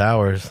bebop the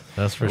towers.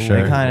 That's for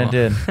sure. They kind of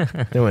did.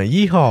 They went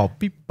yeehaw,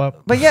 beep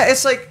bop. But yeah,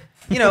 it's like,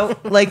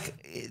 like,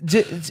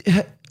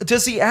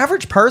 does the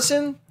average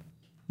person,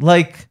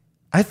 like,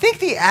 I think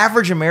the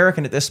average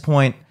American at this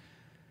point,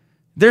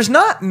 there's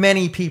not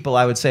many people,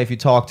 I would say, if you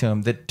talk to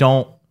them, that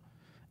don't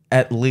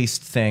at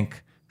least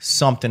think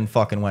something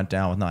fucking went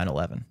down with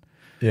 9/11.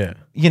 Yeah.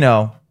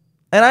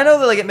 And I know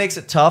that like it makes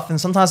it tough, and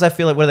sometimes I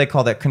feel like what do they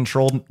call that,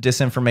 controlled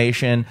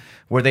disinformation,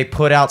 where they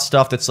put out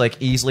stuff that's like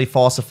easily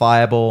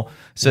falsifiable,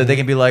 so they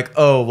can be like,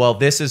 oh well,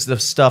 this is the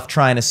stuff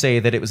trying to say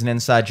that it was an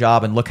inside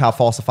job, and look how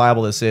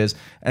falsifiable this is,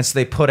 and so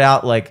they put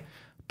out like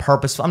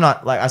purposeful. I'm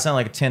not like, I sound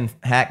like a tin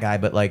hat guy,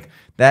 but like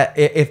that.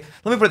 If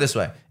let me put it this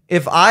way,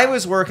 if I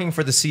was working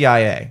for the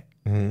CIA.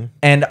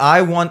 And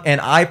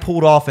I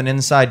pulled off an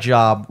inside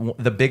job,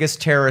 the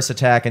biggest terrorist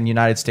attack in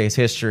United States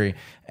history,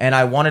 and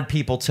I wanted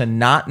people to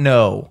not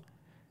know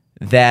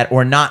that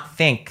or not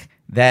think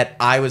that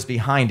I was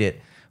behind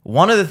it.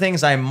 One of the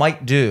things I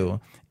might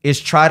do is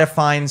try to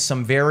find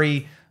some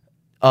very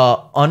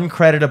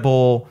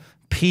uncreditable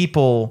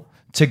people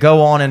to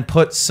go on and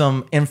put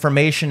some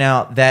information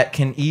out that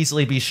can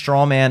easily be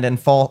strawmanned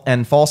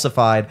and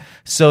falsified,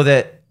 so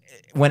that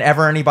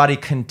whenever anybody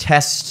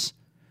contests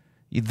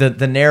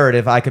the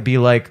narrative, I could be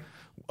like,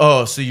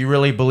 oh, so you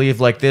really believe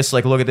like this?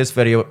 Like, look at this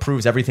video. It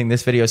proves everything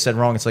this video said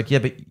wrong. It's like, yeah,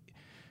 but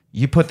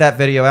you put that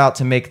video out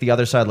to make the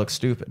other side look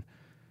stupid.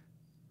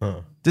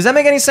 Does that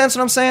make any sense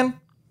what I'm saying?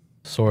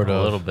 Sort A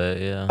of. little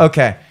bit, yeah.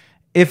 Okay.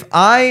 If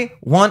I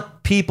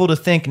want people to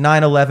think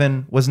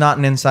 9/11 was not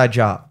an inside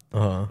job,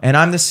 and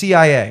I'm the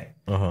CIA,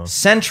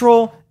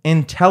 Central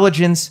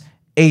Intelligence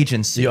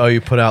Agency. You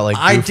put out like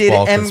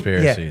goofball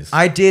conspiracies.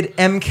 I did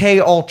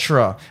MK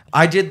Ultra.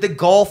 I did the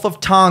Gulf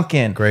of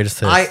Tonkin. Greatest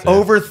hits, I dude.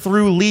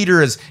 overthrew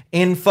leaders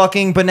in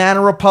fucking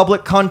Banana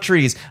Republic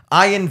countries.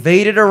 I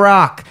invaded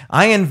Iraq.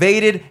 I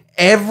invaded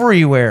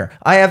everywhere.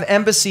 I have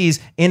embassies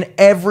in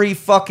every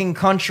fucking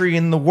country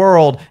in the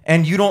world,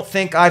 and you don't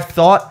think I've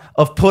thought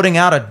of putting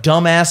out a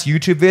dumbass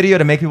YouTube video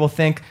to make people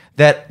think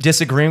that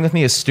disagreeing with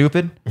me is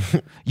stupid?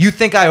 You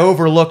think I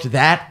overlooked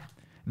that?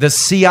 The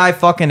CI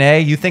fucking A?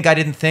 You think I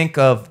didn't think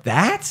of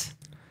that?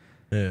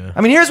 Yeah.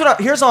 I mean,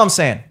 here's all I'm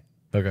saying.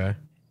 Okay.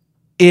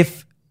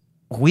 If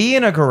we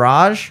in a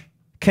garage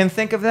can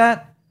think of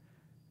that,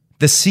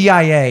 the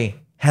CIA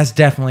has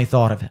definitely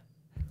thought of it.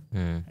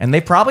 And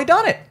they've probably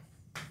done it.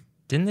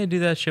 Didn't they do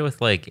that shit with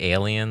like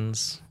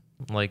aliens,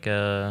 like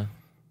in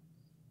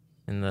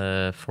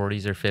the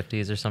 40s or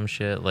 50s or some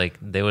shit? Like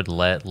they would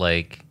let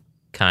like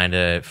kind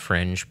of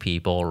fringe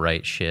people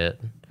write shit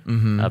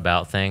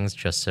about things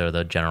just so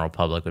the general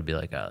public would be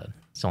like,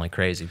 it's only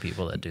crazy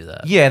people that do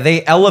that. Yeah,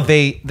 they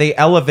elevate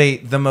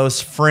the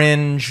most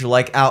fringe,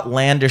 like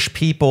outlandish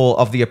people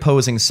of the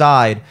opposing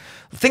side.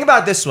 Think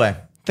about it this way.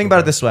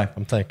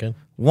 I'm thinking.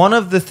 One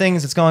of the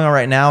things that's going on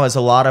right now is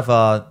a lot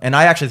of, and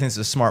I actually think this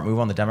is a smart move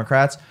on the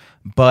Democrats,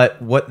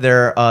 but what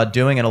they're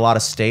doing in a lot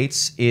of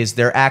states is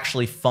they're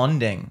actually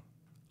funding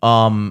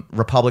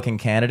Republican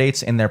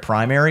candidates in their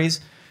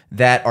primaries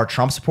that are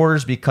Trump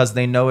supporters because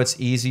they know it's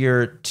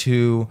easier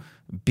to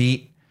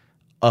beat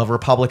a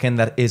Republican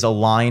that is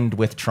aligned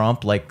with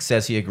Trump, like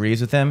says he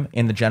agrees with him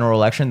in the general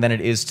election, than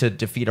it is to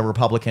defeat a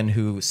Republican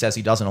who says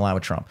he doesn't align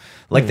with Trump.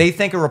 Like they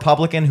think a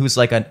Republican who's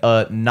like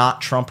a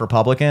not Trump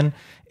Republican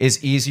is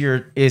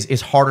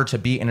harder to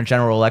beat in a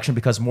general election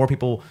because more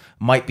people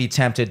might be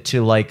tempted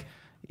to, like,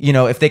 you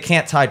know, if they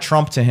can't tie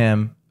Trump to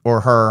him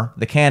or her,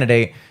 the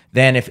candidate,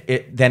 then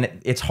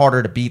it's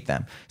harder to beat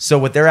them. So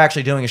what they're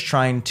actually doing is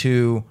trying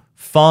to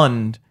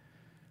fund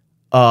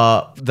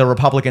the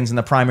Republicans in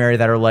the primary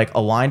that are like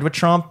aligned with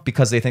Trump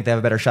because they think they have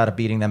a better shot of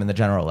beating them in the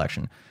general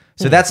election.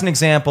 So that's an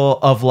example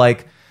of,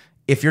 like,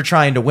 if you're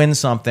trying to win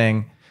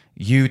something,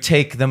 you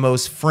take the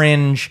most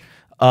fringe,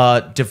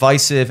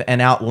 divisive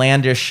and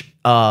outlandish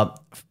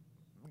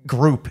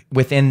group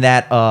within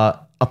that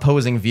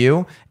opposing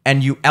view,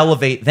 and you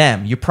elevate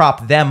them. You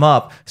prop them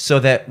up so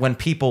that when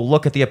people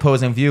look at the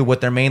opposing view, what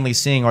they're mainly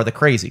seeing are the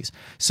crazies.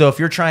 So if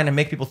you're trying to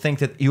make people think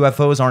that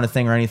UFOs aren't a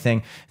thing or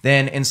anything,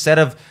 then instead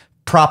of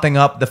propping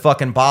up the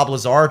fucking Bob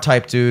Lazar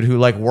type dude who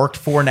like worked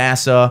for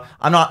NASA.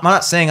 I'm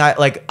not saying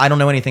I don't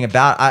know anything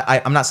about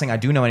I'm not saying I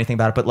do know anything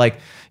about it, but like,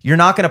 you're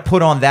not going to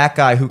put on that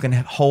guy who can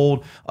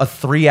hold a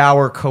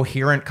 3-hour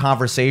coherent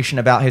conversation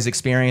about his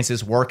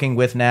experiences working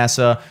with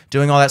NASA,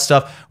 doing all that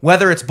stuff.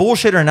 Whether it's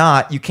bullshit or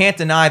not, you can't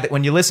deny that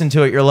when you listen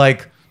to it, you're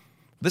like,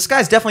 this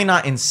guy's definitely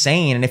not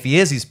insane. And if he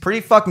is, he's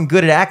pretty fucking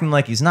good at acting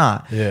like he's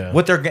not. Yeah.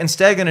 What they're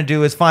instead going to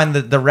do is find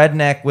the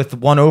redneck with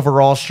one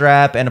overall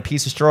strap and a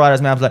piece of straw out of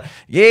his mouth. Like,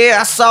 yeah,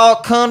 I saw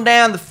it come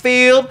down the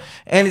field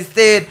and it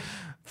said,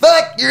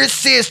 fuck your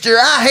sister,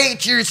 I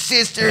hate your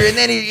sister. And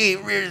then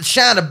it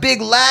shined a big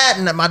light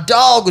and my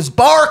dog was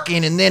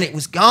barking and then it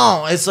was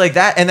gone. It's like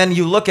that. And then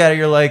you look at it,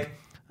 you're like,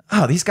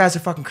 oh, these guys are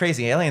fucking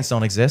crazy. Aliens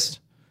don't exist.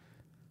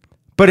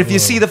 But if you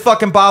see the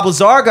fucking Bob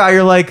Lazar guy,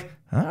 you're like,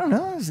 I don't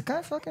know. Does the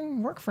guy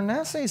fucking work for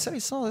NASA? He said he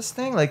saw this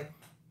thing. Like,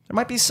 there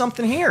might be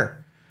something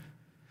here.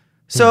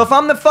 So if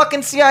I'm the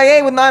fucking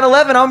CIA with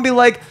 9/11, I'm gonna be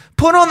like,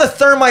 put on the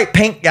thermite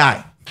paint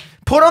guy.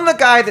 Put on the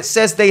guy that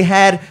says they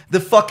had the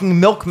fucking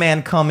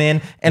milkman come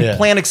in and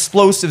plant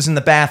explosives in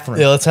the bathroom.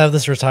 Yeah, let's have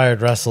this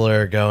retired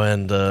wrestler go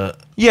and...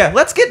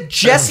 let's get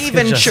Jesse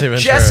Ventura.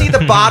 Jesse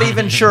the Body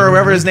Ventura,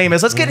 whoever his name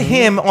is. Let's get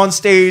him on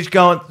stage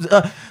going.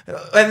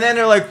 And then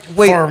they're like,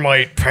 wait.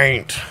 Thermite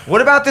paint.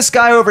 What about this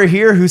guy over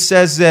here who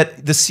says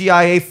that the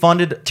CIA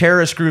funded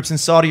terrorist groups in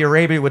Saudi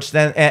Arabia, which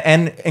then,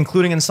 and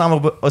including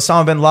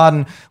Osama bin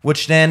Laden,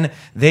 which then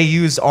they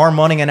used our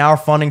money and our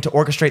funding to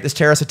orchestrate this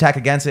terrorist attack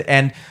against it,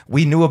 and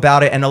we knew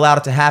about it and allowed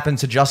it to happen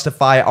to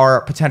justify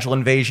our potential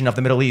invasion of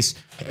the Middle East.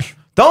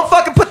 Don't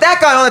fucking put that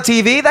guy on the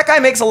TV. That guy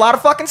makes a lot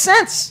of fucking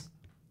sense.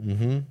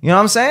 Mm-hmm. You know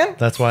what I'm saying?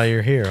 That's why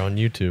you're here on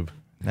YouTube.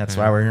 That's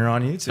why we're here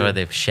on YouTube. That's why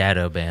they've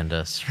shadow banned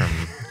us from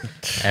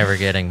ever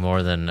getting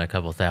more than a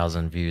couple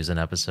thousand views an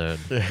episode.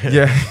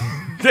 Yeah.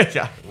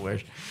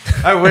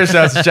 I wish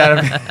that was a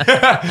shadow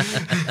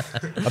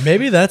ban.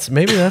 Maybe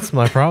that's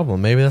my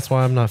problem. Maybe that's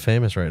why I'm not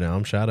famous right now.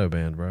 I'm shadow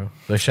banned, bro.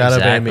 They shadow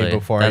banned me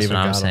before I even got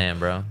on. That's what I'm saying,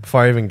 bro.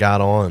 Before I even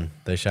got on,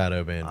 they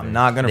shadow banned me. I'm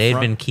not gonna. They've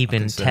been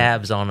keeping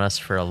tabs on us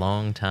for a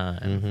long time.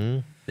 Mm-hmm.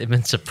 They've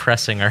been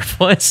suppressing our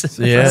voices.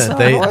 Yeah,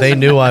 they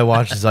knew I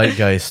watched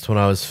Zeitgeist when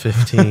I was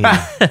 15.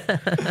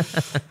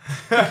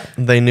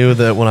 They knew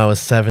that when I was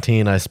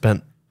 17, I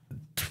spent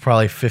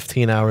probably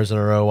 15 hours in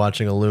a row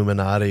watching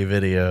Illuminati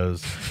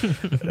videos,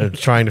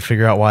 trying to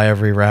figure out why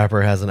every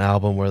rapper has an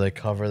album where they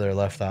cover their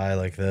left eye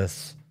like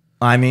this.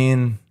 I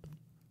mean,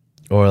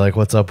 or like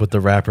what's up with the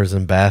rappers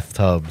in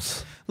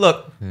bathtubs?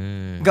 Look,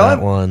 that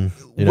one.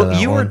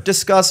 You were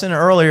discussing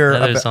earlier.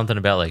 There's something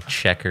about like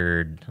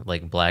checkered,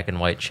 like black and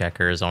white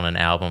checkers on an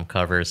album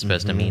cover is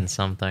supposed to mean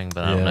something,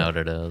 but I don't know what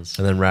it is.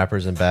 And then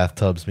rappers in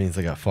bathtubs means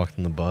they got fucked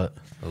in the butt.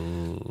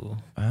 Ooh.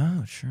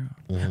 Oh, true.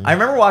 Mm-hmm. I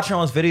remember watching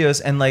all those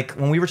videos, and like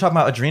when we were talking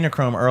about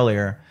adrenochrome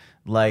earlier,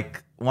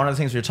 like one of the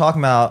things we were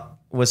talking about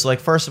was like,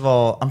 first of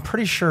all, I'm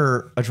pretty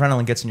sure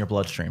adrenaline gets in your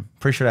bloodstream.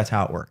 Pretty sure that's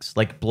how it works.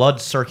 Like blood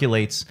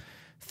circulates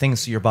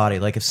things to your body.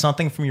 Like if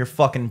something from your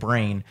fucking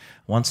brain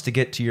wants to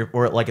get to your,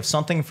 or like if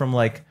something from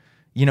like,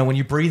 you know, when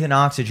you breathe in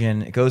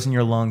oxygen, it goes in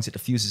your lungs, it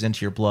diffuses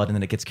into your blood, and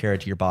then it gets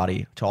carried to your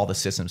body, to all the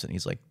systems. And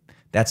he's like,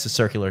 that's the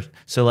circular.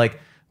 So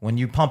like when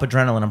you pump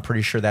adrenaline, I'm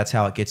pretty sure that's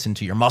how it gets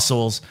into your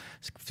muscles,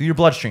 through your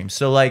bloodstream.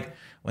 So like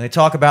when they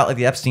talk about like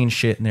the Epstein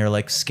shit and they're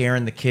like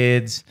scaring the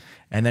kids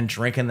and then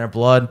drinking their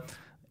blood,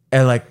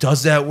 and like,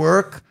 does that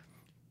work?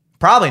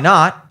 Probably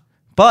not.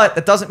 But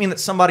that doesn't mean that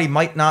somebody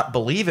might not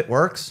believe it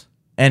works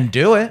and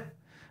do it.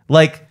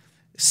 Like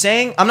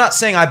I'm not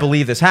saying I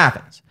believe this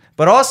happens,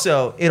 but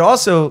also it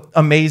also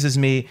amazes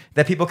me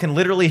that people can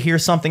literally hear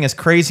something as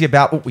crazy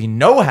about what we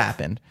know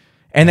happened.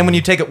 And then when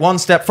you take it one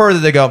step further,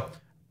 they go,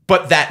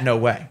 but that no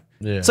way.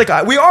 Yeah. It's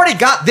like, we already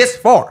got this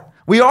far.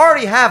 We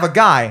already have a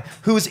guy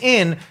who's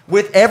in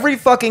with every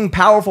fucking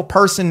powerful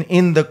person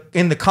in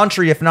the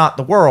country, if not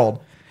the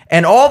world.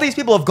 And all these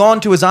people have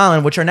gone to his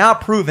island, which are now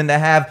proven to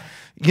have,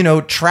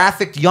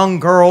 trafficked young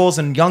girls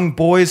and young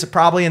boys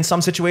probably in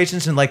some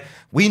situations. And like,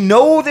 we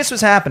know this was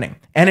happening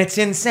and it's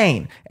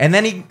insane. And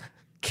then he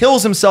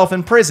kills himself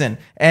in prison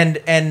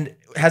and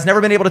has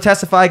never been able to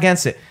testify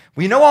against it.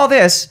 We know all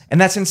this and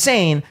that's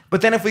insane.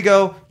 But then if we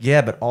go,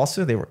 yeah, but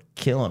also they were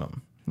killing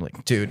him. I'm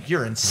like, dude,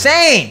 you're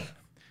insane.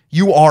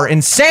 You are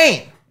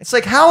insane. It's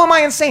like, how am I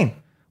insane?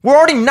 We're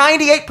already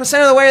 98%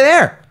 of the way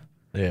there.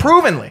 Yeah.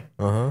 Provenly.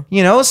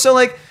 Uh-huh. So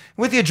like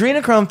with the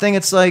adrenochrome thing,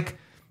 it's like,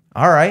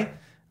 all right,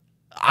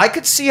 I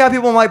could see how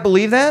people might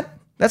believe that.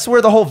 That's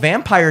where the whole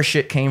vampire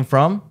shit came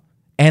from.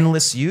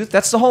 Endless youth.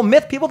 That's the whole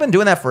myth. People have been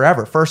doing that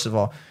forever, first of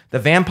all. The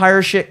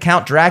vampire shit,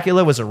 Count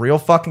Dracula was a real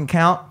fucking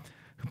count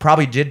who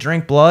probably did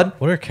drink blood.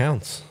 What are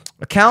counts?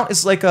 A count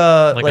is like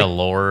a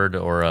lord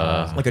or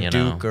a like a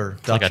duke or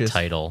like a duchess.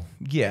 title.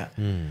 Yeah.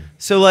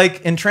 So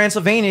like in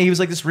Transylvania, he was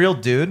like this real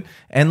dude.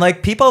 And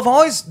like people have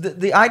always,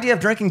 the idea of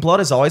drinking blood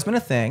has always been a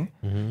thing.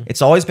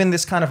 It's always been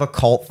this kind of a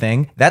cult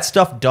thing. That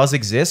stuff does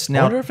exist. I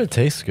Now, wonder if it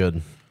tastes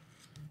good.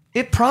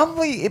 it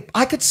probably,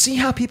 I could see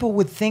how people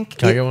would think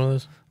Can I it, get one of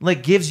those?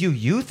 like gives you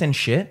youth and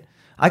shit.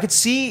 I could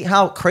see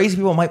how crazy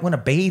people might want to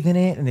bathe in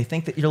it and they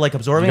think that you're like You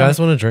absorbing guys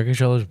it. want to drink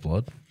each other's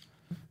blood?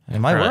 It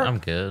might Right, work. I'm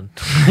good.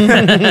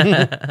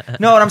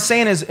 No, what I'm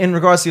saying is in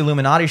regards to the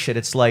Illuminati shit,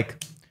 it's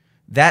like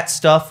that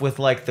stuff with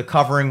like the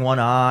covering one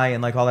eye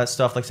and like all that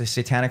stuff, like the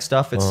satanic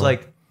stuff. It's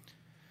like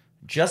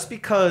just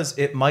because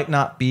it might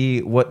not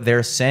be what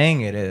they're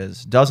saying it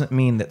is, doesn't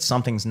mean that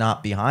something's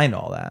not behind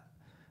all that.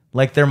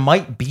 Like there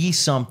might be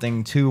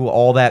something to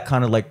all that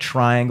kind of like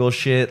triangle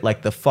shit,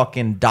 like the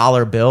fucking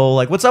dollar bill.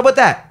 Like what's up with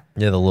that?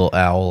 Yeah, the little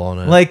owl on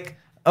it. Like,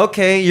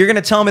 okay, you're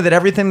gonna tell me that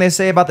everything they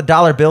say about the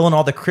dollar bill and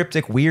all the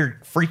cryptic,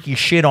 weird, freaky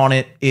shit on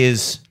it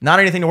is not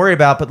anything to worry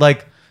about, but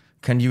like,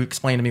 can you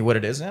explain to me what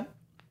it is then?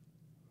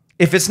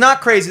 If it's not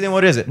crazy, then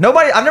what is it?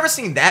 I've never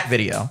seen that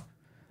video.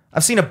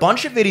 I've seen a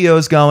bunch of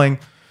videos going,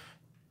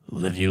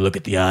 well, if you look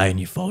at the eye and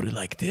you fold it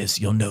like this,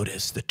 you'll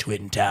notice the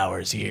Twin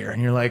Towers here.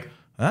 And you're like,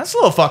 that's a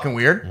little fucking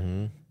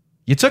weird.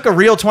 You took a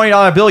real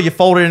 $20 bill, you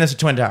folded it into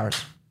Twin Towers.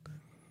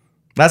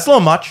 That's a little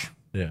much.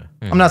 yeah.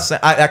 I'm not saying,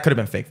 that could have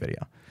been fake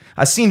video.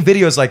 I've seen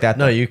videos like that.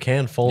 No, though. you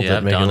can fold Yeah, it,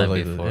 I've make it done look it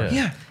like before. this.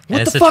 Yeah. And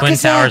What it's the the fuck Twin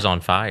is Towers that? on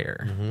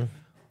fire.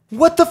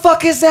 What the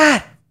fuck is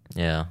that?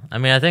 Yeah. I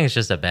mean, I think it's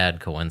just a bad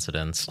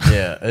coincidence.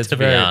 Yeah, it's To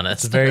be very,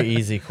 honest. it's a very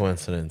easy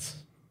coincidence.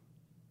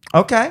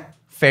 Okay.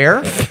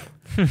 Fair.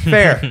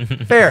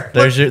 Fair.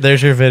 There's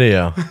your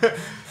video.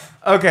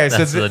 Okay.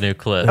 That's so the new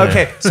clip.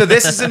 okay. So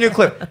this is the new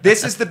clip.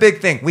 This is the big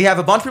thing. We have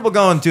a bunch of people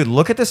going, dude,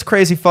 look at this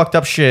crazy fucked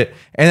up shit.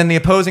 And then the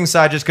opposing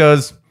side just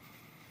goes,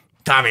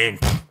 I mean,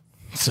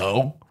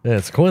 so? Yeah,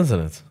 it's a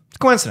coincidence. It's a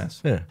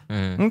coincidence. Yeah.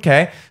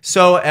 Okay.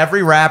 So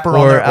every rapper on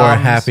Or their a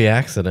albums, happy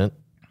accident.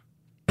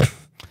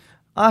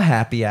 a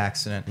happy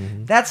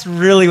accident. That's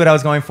really what I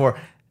was going for.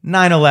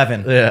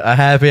 9/11. Yeah, a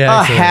happy A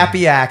accident.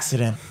 happy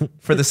accident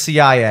for the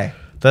CIA.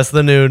 That's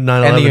the new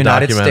 9/11 and the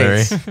United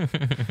documentary. States.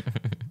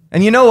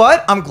 And you know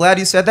what? I'm glad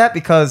you said that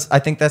because I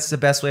think that's the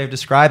best way of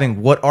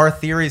describing what our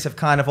theories have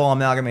kind of all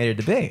amalgamated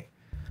to be.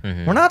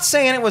 We're not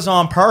saying it was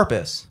on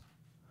purpose.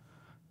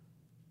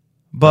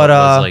 But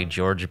was like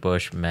George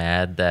Bush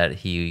mad that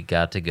he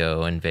got to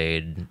go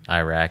invade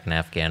Iraq and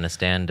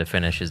Afghanistan to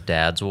finish his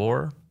dad's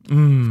war?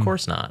 Of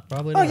course not.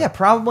 Probably oh not. yeah,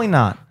 probably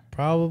not.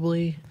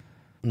 Probably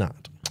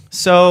not.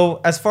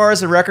 So as far as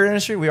the record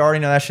industry, we already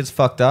know that shit's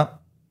fucked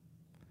up.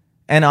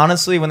 And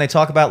honestly, when they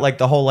talk about like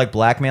the whole like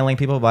blackmailing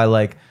people by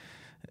like,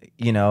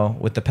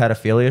 with the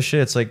pedophilia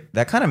shit, it's like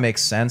that kind of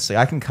makes sense. Like,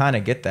 I can kind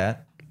of get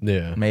that.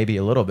 Yeah. Maybe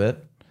a little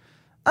bit.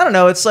 I don't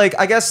know. It's like,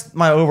 I guess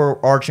my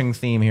overarching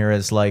theme here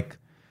is like,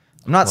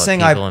 I'm not saying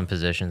People in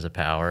positions of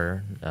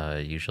power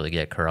usually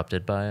get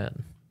corrupted by it.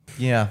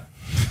 Yeah.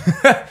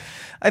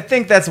 I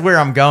think that's where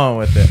I'm going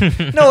with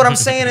it. No, what I'm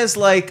saying is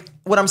like,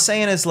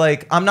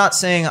 I'm not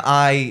saying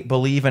I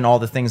believe in all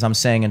the things I'm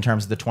saying in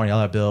terms of the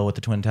 $20 bill with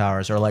the Twin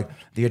Towers or like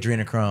the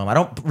adrenochrome. I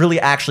don't really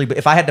actually, but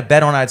if I had to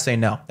bet on it, I'd say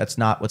no, that's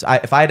not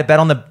if I had to bet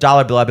on the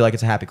dollar bill, I'd be like,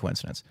 it's a happy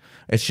coincidence.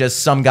 It's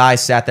just some guy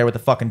sat there with a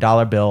fucking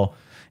dollar bill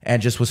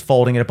and just was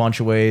folding it a bunch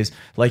of ways.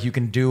 Like you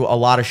can do a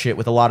lot of shit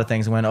with a lot of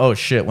things and went, oh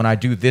shit, when I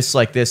do this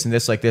like this and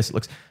this like this, it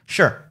looks,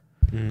 sure.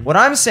 What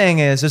I'm saying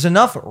is there's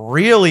enough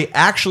really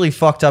actually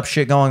fucked up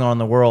shit going on in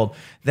the world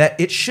that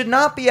it should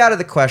not be out of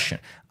the question.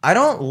 I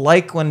don't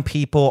like when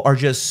people are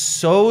just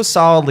so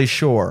solidly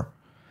sure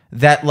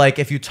that like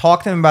if you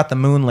talk to them about the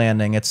moon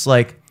landing, it's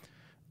like,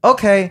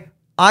 okay,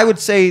 I would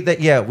say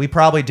that, yeah, we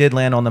probably did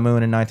land on the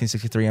moon in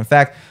 1963. In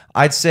fact,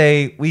 I'd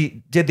say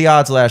we did the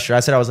odds last year. I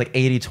said I was like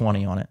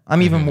 80-20 on it.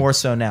 I'm even more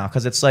so now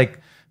because it's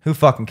like Who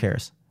fucking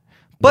cares?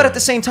 But at the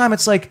same time,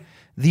 it's like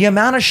the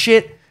amount of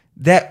shit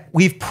that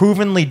we've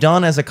provenly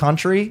done as a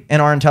country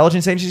and our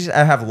intelligence agencies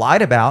have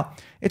lied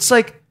about. It's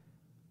like,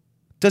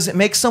 does it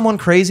make someone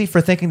crazy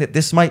for thinking that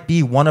this might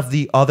be one of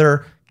the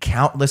other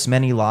countless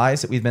many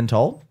lies that we've been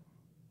told?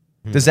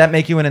 Does that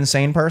make you an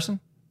insane person?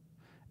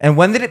 And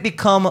when did it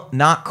become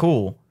not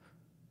cool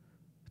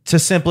to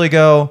simply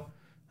go,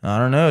 I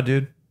don't know,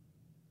 dude?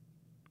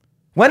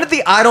 When did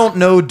the I don't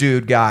know,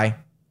 dude guy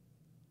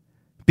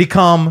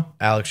become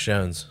Alex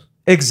Jones.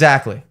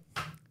 exactly?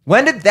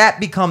 When did that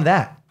become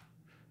that?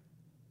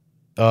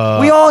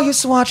 We all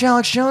used to watch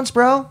Alex Jones,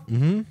 bro.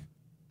 Mm-hmm.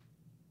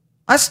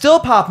 I still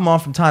pop him on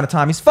from time to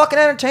time. He's fucking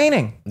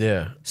entertaining.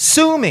 Yeah.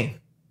 Sue me.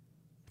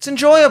 It's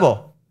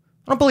enjoyable.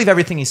 I don't believe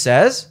everything he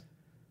says.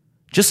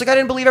 Just like I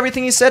didn't believe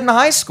everything he said in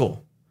high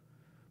school.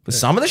 But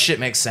some of the shit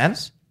makes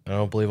sense. I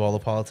don't believe all the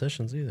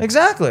politicians either.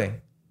 Exactly.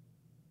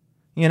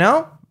 You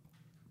know?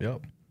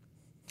 Yep.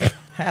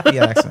 Happy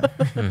accident.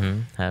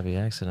 Happy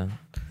accident.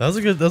 That was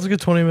a good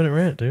 20-minute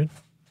rant, dude.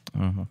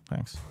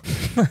 Thanks.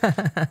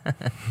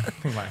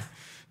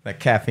 That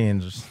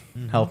caffeine's just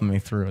helping me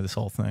through this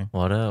whole thing.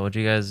 What'd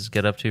you guys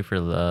get up to for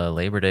the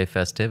Labor Day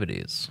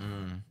festivities?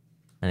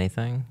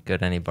 Anything? Go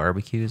to any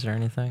barbecues or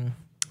anything?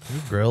 We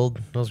grilled.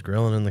 I was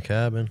grilling in the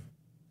cabin.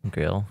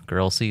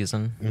 Grill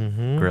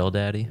season. Grill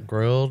daddy.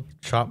 Grilled.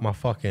 Chopped my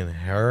fucking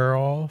hair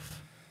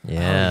off.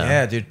 Yeah.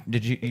 Yeah, dude.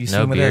 Did you see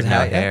No him with beard, his no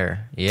hat yet?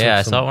 hair. Yeah,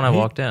 I saw it when I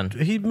walked in.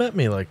 He met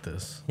me like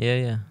this.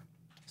 Yeah.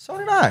 So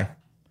did I.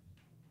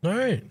 All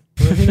right.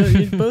 Well,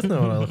 you both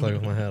know what I look like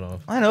with my hat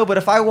off. I know, but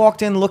if I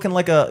walked in looking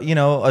like a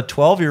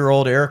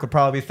 12-year-old, Eric would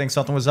probably think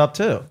something was up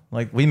too.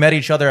 Like we met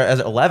each other as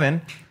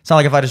 11. It's not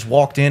like if I just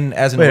walked in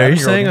as an Wait, are 11-year-old.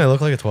 you saying I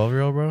look like a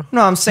 12-year-old, bro?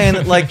 No, I'm saying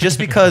that like just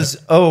because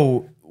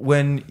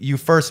when you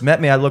first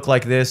met me I look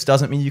like this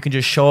doesn't mean you can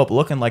just show up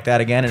looking like that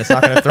again and it's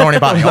not going to throw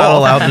anybody I'm not off.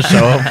 allowed to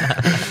show up.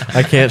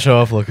 I can't show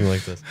up looking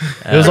like this.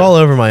 It was all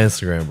over my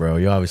Instagram, bro.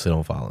 You obviously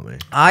don't follow me.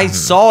 I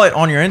saw it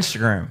on your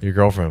Instagram. Your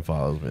girlfriend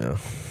follows me. Though.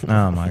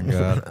 Oh my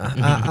god.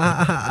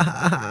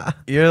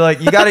 You're like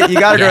you got to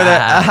go to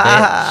that.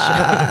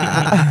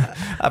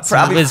 I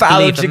probably Wiz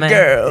followed Khalifa, your man.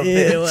 girl.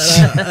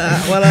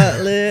 What up,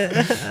 Lit?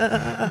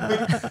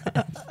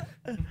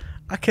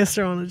 I kissed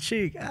her on the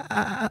cheek.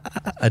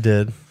 I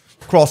did.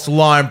 Cross the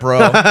line,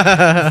 bro.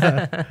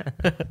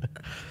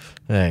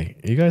 Hey,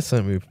 you guys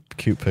sent me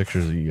cute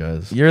pictures of you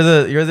guys. You're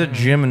the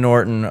Jim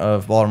Norton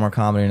of Baltimore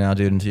comedy now,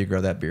 dude, until you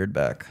grow that beard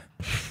back.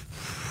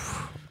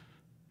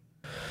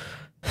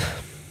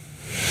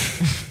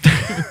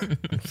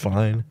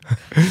 Fine.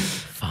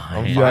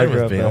 Fine.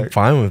 I'm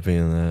fine with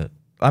being that.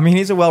 I mean,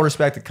 he's a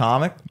well-respected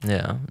comic.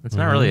 Yeah, it's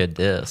not really a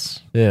diss.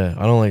 Yeah,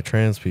 I don't like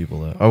trans people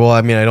though. Oh, well,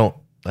 I mean, I don't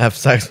have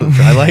sex with.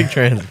 I like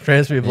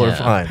trans people are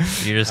fine.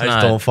 You're just I not.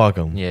 just don't fuck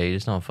them. Yeah, you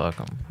just don't fuck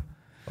them.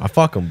 I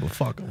fuck them, but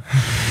fuck them.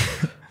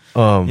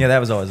 Yeah, that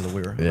was always the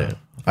weird. Yeah,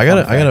 I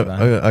gotta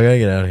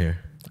get out of here.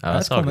 Oh,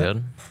 That's that's all cool, man.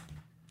 good.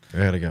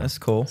 I gotta go. That's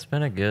cool. It's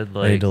been a good I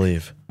need like. to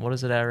leave. What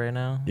is it at right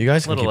now? You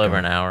guys a can little keep over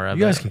going. an hour. You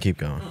guys can keep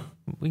going.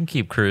 We can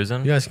keep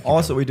cruising. You guys can keep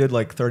Also, going. we did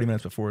like 30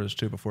 minutes before this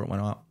too, before it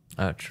went up.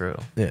 Oh, true.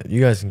 Yeah, you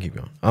guys can keep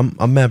going.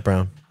 I'm Matt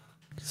Brown.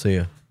 See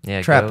ya.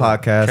 Yeah. Trap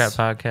podcast. Trap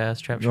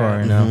podcast. Trap You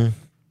already trap.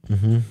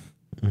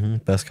 know.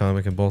 Best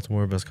comic in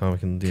Baltimore. Best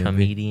comic in the DMV.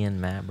 Comedian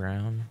Matt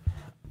Brown.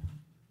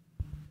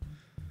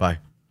 Bye.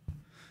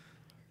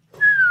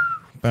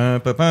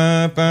 Oh,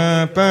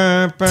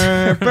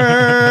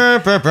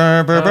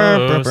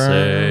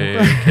 say,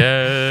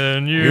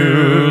 can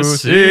you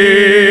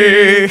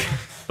see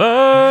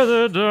by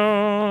the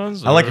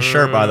dawn's I like your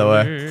shirt, by the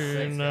way.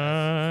 early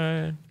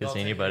night? Good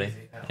seeing you, buddy.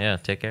 Yeah,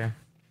 take care.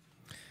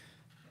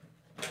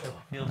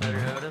 Feel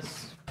better,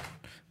 Otis?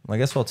 Well, I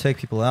guess we'll take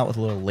people out with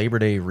a little Labor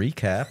Day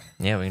recap.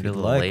 Yeah, we can do a If you'd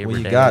little like, Labor what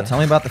you Day got? Tell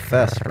me about the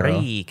fest, bro.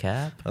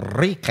 recap.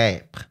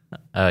 Recap.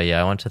 Oh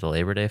yeah, I went to the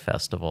Labor Day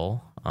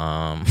festival.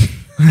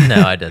 No,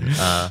 I didn't.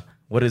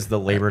 What is the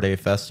Labor Day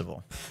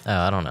festival?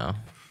 I don't know.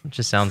 It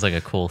just sounds like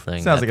a cool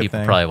thing Sounds that like a people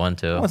thing. probably went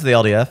to. What's the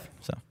LDF?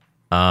 So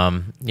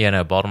Yeah,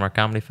 no, Baltimore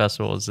Comedy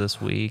Festival was this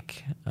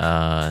week.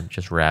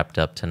 Just wrapped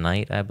up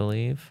tonight, I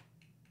believe.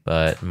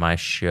 But my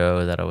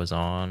show that I was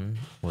on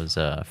was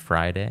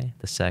Friday,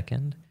 the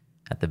 2nd,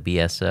 at the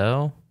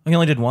BSO. we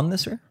only did one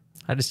this year.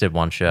 I just did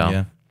one show.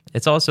 Yeah.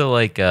 It's also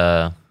like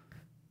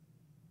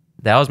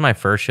that was my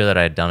first show that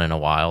I had done in a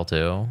while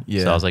too.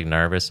 Yeah. So I was like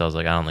nervous. So I was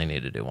like, I only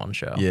need to do one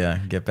show. Yeah,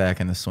 get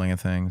back in the swing of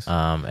things.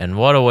 And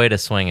what a way to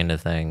swing into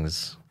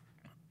things.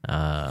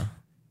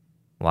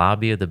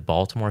 Lobby of the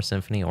Baltimore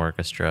Symphony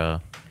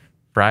Orchestra.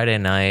 Friday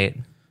night.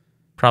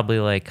 Probably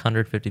like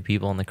 150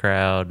 people in the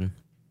crowd.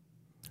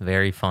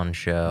 Very fun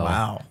show.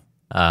 Wow.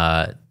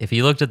 If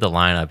you looked at the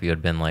lineup, you would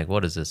have been like,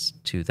 what is this,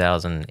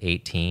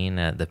 2018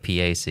 at the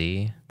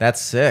PAC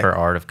That's sick. for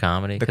Art of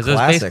Comedy? The Because it was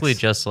classics. basically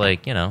just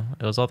like, it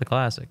was all the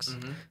classics.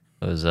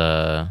 It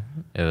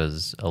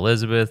was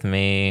Elizabeth,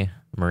 me,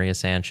 Maria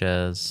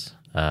Sanchez,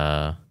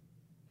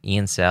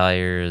 Ian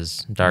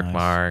Salyers, Dark Nice.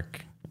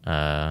 Mark,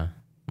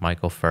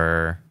 Michael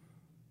Furr,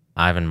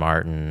 Ivan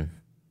Martin,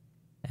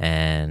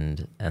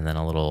 and then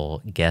a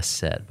little guest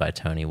set by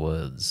Tony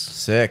Woods.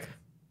 Sick.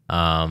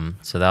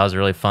 So that was a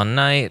really fun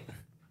night.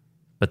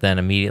 But then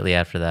immediately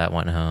after that,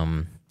 went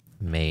home,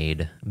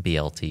 made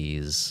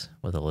BLTs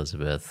with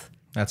Elizabeth.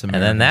 That's And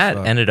amazing. then that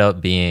ended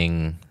up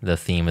being the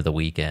theme of the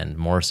weekend,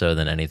 more so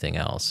than anything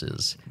else.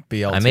 Is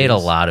I made a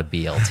BLTs. lot of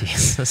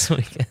BLTs this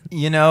weekend.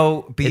 You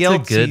know, It's a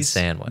BLTs, good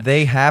sandwich.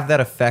 They have that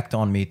effect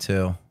on me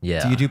too.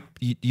 Yeah.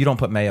 You don't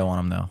put mayo on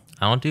them though.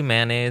 I don't do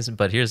mayonnaise,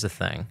 but here's the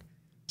thing.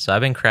 So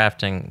I've been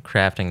crafting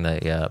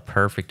the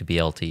perfect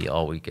BLT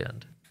all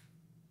weekend.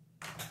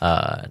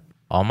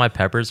 All my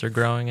peppers are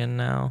growing in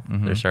now.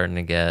 They're starting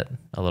to get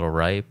a little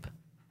ripe.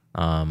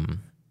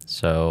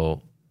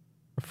 So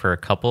for a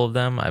couple of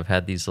them, I've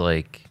had these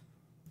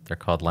they're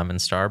called lemon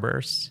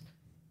starbursts.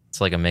 It's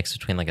like a mix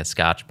between like a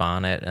Scotch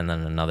bonnet and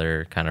then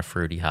another kind of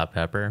fruity hot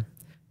pepper.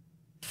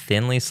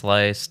 Thinly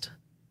sliced,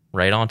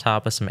 right on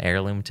top of some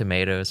heirloom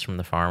tomatoes from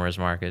the farmer's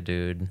market,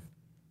 dude. A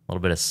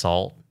little bit of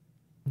salt.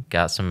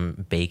 Got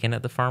some bacon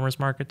at the farmer's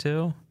market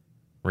too.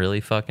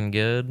 Really fucking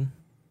good.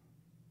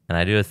 And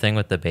I do a thing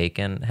with the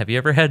bacon. Have you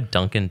ever had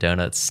Dunkin'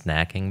 Donuts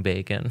snacking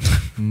bacon?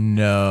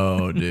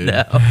 No, dude.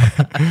 No.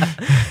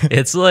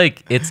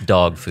 It's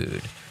dog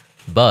food.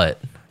 But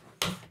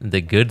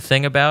the good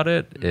thing about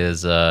it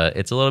is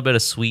it's a little bit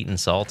of sweet and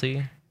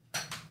salty.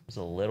 There's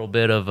a little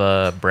bit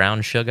of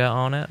brown sugar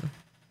on it.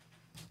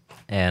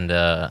 And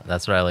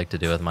that's what I like to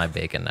do with my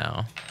bacon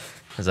now.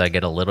 Is I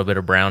get a little bit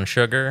of brown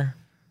sugar.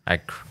 I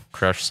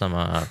crush some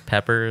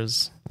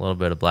peppers, a little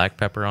bit of black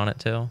pepper on it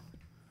too.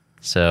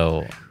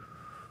 So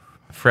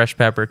fresh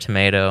pepper,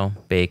 tomato,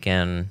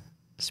 bacon,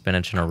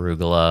 spinach and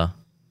arugula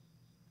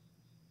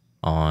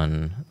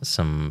on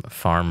some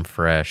farm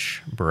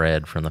fresh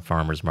bread from the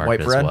farmer's market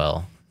White bread? as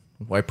well.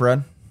 White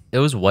bread? It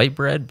was white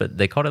bread, but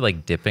they called it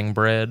like dipping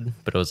bread,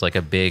 but it was like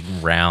a big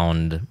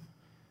round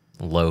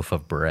loaf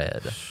of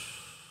bread.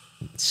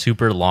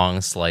 Super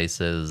long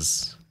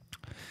slices,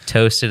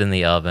 toasted in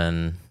the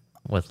oven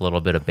with a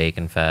little bit of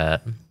bacon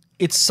fat.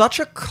 It's such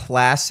a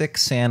classic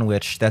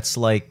sandwich that's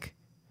like,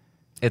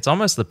 It's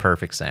almost the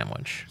perfect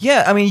sandwich.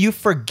 yeah, I mean, you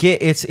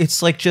forget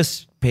it's like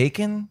just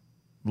bacon,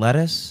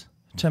 lettuce,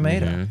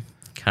 tomato. Mhm.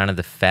 Kind of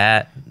the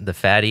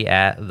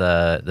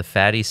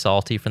fatty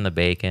salty from the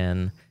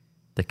bacon,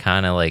 the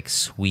kind of like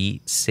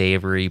sweet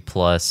savory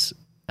plus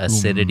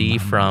acidity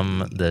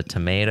from the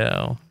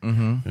tomato.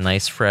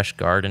 Nice fresh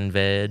garden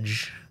veg,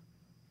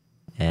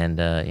 and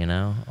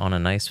on a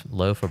nice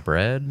loaf of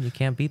bread, you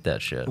can't beat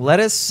that shit.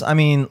 Lettuce, I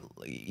mean,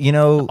 you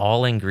know,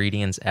 All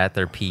ingredients at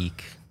their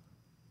peak,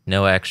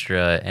 no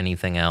extra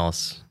anything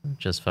else.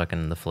 Just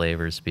fucking the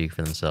flavors speak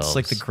for themselves. it's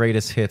like the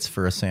greatest hits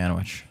for a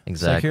sandwich. It's like,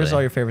 Exactly. here's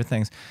all your favorite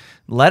things.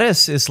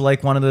 Lettuce is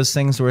like one of those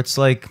things where it's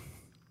like,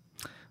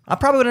 I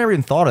probably would have never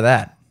even thought of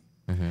that.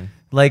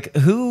 Like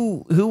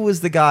who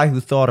was the guy who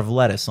thought of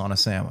lettuce on a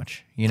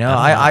sandwich? You know,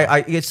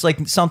 I it's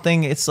like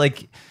something. It's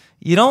like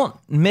you don't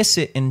miss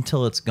it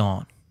until it's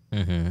gone.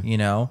 You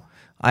know,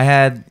 I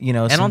had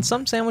and on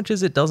some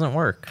sandwiches it doesn't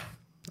work.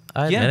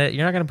 I Yeah. admit it.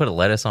 You're not gonna put a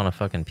lettuce on a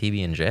fucking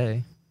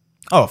PB&J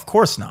oh, of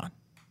course not.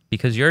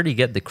 because you already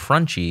get the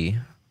crunchy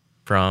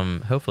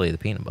from hopefully the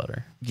peanut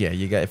butter. Yeah,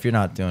 you got if you're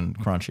not doing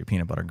crunchy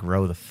peanut butter,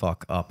 grow the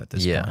fuck up at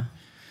this Yeah. point.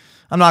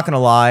 I'm not gonna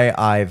lie,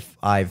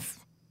 I've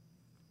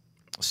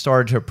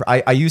started to.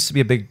 I used to be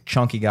a big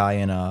chunky guy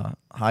in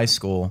high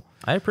school,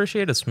 I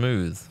appreciate a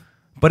smooth.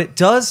 but it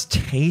does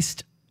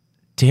taste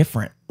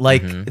different.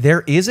 Like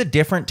there is a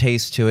different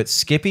taste to it.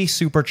 Skippy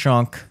Super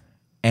Chunk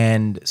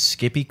and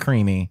Skippy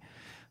Creamy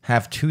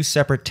have two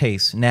separate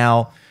tastes.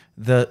 Now,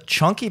 the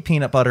chunky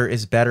peanut butter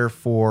is better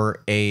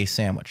for a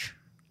sandwich,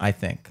 I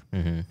think.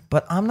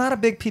 But I'm not a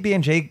big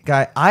PB&J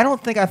guy. I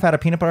don't think I've had a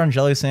peanut butter and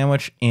jelly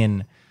sandwich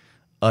in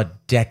a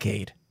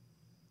decade.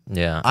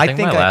 Yeah, I I think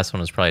think my I- last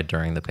one was probably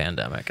during the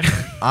pandemic.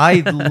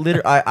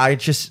 I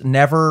just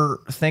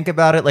never think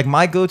about it. Like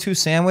my go-to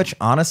sandwich,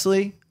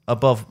 honestly,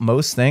 above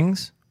most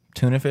things,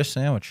 tuna fish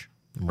sandwich.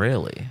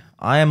 Really?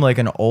 I am like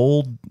an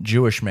old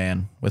Jewish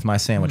man with my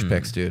sandwich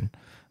picks, dude.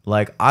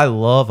 Like I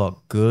love a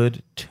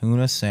good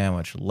tuna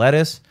sandwich.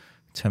 Lettuce,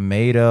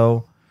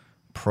 tomato,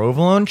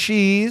 provolone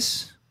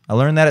cheese. I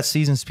learned that at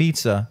Seasons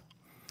Pizza.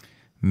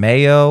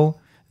 Mayo,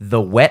 the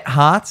wet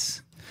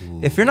hots.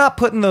 If you're not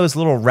putting those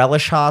little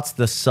relish hots,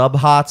 the sub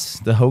hots,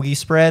 the hoagie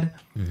spread,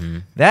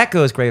 that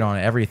goes great on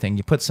everything.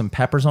 You put some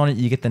peppers on it,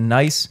 you get the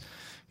nice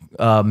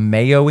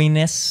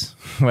mayo-iness,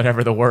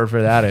 whatever the word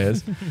for that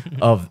is,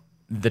 of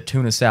the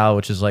tuna salad,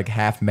 which is like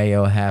half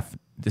mayo, half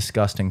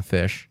disgusting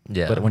fish.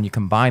 Yeah. But when you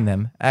combine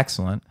them,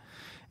 excellent.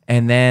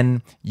 And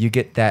then you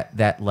get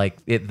that like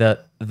it the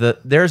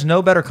there's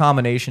no better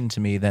combination to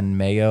me than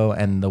mayo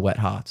and the wet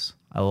hots.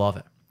 I love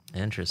it.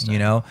 Interesting. You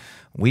know,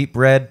 wheat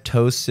bread,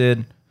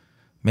 toasted,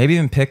 maybe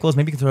even pickles.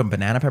 Maybe you can throw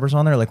banana peppers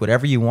on there, like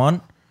whatever you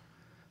want.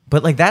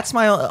 But like that's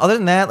my other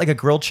than that, like a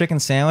grilled chicken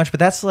sandwich. But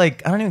that's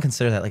like I don't even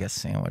consider that like a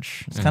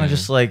sandwich. It's kind of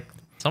just like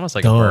It's almost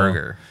like Duh. a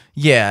burger.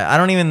 Yeah, I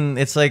don't even.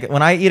 It's like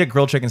when I eat a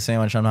grilled chicken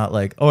sandwich, I'm not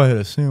like, oh, I had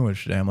a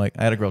sandwich today. I'm like,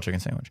 I had a grilled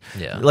chicken sandwich.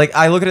 Yeah. Like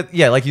I look at it.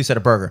 Yeah, like you said,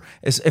 a burger.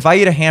 If I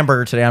eat a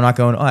hamburger today, I'm not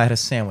going, oh, I had a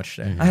sandwich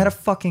today. I had a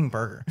fucking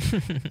burger.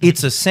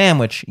 It's a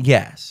sandwich,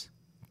 yes,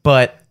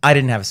 but I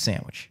didn't have a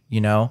sandwich.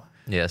 You know.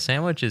 Yeah,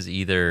 sandwich is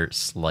either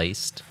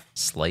sliced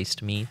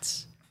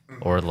meats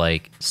or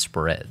like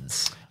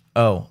spreads.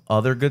 Oh,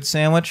 other good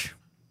sandwich.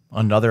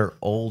 Another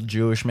old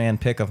Jewish man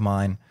pick of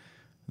mine,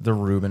 the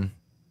Reuben,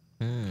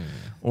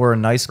 or a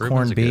nice Reuben's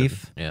corned a good-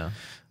 beef. Yeah.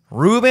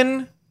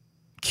 Reuben,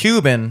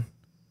 Cuban,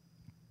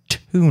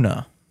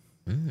 tuna.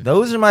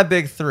 Those are my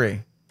big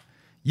three.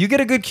 You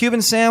get a good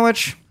Cuban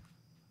sandwich,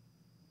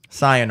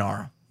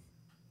 sayonara.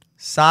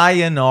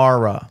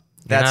 Sayonara.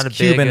 That's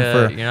Cuban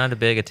for. You're not a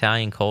big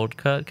Italian cold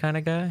cut kind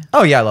of guy?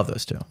 Oh yeah, I love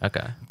those too.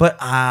 Okay. But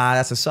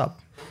that's a sub.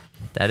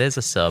 That is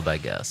a sub, I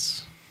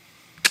guess.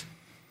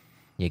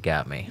 You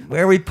got me.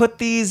 Where we put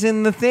these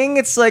in the thing,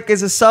 it's like,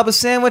 is a sub a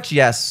sandwich?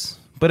 Yes.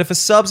 But if a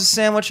sub's a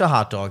sandwich, a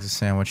hot dog's a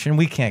sandwich, and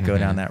we can't go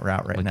down that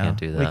route right We now. can't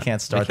do that. We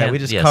can't start that. We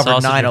just yeah,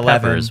 covered sausage and 9/11.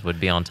 peppers would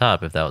be on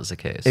top if that was the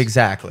case.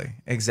 Exactly.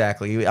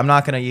 I'm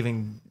not going to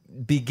even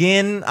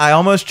begin. I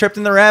almost tripped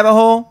in the rabbit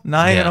hole. Now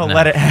I'm Yeah, going to no.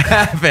 let it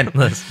happen.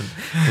 Listen,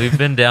 we've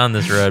been down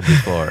this road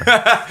before.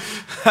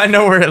 I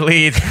know where it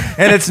leads,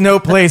 and it's no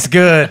place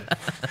good.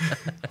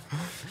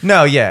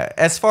 No, yeah.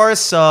 As far as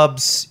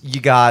subs,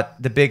 you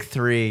got the big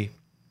three.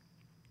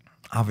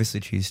 Obviously,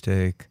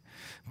 cheesesteak.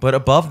 But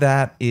above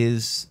that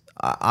is,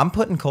 I'm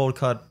putting cold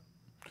cut.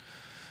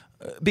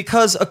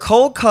 Because a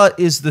cold cut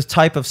is the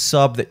type of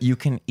sub that you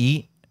can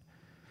eat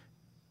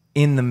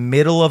in the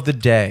middle of the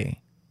day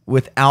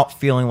without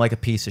feeling like a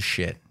piece of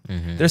shit.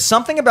 There's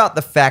something about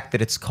the fact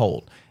that it's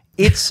cold.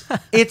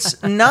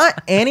 It's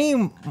not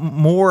any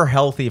more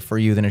healthy for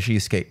you than a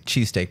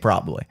cheesesteak,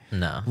 probably.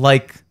 No.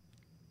 Like,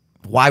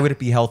 why would it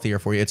be healthier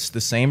for you? It's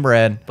the same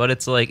bread. But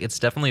it's like, it's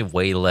definitely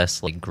way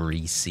less like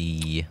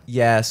greasy.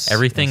 Yes.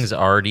 Everything's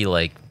already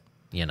like,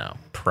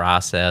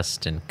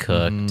 processed and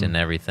cooked and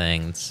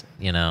everything's,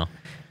 a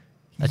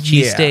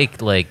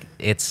cheesesteak, like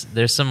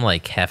there's some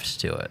like heft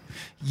to it.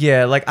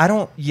 Yeah, like the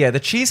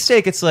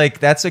cheesesteak, it's like,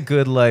 that's a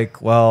good,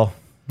 like, well,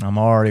 I'm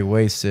already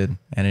wasted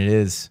and it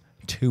is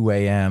 2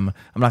 a.m.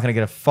 I'm not going to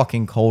get a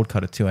fucking cold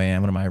cut at 2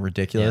 a.m. What am I, Yeah,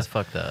 ridiculous?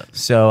 fuck that.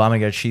 So I'm going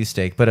to get a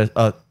cheesesteak.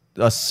 But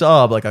a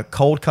sub, like a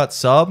cold cut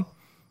sub,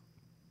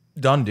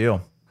 done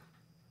deal.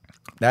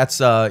 That's,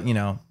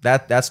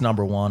 that's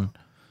number one.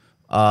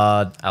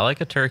 I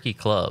like a turkey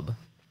club.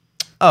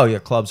 Oh, yeah,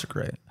 clubs are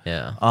great.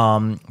 Yeah.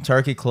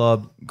 Turkey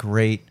club,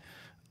 great.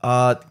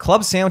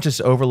 Club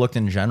sandwiches overlooked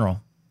in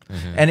general.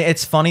 And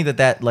it's funny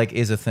that like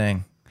is a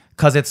thing.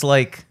 Because it's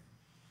like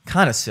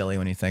kind of silly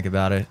when you think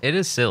about it. It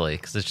is silly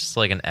because it's just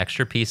like an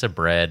extra piece of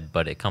bread,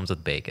 but it comes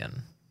with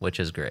bacon, which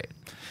is great.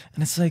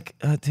 And it's like,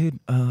 dude,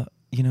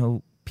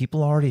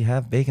 people already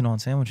have bacon on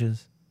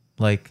sandwiches.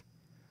 Like,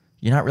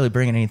 you're not really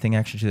bringing anything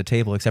extra to the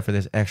table except for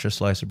this extra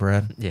slice of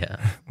bread. Yeah.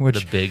 Which-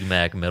 the Big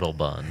Mac middle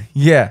bun.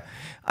 Yeah.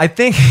 I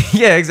think,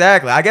 yeah,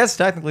 exactly. I guess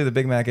technically the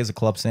Big Mac is a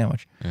club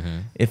sandwich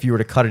if you were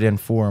to cut it in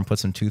 4 and put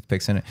some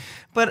toothpicks in it.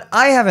 But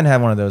I haven't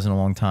had one of those in a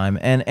long time.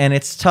 And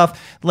it's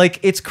tough. Like,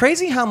 it's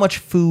crazy how much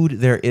food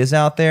there is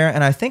out there.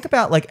 And I think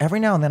about, like, every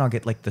now and then I'll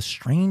get, like, the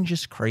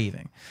strangest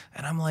craving.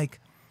 And I'm like,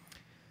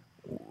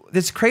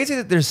 it's crazy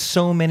that there's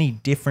so many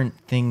different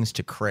things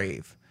to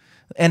crave.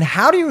 And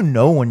how do you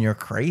know when you're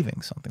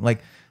craving something?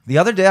 Like, the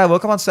other day I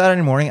woke up on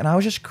Saturday morning and I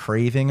was just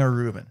craving a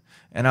Reuben.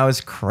 And I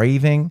was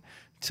craving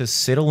to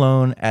sit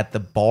alone at the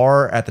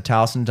bar at the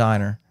Towson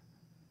Diner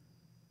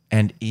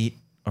and eat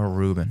a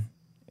Reuben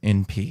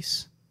in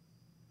peace.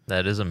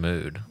 That is a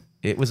mood.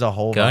 It was a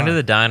whole Going to vibe.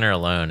 the diner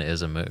alone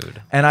is a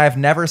mood. And I've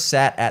never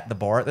sat at the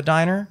bar at the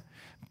diner,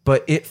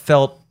 but it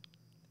felt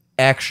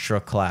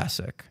extra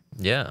classic.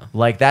 Yeah.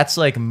 Like, that's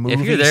like movie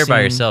If you're there by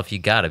scene- yourself, you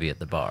got to be at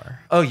the bar.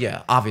 Oh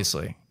yeah,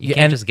 obviously. You Yeah,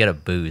 can't and just get a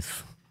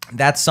booth.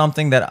 that's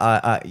something that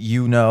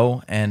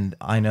and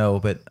I know,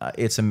 but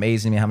it's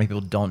amazing to me how many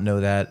people don't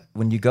know that.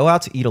 When you go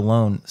out to eat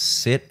alone,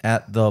 sit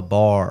at the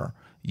bar.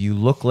 You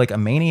look like a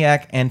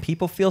maniac and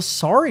people feel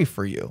sorry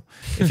for you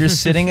if you're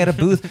sitting at a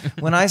booth.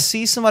 When I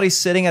see somebody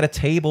sitting at a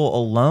table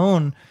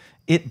alone,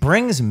 it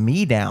brings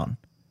me down.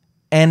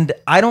 And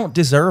I don't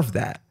deserve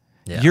that.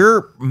 Yeah.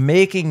 You're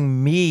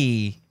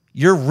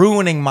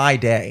ruining my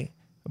day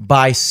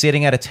by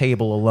sitting at a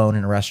table alone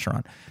in a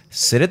restaurant.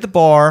 Sit at the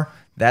bar.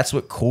 That's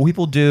what cool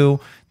people do.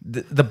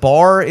 The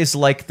bar is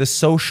like the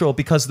social,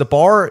 because the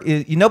bar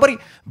is,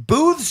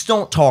 booths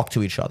don't talk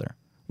to each other.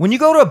 When you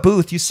go to a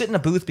booth, you sit in a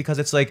booth because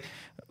it's like,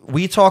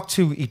 we talk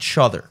to each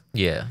other.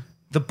 Yeah.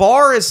 The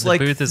bar is The like,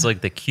 booth is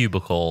like the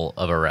cubicle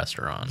of a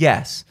restaurant.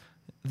 yes,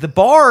 the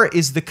bar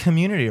is the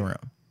community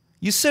room.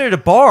 You sit at a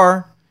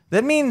bar,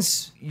 that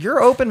means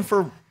you're open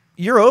for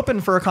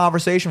a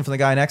conversation from the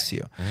guy next to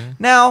you.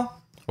 Now,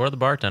 Or the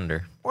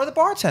bartender. or the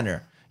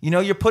bartender.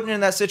 You're putting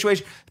in that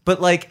situation. But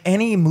like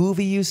any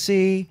movie you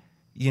see,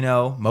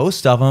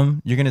 most of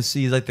them, you're going to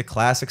see like the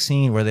classic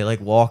scene where they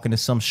like walk into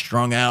some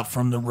strung out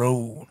from the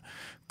road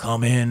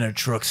come in a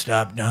truck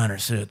stop diner,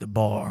 sit at the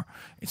bar.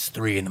 It's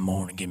 3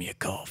 a.m, give me a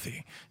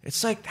coffee.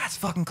 It's like, that's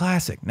fucking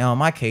classic. Now, in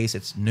my case,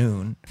 it's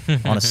noon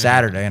on a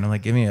Saturday, and I'm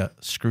like, give me a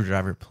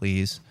screwdriver,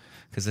 please.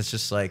 Because it's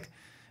just like,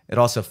 it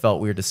also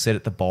felt weird to sit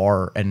at the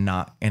bar and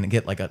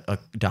get like a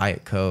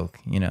Diet Coke,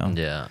 you know?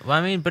 Yeah. Well,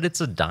 I mean, but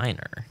it's a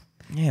diner.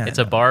 Yeah. It's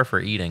a bar for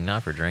eating,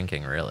 not for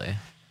drinking, really.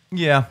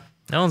 Yeah.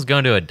 No one's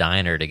going to a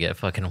diner to get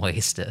fucking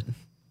wasted.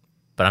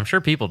 But I'm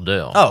sure people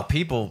do. Oh,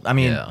 people, I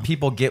mean, Yeah.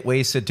 people get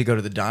wasted to go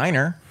to the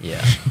diner.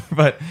 Yeah.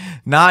 But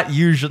not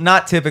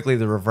typically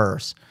the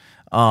reverse.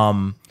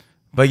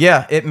 But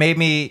yeah, it made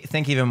me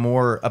think even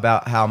more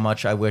about how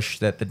much I wish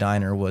that the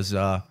diner was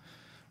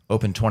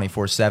open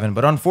 24/7.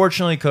 But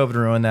unfortunately, COVID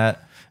ruined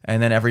that.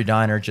 And then every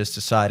diner just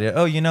decided,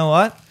 oh, you know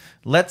what?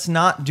 Let's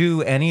not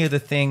do any of the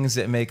things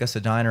that make us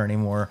a diner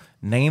anymore,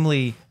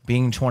 namely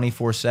being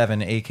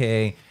 24/7,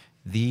 aka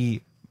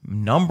the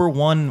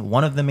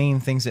one of the main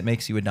things that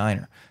makes you a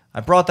diner. I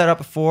brought that up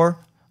before.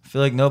 I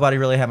feel like nobody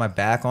really had my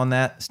back on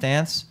that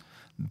stance.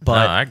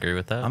 But No, I agree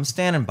with that. I'm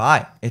standing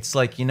by. It's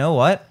like, you know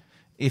what?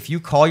 If you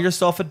call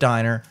yourself a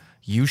diner,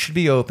 you should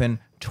be open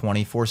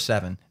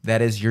 24/7.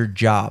 That is your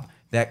job.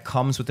 That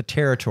comes with the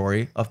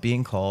territory of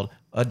being called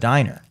a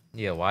diner.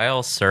 Yeah, why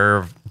else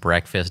serve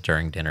breakfast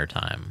during dinner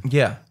time?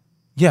 Yeah.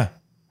 Yeah.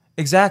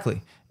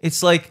 Exactly.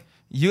 It's like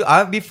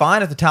I'd be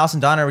fine if the Towson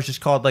Diner was just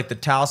called like the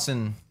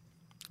Towson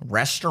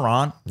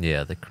Restaurant.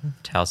 Yeah, the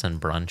Towson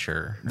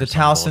Bruncher. The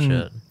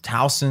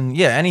Towson,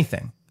 yeah,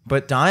 anything.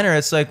 But diner,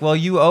 it's like, well,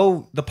 you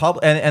owe the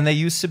public, and they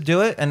used to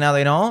do it, and now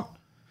they don't.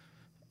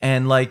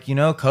 And like, you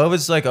know,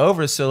 COVID's like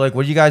over, so like,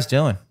 what are you guys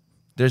doing?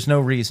 There's no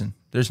reason.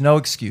 There's no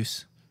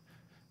excuse.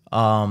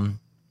 But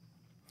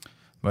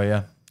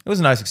yeah, it was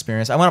a nice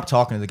experience. I went up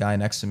talking to the guy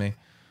next to me.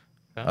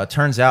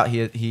 Turns out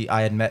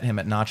I had met him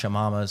at Nacho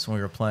Mama's when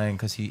we were playing,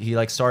 because he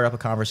like started up a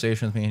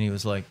conversation with me, and he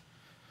was like,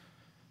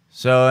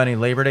 so any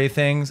Labor Day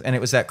things? And it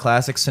was that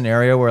classic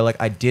scenario where like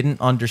I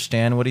didn't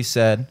understand what he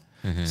said.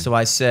 So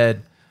I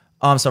said,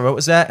 oh, I'm sorry, what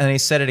was that? And he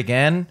said it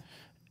again,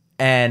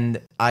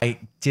 and I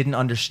didn't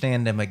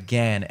understand him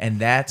again. And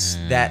that's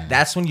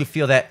when you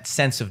feel that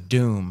sense of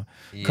doom,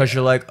 because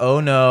you're like, oh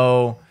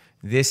no,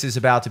 this is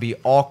about to be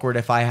awkward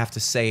if I have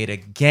to say it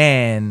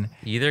again.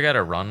 You either got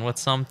to run with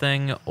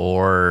something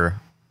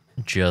or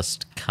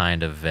just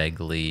kind of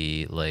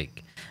vaguely,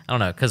 like, I don't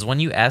know, because when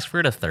you ask for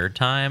it a third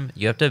time,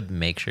 you have to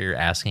make sure you're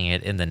asking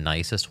it in the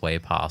nicest way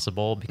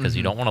possible, because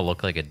you don't want to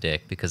look like a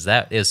dick, because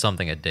that is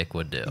something a dick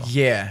would do.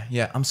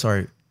 Yeah. I'm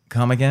sorry.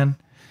 Come again?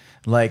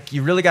 Like,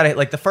 you really got to,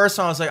 like, the first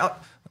time I was like, oh,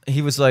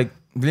 he was like,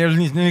 and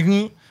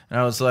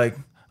I was like,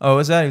 oh,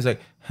 what's that? He was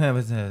like, and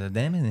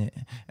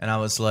I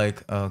was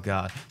like, oh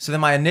God. So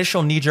then my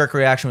initial knee-jerk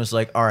reaction was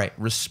like, all right,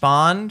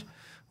 respond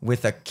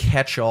with a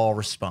catch-all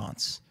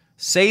response.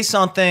 Say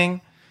something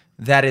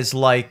that is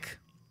like,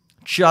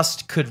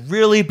 just could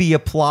really be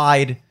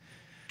applied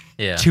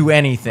to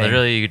anything.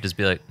 Literally, you could just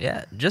be like,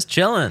 yeah, just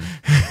chilling.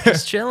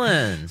 Just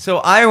chilling. So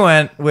I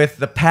went with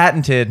the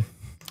patented,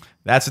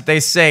 that's what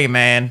they say,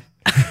 man.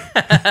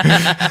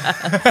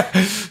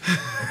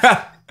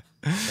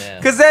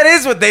 Because that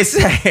is what they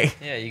say.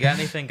 Yeah, you got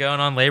anything going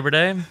on Labor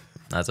Day?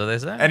 That's what they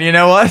say. And you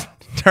know what?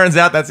 Turns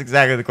out that's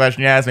exactly the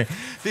question you asked me.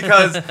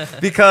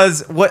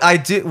 Because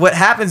what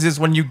happens is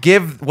when you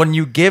give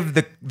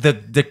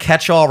the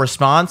catch-all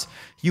response,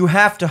 you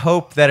have to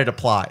hope that it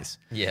applies.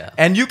 Yeah.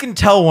 And you can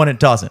tell when it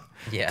doesn't.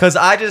 Yeah. Because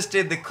I just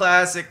did the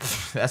classic,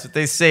 that's what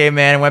they say,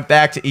 man, and went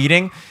back to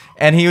eating.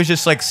 And he was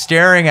just like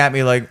staring at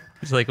me like,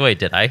 He's like, wait,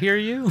 did I hear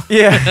you?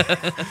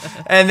 yeah.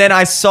 And then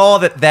I saw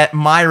that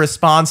my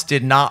response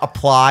did not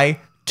apply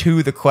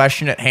to the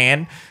question at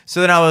hand.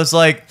 So then I was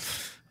like,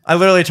 I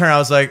literally turned, I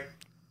was like,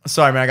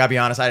 sorry, man, I gotta be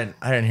honest, I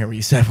didn't hear what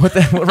you said.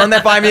 Run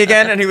that by me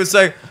again? And he was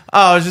like,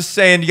 oh, I was just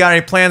saying, you got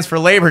any plans for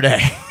Labor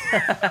Day?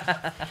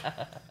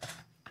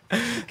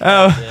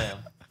 Damn.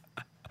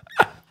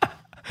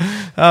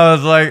 I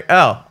was like,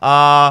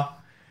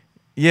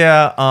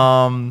 yeah,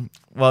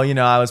 well, you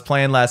know, I was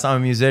playing last time,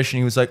 I'm a musician.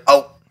 He was like,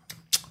 oh,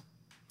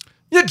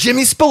 you're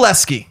Jimmy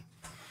Spileski.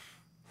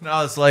 And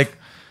I was like,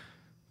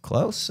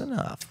 close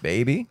enough,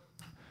 baby.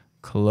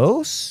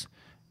 Close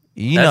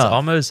enough. That's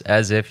almost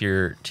as if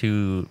your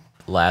two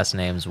last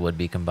names would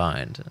be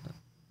combined.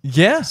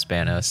 Yeah.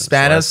 Spanos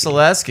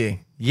Spileski.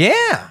 Yeah.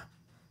 I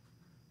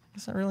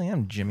guess I really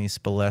am Jimmy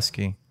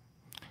Spileski.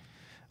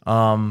 So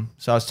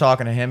I was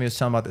talking to him. He was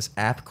talking about this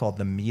app called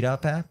the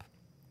Meetup app,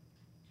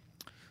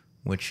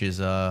 which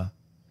is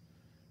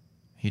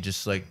he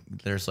just like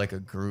there's like a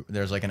group,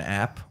 there's like an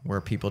app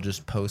where people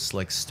just post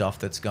like stuff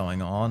that's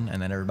going on,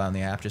 and then everybody in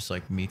the app just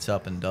like meets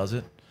up and does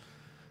it.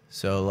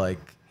 So like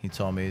he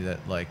told me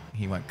that like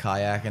he went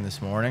kayaking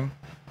this morning,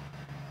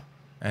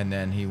 and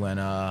then he went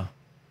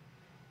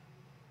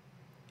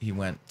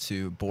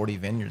to Bordy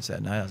Vineyards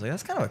that night. I was like,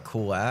 that's kind of a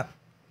cool app,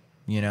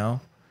 you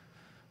know?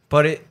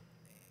 But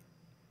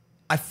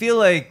I feel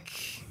like,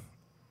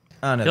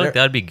 I don't know. I feel like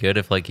that'd be good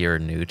if like you're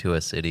new to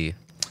a city.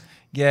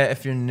 Yeah,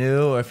 if you're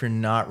new or if you're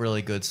not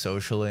really good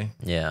socially.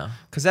 Yeah.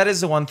 Because that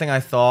is the one thing I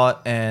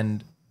thought.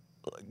 And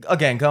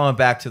again, going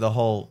back to the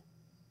whole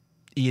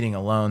eating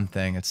alone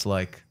thing, it's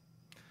like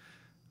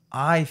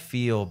I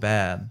feel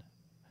bad.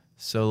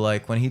 So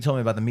like when he told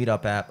me about the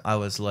Meetup app, I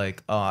was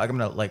like, oh, I'm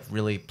gonna like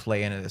really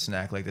play into this and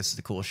act like this is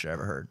the coolest shit I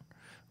ever heard.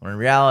 When in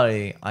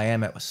reality, I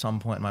am at some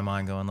point in my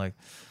mind going like,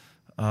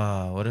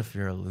 oh, what if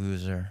you're a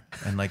loser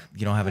and like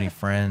you don't have any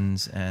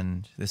friends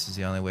and this is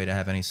the only way to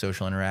have any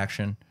social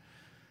interaction?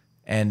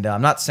 And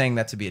I'm not saying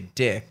that to be a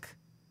dick,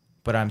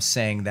 but I'm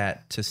saying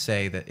that to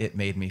say that it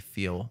made me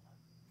feel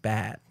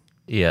bad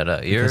Yeah, no,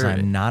 because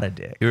I'm not a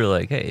dick. you were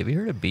like, hey, have you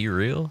heard of Be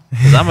Real?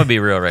 Because I'm gonna be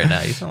real right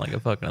now. You sound like a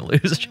fucking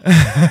loser.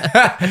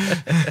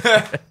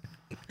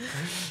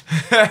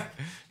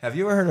 Have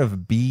you ever heard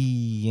of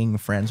being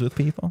friends with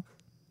people?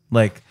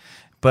 Like,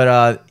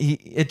 but he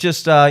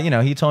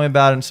told me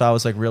about it, and so I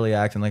was like really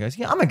acting like,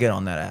 yeah, I'm gonna get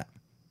on that app.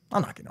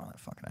 I'm not getting on that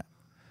fucking app.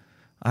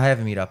 I have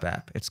a Meetup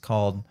app. It's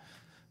called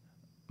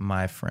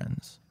My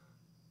Friends.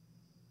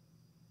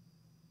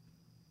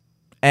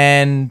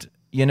 And,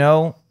 you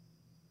know,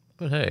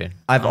 But hey,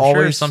 I'm sure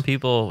always- some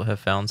people have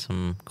found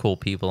some cool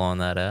people on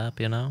that app,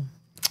 you know?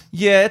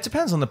 yeah, it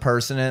depends on the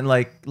person. And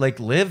like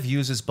Liv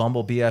uses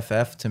Bumble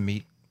BFF to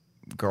meet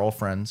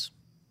girlfriends.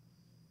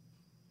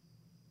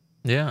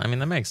 Yeah, I mean,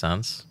 that makes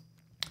sense.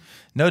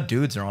 No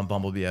dudes are on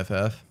Bumble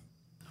BFF.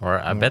 Or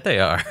I bet they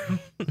are.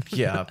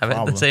 Yeah, I bet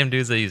probably. the same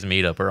dudes that use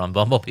Meetup are on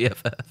Bumble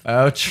BFF.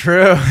 Oh,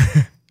 true.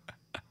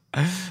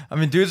 I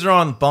mean, dudes are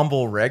on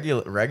Bumble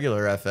regular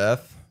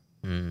FF.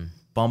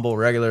 Bumble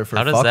regular for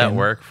How does that fucking.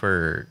 work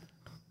for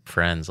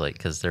friends? Like,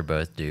 because they're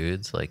both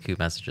dudes, like, who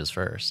messages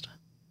first?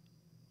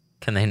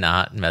 Can they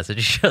not message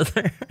each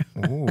other?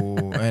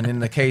 Ooh, and in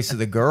the case of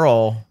the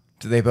girl,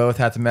 do they both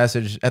have to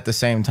message at the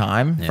same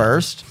time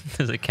first?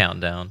 There's a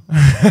countdown.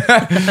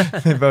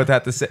 They both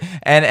have to say,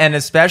 and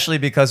especially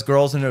because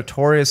girls are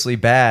notoriously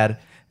bad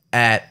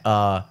at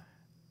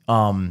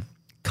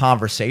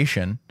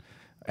conversation,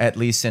 at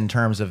least in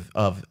terms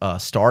of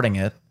starting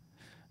it.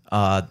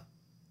 How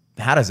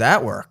does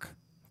that work?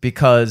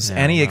 Because Yeah, I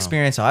any don't know.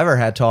 experience I've ever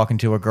had talking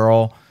to a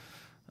girl,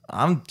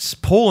 I'm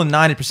pulling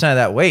 90% of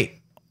that weight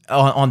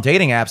on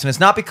dating apps, and it's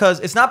not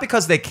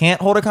because they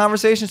can't hold a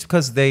conversation. It's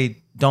because they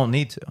don't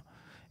need to.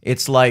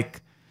 It's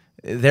like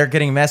they're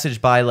getting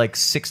messaged by like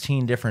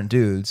 16 different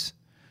dudes,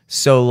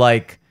 so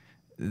like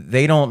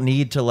they don't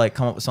need to like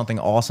come up with something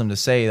awesome to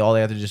say. All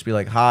they have to just be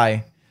like,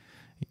 "Hi,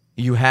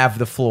 you have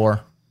the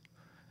floor.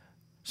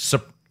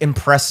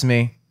 Impress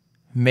me,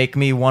 make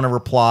me want to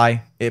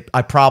reply.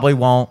 I probably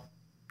won't,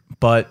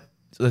 but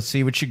let's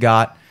see what you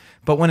got."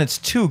 But when it's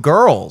two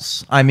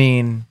girls, I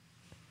mean,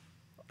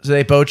 so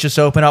they both just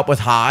open up with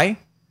hi,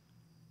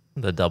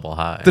 The double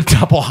high. the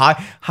double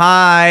hi,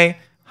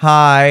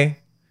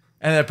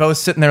 and they're both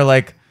sitting there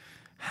like,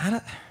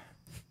 how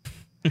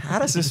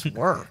does this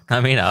work? I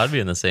mean, I would be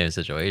in the same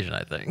situation,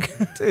 I think.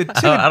 Dude,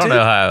 I don't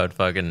know how I would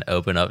fucking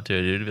open up to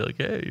a dude and be like,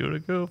 hey, you want to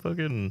go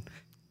fucking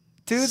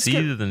Dudes see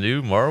get, the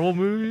new Marvel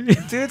movie?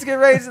 dudes get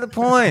right to the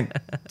point.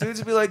 Dudes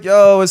would be like,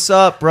 yo, what's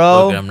up,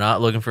 bro? Look, I'm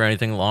not looking for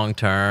anything long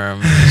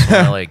term. Just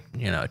want to, like,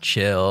 you know,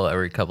 chill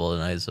every couple of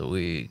nights a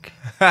week.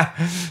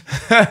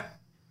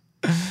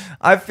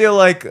 I feel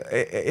like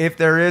if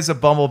there is a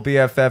Bumble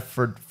BFF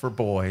for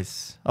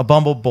boys, a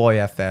Bumble Boy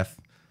FF,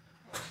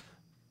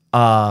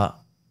 I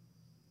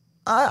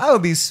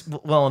would be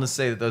willing to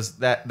say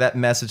that that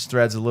message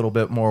thread's a little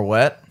bit more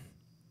wet,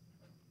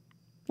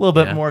 a little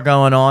bit Yeah. more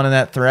going on in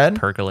that thread.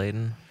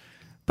 Percolating.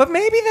 But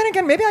maybe then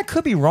again, maybe I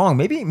could be wrong.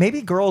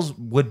 Maybe girls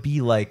would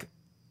be like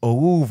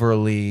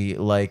overly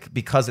like,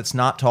 because it's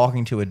not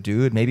talking to a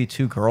dude. Maybe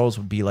two girls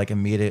would be like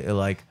immediately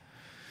like,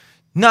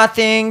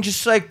 nothing,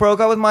 just like broke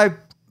up with my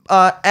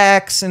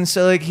ex, and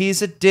so like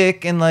he's a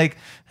dick, and like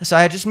so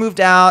I just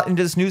moved out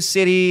into this new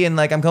city, and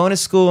like I'm going to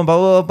school and blah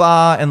blah blah,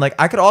 blah. And like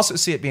I could also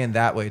see it being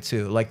that way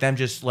too, like them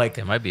just like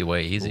It might be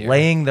way easier.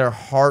 laying their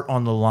heart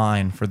on the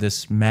line for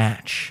this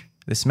match.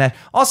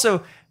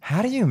 Also,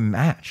 how do you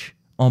match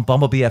on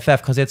Bumble BFF?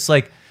 Because it's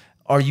like,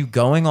 are you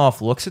going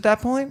off looks at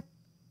that point?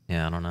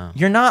 Yeah, I don't know.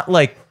 You're not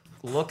like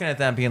looking at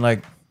them being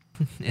like,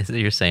 Is it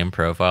your same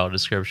profile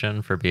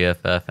description for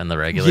BFF and the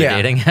regular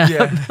dating app?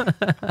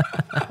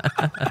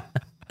 Yeah.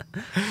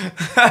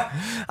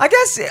 I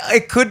guess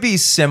it could be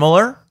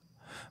similar,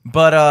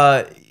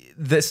 but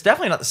it's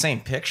definitely not the same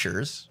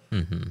pictures.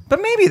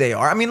 But maybe they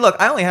are. I mean, look,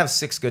 I only have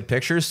 6 good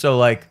pictures, so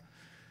like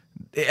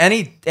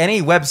any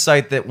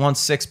website that wants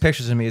 6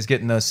 pictures of me is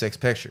getting those 6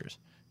 pictures,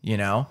 you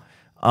know?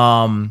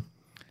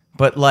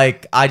 But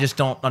like I just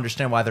don't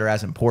understand why they're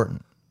as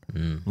important.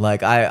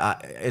 Like I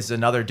is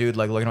another dude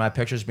like looking at my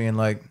pictures being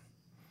like,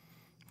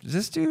 is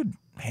this dude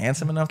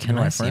handsome enough to Can be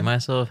my I see friend?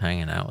 myself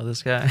hanging out with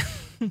this guy?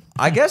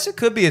 I guess it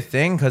could be a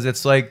thing, because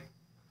it's like,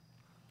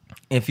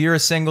 if you're a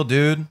single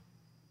dude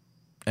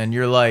and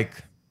you're like,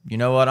 you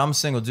know what, I'm a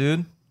single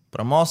dude, but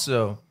I'm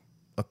also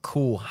a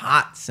cool,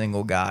 hot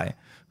single guy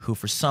who,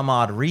 for some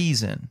odd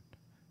reason,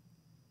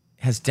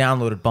 has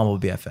downloaded Bumble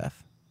BFF.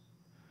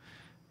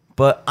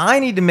 But I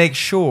need to make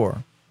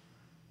sure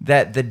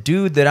that the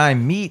dude that I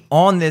meet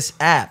on this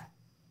app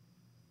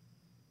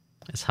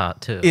It's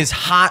hot too. is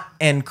hot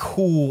and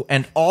cool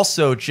and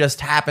also just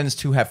happens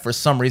to have for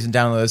some reason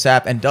downloaded this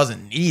app and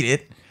doesn't need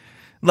it.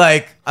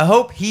 Like, I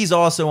hope he's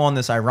also on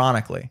this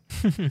ironically.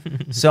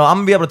 So I'm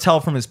gonna be able to tell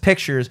from his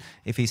pictures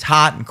if he's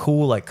hot and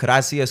cool. Like, could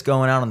I see us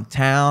going out in the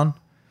town,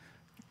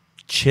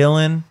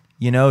 chilling,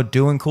 you know,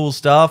 doing cool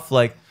stuff?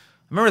 Like, I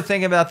remember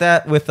thinking about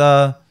that with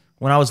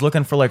when I was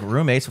looking for like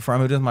roommates before I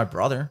moved in with my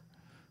brother.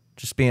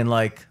 Just being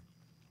like,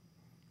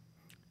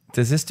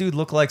 does this dude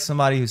look like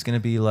somebody who's gonna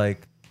be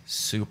like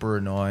super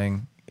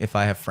annoying if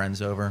I have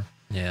friends over?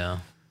 Yeah.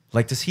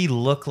 Like, does he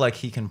look like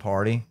he can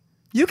party?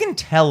 You can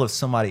tell if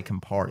somebody can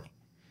party,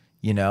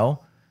 you know?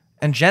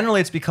 And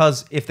generally it's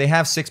because if they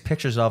have 6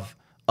 pictures of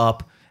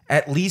up,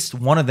 at least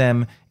one of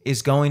them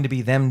is going to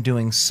be them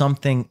doing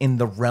something in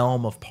the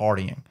realm of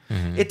partying.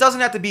 It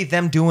doesn't have to be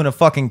them doing a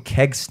fucking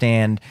keg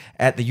stand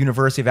at the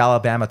University of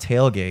Alabama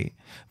tailgate,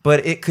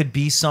 but it could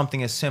be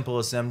something as simple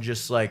as them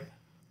just like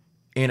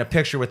in a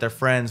picture with their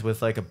friends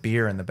with like a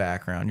beer in the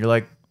background. You're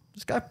like,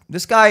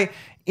 this guy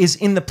is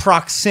in the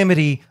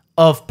proximity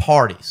of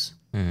parties,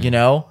 you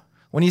know?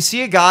 When you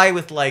see a guy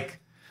with like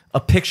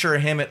a picture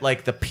of him at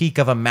like the peak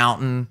of a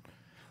mountain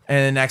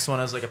and the next one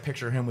is like a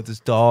picture of him with his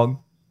dog,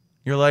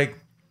 you're like,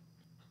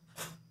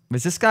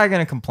 is this guy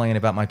going to complain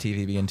about my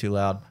TV being too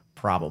loud?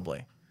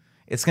 Probably.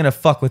 It's going to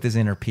fuck with his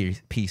inner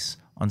peace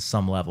on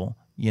some level,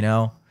 you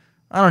know?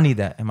 I don't need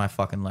that in my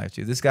fucking life,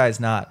 dude. This guy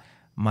is not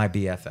my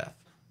BFF.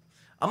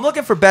 I'm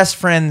looking for best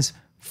friends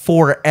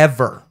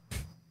forever.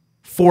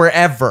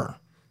 Forever.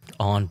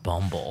 On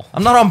Bumble.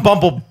 I'm not on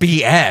Bumble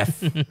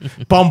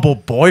BF. Bumble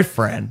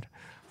boyfriend.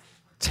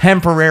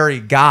 Temporary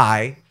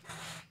guy.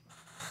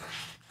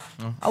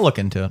 I'll look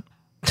into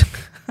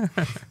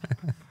it.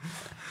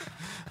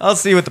 I'll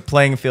see what the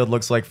playing field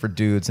looks like for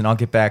dudes, and I'll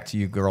get back to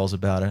you girls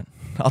about it.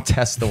 I'll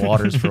test the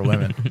waters for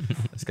women.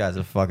 This guy's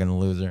a fucking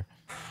loser.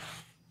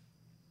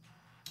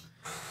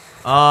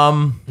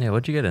 Yeah,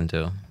 what'd you get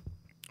into?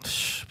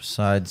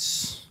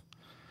 Besides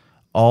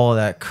all of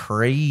that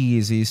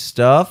crazy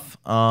stuff,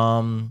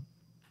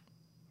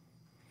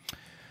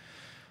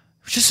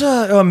 just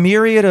a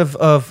myriad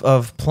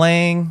of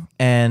playing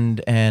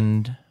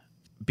and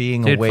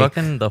being Dude, awake.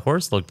 fucking the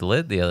horse looked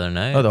lit the other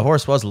night. Oh, the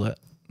horse was lit.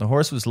 The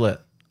horse was lit.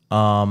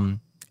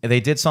 They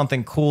did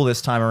something cool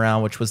this time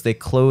around, which was they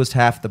closed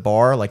half the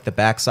bar, like the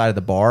back side of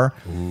the bar.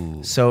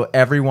 Ooh. So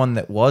everyone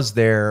that was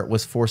there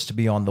was forced to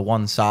be on the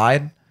one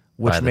side,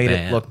 which By the made it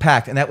band. look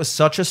packed. And that was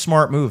such a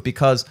smart move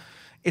because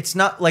it's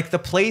not like the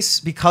place,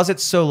 because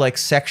it's so like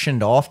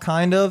sectioned off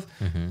kind of,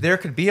 there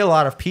could be a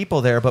lot of people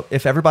there, but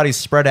if everybody's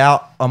spread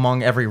out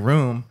among every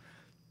room,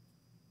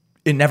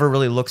 it never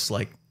really looks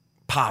like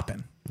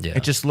popping. Yeah.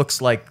 It just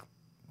looks like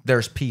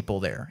there's people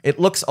there. It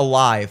looks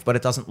alive, but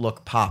it doesn't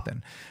look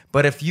popping.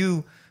 But if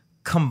you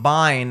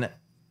combine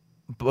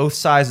both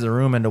sides of the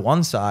room into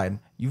one side,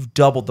 you've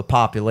doubled the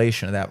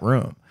population of that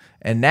room.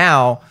 And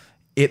now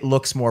it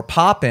looks more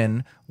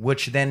poppin',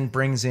 which then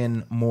brings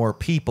in more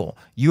people.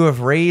 You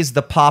have raised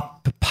the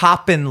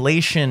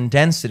population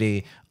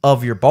density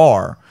of your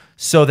bar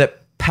so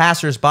that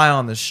passersby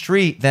on the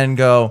street then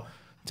go,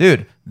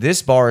 dude,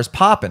 this bar is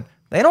popping.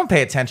 They don't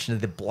pay attention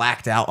to the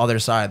blacked out other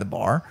side of the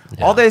bar.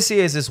 Yeah. All they see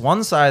is this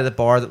one side of the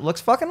bar that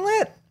looks fucking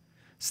lit.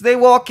 So they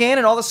walk in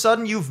and all of a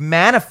sudden you've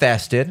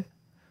manifested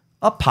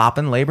a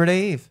poppin' Labor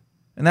Day Eve.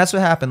 And that's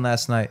what happened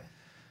last night.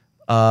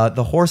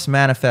 The horse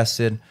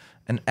manifested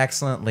an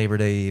excellent Labor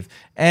Day Eve.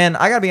 And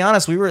I gotta be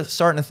honest, we were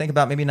starting to think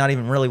about maybe not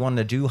even really wanting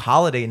to do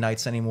holiday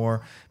nights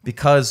anymore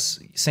because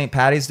St.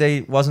 Patty's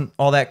Day wasn't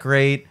all that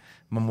great.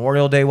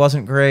 Memorial Day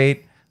wasn't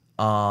great.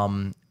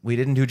 We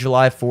didn't do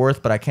July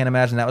 4th, but I can't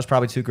imagine that was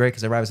probably too great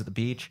because everybody was at the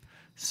beach.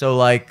 So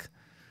like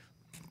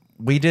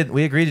we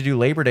agreed to do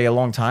Labor Day a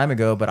long time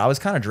ago, but I was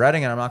kind of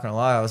dreading it. I'm not gonna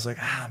lie. I was like,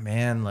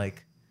 man,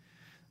 like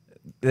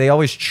they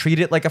always treat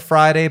it like a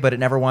Friday, but it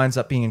never winds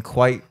up being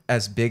quite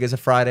as big as a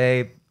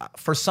Friday.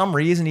 For some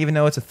reason, even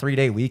though it's a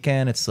 3-day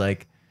weekend, it's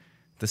like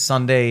the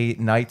Sunday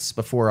nights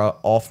before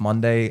off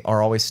Monday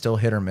are always still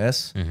hit or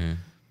miss. Mm-hmm.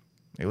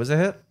 It was a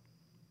hit.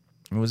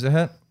 It was a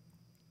hit.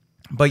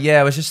 But yeah,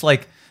 it was just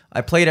like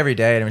I played every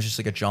day, and it was just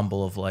like a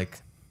jumble of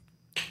like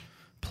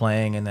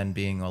playing and then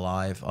being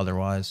alive.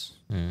 Otherwise,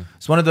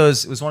 It's one of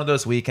those. It was one of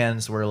those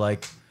weekends where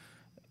like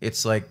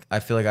it's like I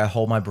feel like I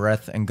hold my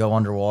breath and go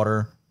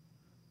underwater,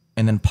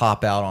 and then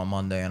pop out on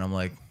Monday, and I'm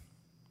like,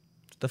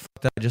 what the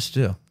fuck did I just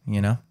do?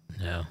 You know?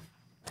 Yeah,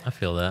 I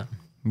feel that.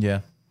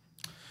 Yeah.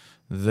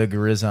 The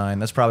grizzine.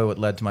 That's probably what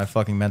led to my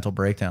fucking mental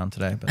breakdown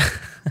today.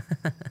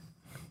 But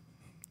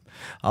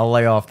I'll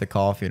lay off the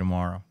coffee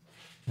tomorrow.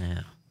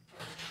 Yeah.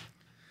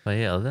 But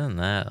yeah, other than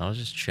that, I was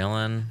just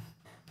chilling.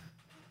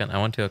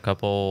 I went to a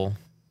couple,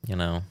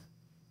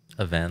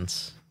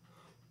 events.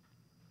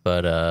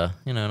 But,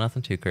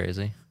 nothing too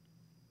crazy.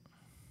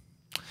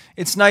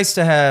 It's nice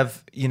to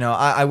have,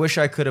 I wish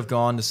I could have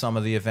gone to some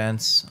of the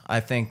events. I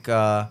think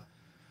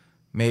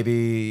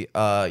maybe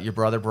your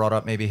brother brought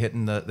up maybe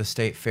hitting the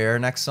state fair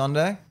next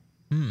Sunday,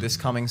 this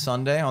coming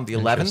Sunday on the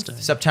 11th, Interesting.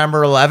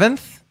 September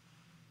 11th.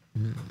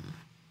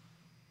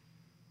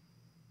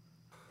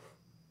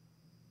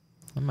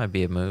 That That might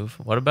be a move.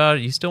 What about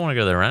you? Still want to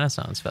go to the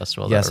Renaissance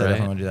Festival? Yes, though, I right?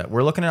 definitely want to do that.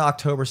 We're looking at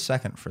October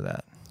 2nd for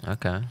that.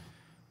 Okay.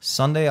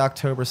 Sunday,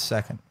 October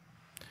 2nd.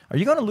 Are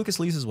you going to Lucas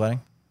Lee's wedding?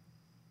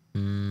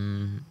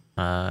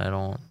 I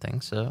don't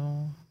think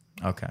so.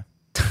 Okay.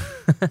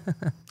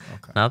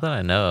 Not that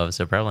I know of,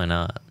 so probably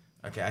not.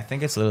 Okay, I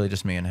think it's literally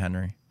just me and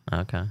Henry.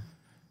 Okay.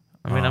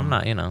 I mean, I'm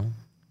not,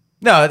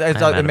 No, it mad makes about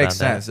that.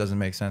 sense. It doesn't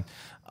make sense.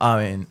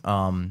 I mean,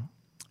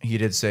 he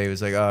did say, he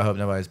was like, oh, I hope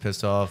nobody's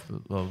pissed off, blah,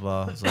 blah,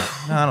 blah. I was like,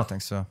 no, I don't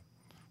think so.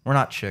 We're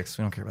not chicks.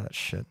 We don't care about that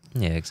shit.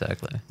 Yeah,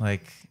 exactly.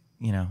 Like,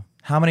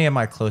 how many of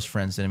my close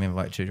friends didn't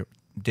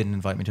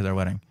invite me to their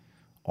wedding?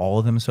 All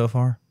of them so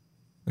far,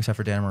 except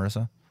for Dan and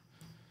Marissa.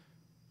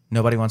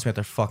 Nobody wants me at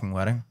their fucking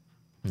wedding.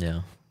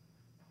 Yeah.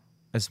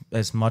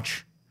 As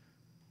much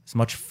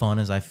fun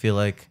as I feel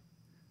like,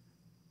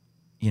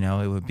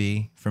 it would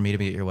be for me to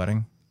be at your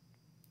wedding.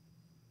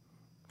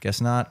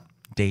 Guess not.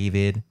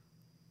 David.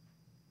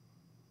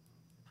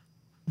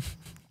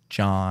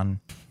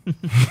 John. And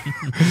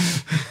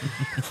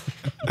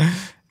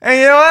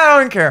you know what? I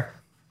don't care.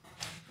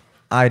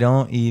 I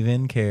don't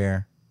even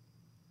care.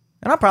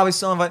 And I'll probably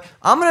still invite.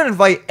 I'm going to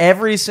invite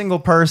every single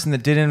person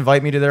that didn't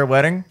invite me to their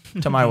wedding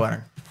to my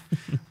wedding.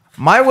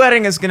 My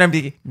wedding is going to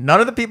be none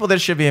of the people that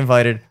should be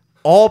invited,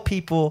 all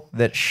people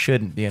that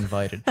shouldn't be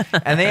invited.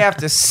 And they have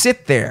to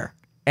sit there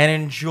and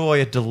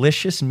enjoy a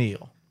delicious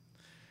meal.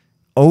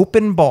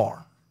 Open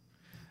bar.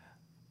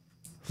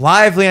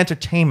 Lively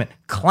entertainment.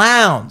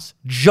 Clowns.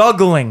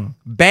 Juggling.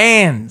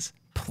 Bands.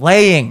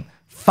 Playing.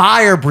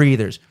 Fire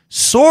breathers.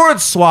 Sword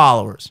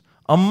swallowers.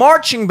 A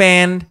marching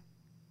band.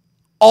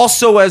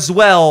 Also as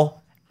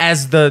well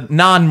as the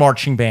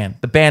non-marching band.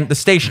 The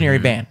stationary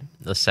band.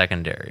 The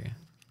secondary.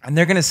 And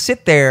they're going to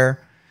sit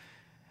there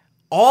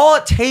all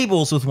at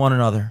tables with one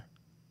another.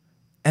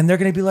 And they're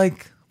going to be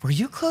like, were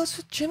you close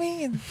with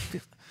Jimmy? And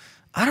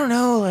I don't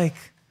know, like,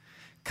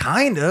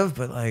 kind of,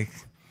 but like,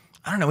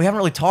 I don't know. We haven't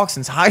really talked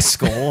since high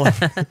school.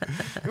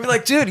 We're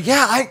like, dude,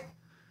 yeah,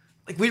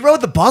 we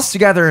rode the bus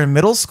together in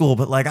middle school,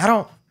 but like, I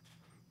don't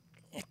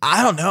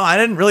know. I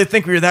didn't really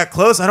think we were that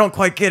close. I don't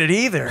quite get it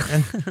either.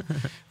 And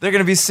they're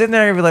going to be sitting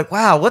there and be like,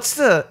 wow, what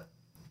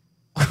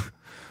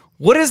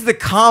is the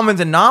common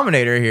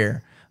denominator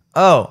here?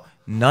 Oh,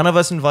 none of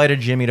us invited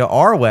Jimmy to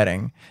our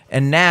wedding,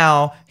 and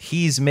now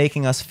he's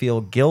making us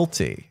feel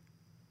guilty.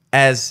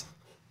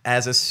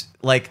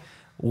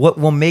 What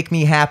will make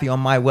me happy on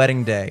my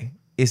wedding day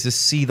is to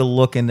see the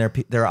look in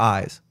their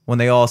eyes when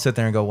they all sit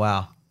there and go,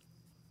 wow,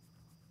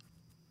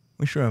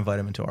 we should invite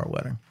him into our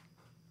wedding.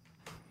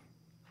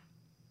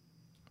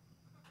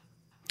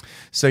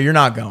 So you're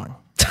not going.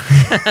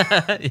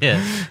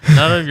 Yeah.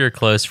 None of your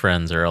close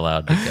friends are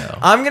allowed to go.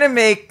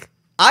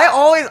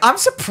 I'm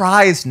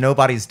surprised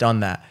nobody's done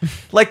that.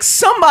 Like,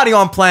 somebody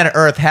on planet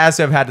Earth has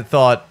to have had the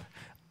thought,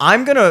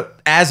 I'm going to,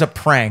 as a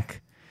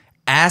prank,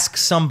 ask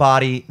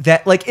somebody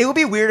that, like, it would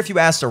be weird if you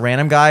asked a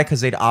random guy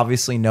because they'd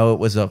obviously know it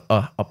was a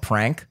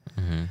prank.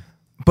 Mm-hmm.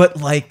 But,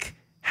 like,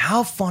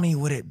 how funny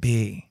would it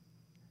be?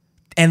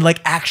 And,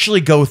 like, actually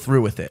go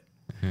through with it.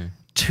 Mm-hmm.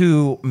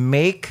 To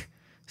make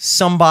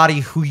somebody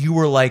who you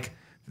were, like,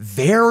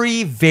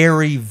 very,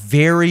 very,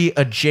 very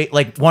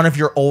like one of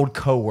your old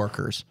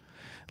coworkers.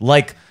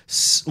 Like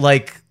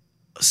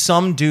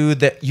some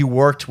dude that you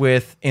worked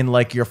with in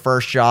like your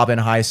first job in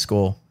high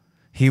school.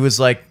 He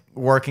was like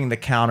working the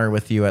counter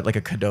with you at like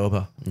a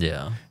Qdoba.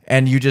 Yeah.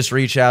 And you just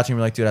reach out to him,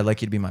 like, dude, I'd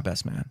like you to be my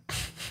best man.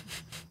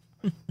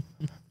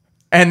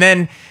 And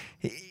then,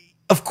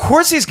 of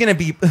course, he's gonna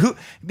be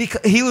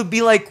because he would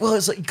be like, well,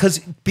 it's like,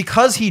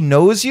 because he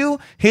knows you.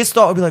 His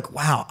thought would be like,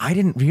 wow, I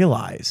didn't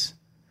realize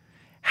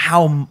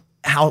how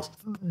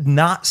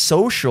not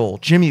social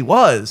Jimmy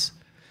was.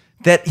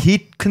 That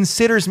he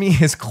considers me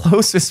his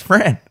closest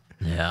friend.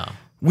 Yeah.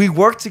 We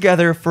worked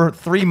together for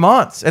 3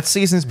 months at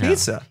Seasons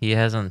Pizza. He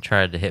hasn't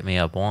tried to hit me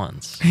up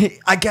once.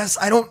 I guess,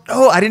 I don't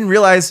know. I didn't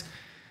realize.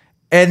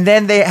 And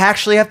then they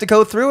actually have to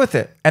go through with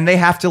it. And they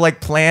have to like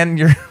plan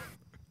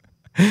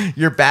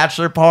your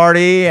bachelor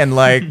party and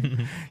like,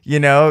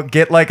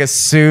 get like a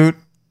suit.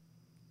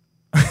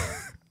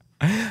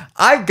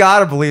 I've got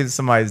to believe that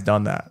somebody's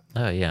done that.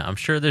 Oh yeah. I'm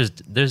sure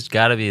there's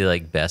got to be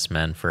like best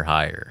men for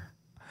hire.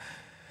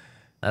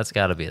 That's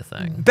got to be a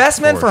thing. Best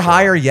men for sure.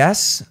 hire,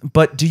 yes.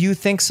 But do you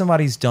think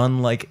somebody's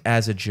done like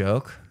as a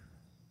joke?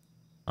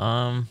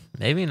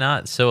 Maybe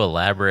not so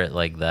elaborate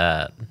like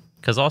that.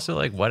 Because also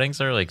like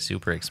weddings are like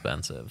super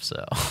expensive.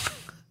 So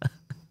I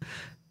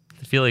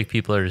feel like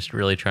people are just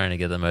really trying to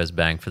get the most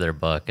bang for their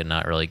buck and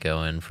not really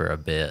go in for a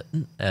bit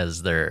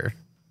as their,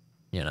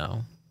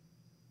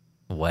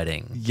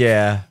 wedding.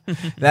 Yeah.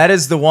 That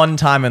is the one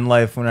time in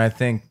life when I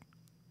think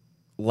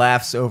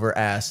laughs over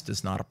ass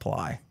does not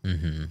apply.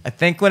 Mm-hmm. I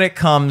think when it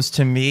comes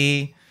to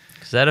me,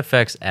 because that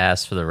affects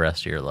ass for the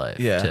rest of your life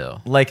too.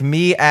 Like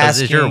me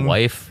asking, is your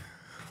wife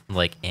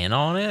like in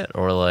on it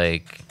or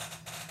like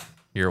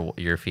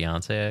your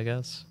fiance? I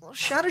guess. Well,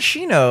 how does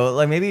she know?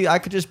 Like maybe I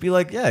could just be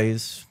like, yeah,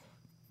 he's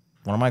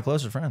one of my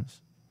closer friends.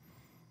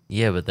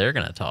 Yeah, but they're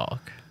gonna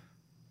talk.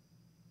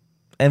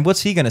 And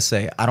what's he gonna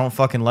say? I don't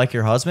fucking like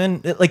your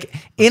husband. Like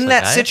in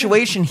that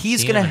situation,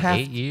 he's gonna have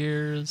 8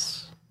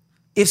 years.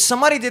 If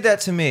somebody did that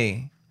to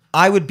me,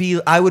 I would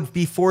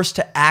be forced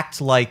to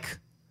act like,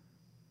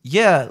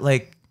 yeah,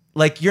 like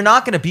you're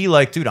not gonna be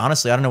like, dude,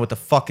 honestly, I don't know what the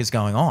fuck is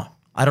going on.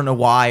 I don't know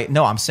why.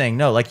 No, I'm saying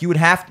no. Like you would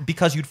have to,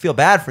 because you'd feel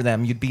bad for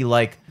them. You'd be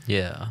like,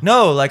 Yeah.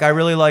 no, like I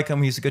really like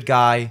him. He's a good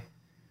guy.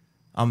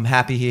 I'm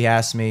happy he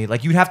asked me.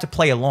 Like you'd have to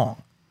play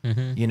along,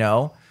 you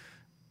know?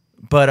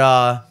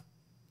 But,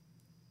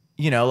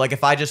 you know, like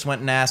if I just went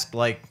and asked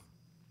like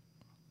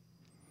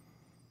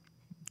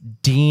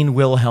Dean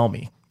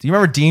Wilhelmi. Do you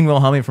remember Dean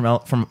Wilhelmi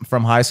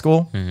from high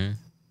school? Mm-hmm.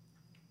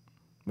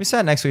 We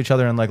sat next to each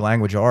other in like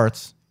language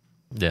arts,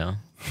 Yeah.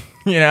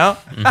 you know?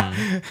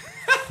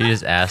 You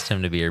just asked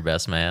him to be your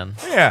best man.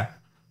 Yeah.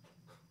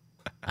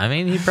 I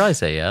mean, he'd probably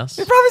say yes.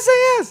 He'd probably say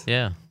yes.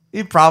 Yeah.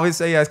 He'd probably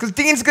say yes because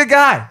Dean's a good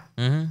guy.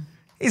 Mm-hmm.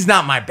 He's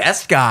not my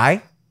best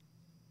guy,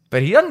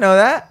 but he doesn't know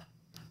that,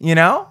 you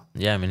know?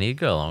 Yeah, I mean, he'd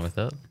go along with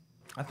it.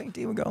 I think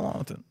Dean would go along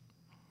with it.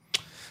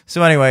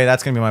 So anyway,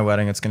 that's going to be my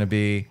wedding. It's going to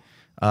be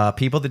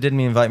people that didn't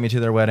invite me to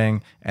their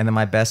wedding, and then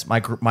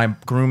my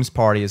groom's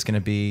party is going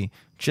to be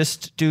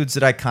just dudes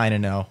that I kind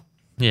of know.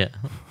 Yeah.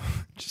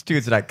 Just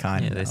dudes that I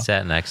kind Yeah, of they know.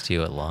 sat next to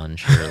you at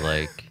lunch or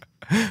like,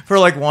 For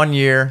like 1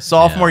 year,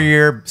 sophomore Yeah.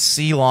 year,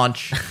 sea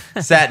lunch,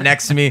 sat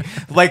next to me.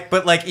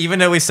 But even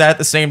though we sat at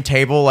the same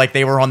table, like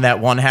they were on that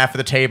one half of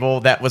the table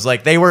that was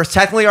like, they were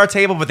technically our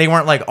table, but they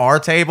weren't like our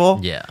table.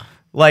 yeah.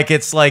 Like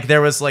it's like there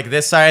was like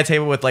this side of the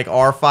table with like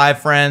our 5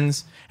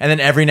 friends, and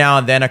then every now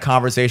and then a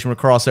conversation would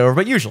cross over,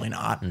 but usually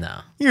not. No.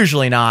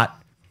 Usually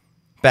not.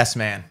 Best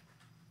man.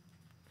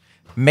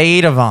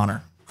 Maid of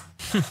honor.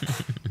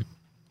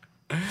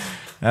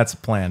 That's a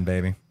plan,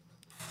 baby.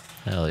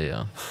 Hell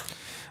yeah.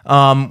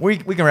 We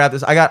can wrap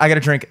this. I got to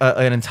drink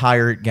an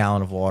entire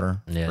gallon of water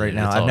Yeah, right dude,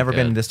 now. it's I've all never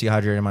been good. this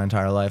dehydrated in my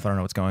entire life. I don't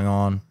know what's going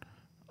on.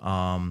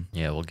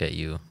 Yeah, we'll get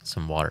you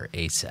some water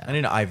ASAP. I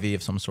need an IV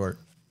of some sort.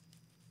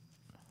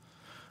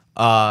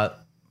 But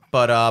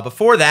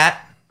before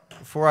that,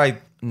 before I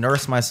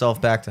nurse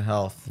myself back to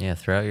health, Yeah,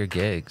 throw out your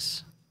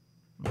gigs.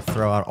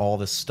 throw out all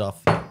this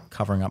stuff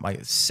covering up my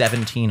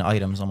 17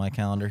 items on my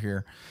calendar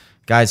here.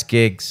 Guys,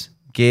 gigs.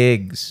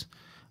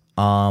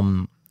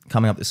 Coming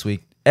up this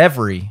week,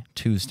 every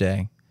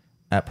Tuesday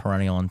at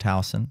Perennial in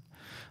Towson.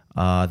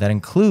 That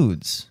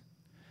includes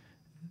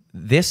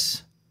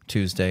this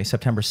Tuesday,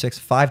 September 6th,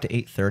 5 to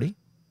 8:30.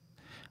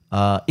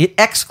 It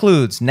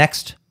excludes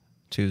next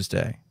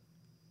Tuesday,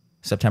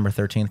 September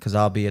 13th, because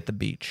I'll be at the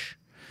beach.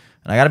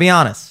 And I got to be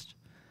honest,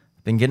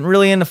 I've been getting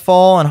really into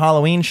fall and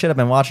Halloween shit. I've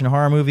been watching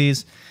horror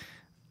movies.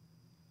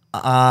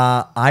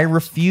 I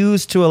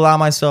refuse to allow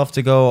myself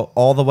to go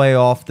all the way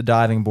off the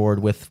diving board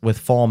with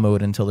fall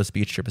mode until this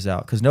beach trip is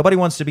out, because nobody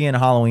wants to be in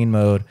Halloween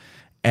mode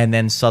and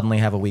then suddenly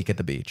have a week at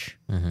the beach.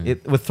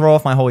 It would throw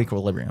off my whole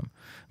equilibrium.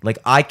 Like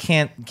I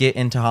can't get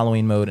into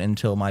Halloween mode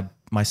until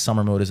my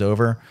summer mode is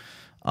over.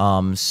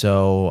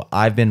 So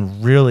I've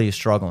been really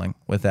struggling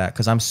with that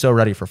because I'm so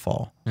ready for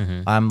fall.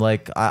 I'm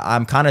like,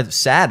 I'm kind of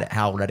sad at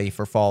how ready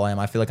for fall I am.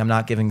 I feel like I'm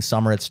not giving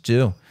summer its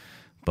due,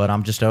 but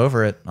I'm just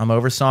over it. I'm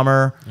over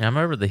summer. Yeah, I'm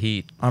over the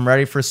heat. I'm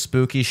ready for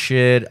spooky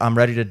shit. I'm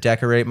ready to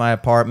decorate my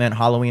apartment.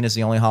 Halloween is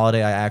the only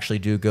holiday I actually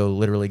do go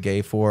literally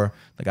gay for.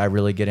 Like I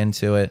really get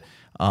into it.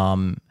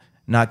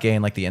 Not gay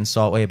in like the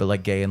insult way, but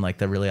like gay in like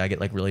the really, I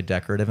get like really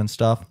decorative and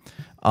stuff.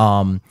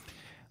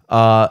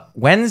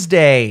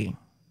 Wednesday.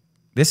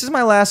 This is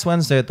my last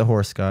Wednesday at the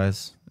Horse,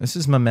 guys. This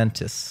is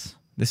momentous.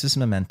 You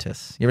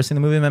ever seen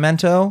the movie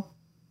Memento?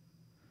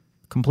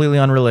 Completely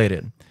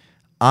unrelated.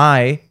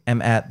 I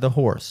am at the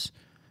Horse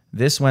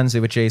this Wednesday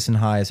with Jason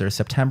Heiser,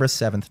 September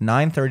 7th,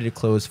 9:30 to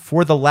close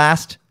for the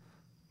last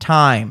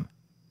time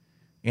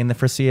in the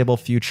foreseeable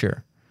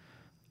future.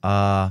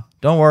 Don't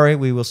worry,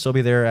 we will still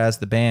be there as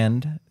the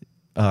band,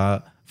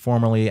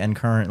 formerly and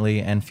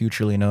currently and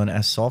futurely known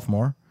as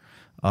Sophomore,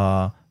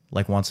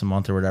 like once a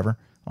month or whatever,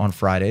 on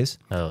Fridays.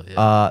 Oh,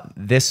 yeah.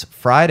 This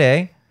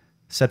Friday,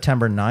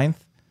 September 9th,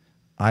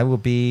 I will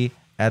be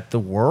at the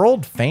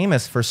world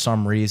famous, for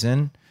some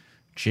reason,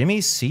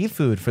 Jimmy's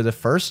Seafood for the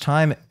first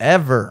time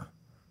ever.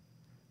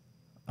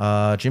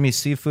 Jimmy's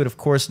Seafood, of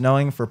course,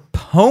 knowing for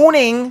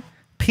poning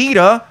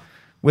PETA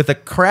with a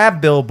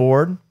crab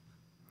billboard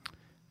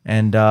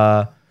and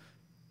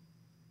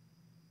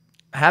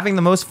having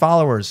the most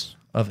followers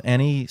of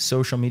any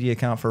social media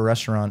account for a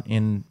restaurant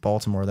in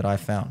Baltimore that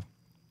I've found.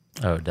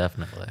 Oh,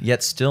 definitely.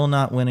 Yet still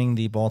not winning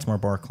the Baltimore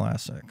Bar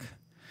Classic.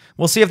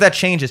 We'll see if that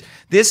changes.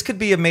 This could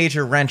be a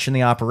major wrench in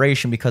the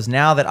operation because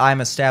now that I'm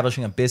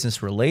establishing a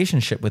business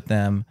relationship with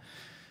them,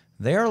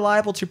 they are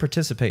liable to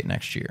participate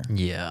next year.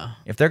 Yeah.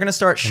 If they're going to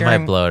start It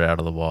sharing, might blow it out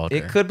of the water.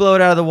 it could blow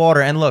it out of the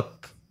water. And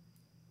look,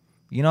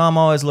 you know I'm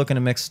always looking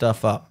to mix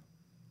stuff up,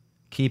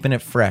 keeping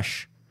it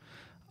fresh.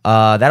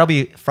 That'll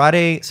be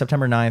Friday,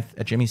 September 9th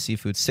at Jimmy's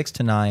Seafood, 6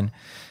 to 9.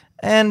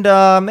 And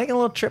making a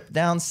little trip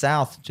down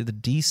south to the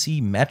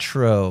DC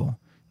Metro.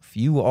 If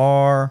you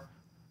are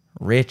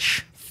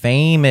rich,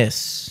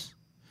 famous,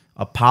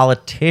 a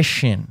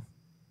politician,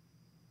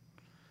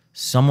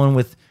 someone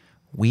with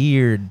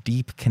weird,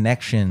 deep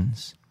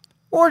connections,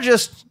 or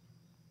just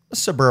a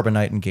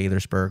suburbanite in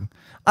Gaithersburg,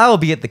 I will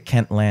be at the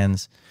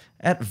Kentlands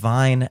at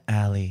Vine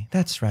Alley.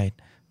 That's right,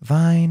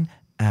 Vine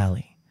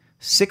Alley.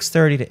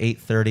 6:30 to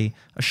 8:30,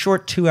 a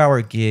short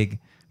 2-hour gig.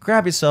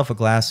 Grab yourself a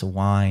glass of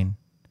wine.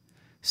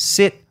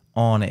 Sit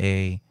on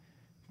a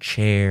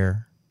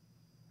chair,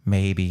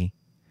 maybe,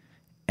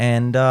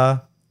 and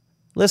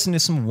listen to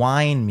some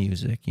wine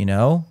music, you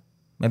know?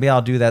 Maybe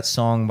I'll do that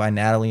song by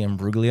Natalie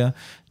Imbruglia.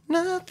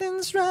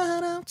 Nothing's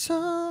right out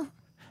all.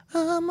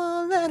 I'm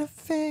all out of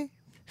faith.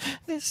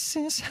 This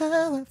is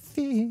how I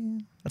feel.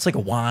 That's like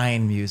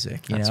wine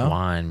music, you That's know?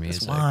 wine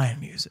music. That's wine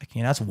music.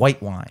 You know, that's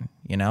white wine,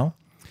 you know?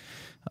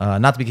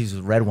 Not to be confused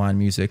with red wine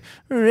music.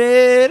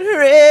 Red,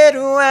 red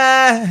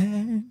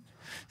wine.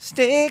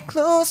 Stay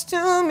close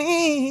to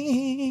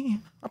me.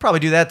 I'll probably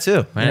do that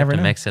too. Might You have never to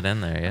know. mix it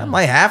in there, yeah. I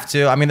might have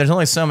to. I mean, there's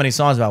only so many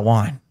songs about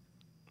wine.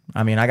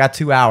 I mean, I got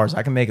 2 hours.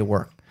 I can make it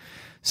work.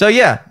 So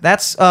yeah,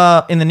 that's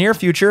in the near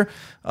future.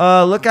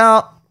 Look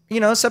out,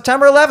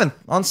 September 11th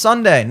on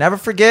Sunday. Never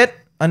forget.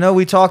 I know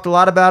we talked a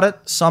lot about it,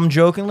 some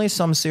jokingly,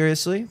 some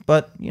seriously,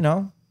 but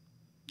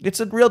it's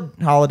a real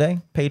holiday,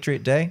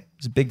 Patriot Day.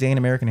 It's a big day in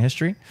American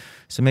history.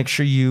 So make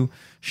sure you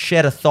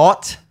shed a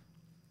thought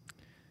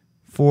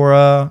for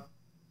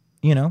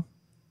Yeah.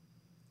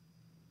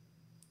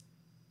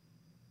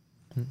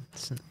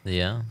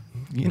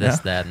 You This,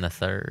 know. that, and the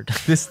third.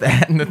 this,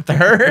 that, and the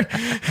third.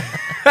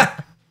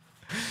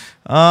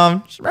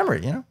 Just remember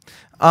it,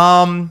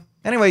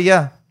 Anyway,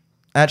 yeah.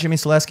 At Jimmy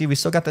Selesky, we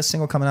still got this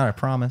single coming out, I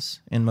promise.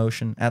 In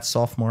Motion. At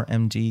Sophomore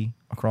MD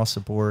across the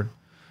board.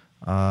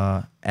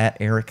 At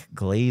Eric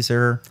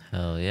Glazer.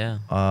 Hell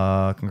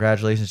yeah.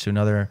 Congratulations to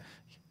another.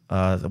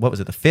 What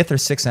was it? The 5th or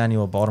 6th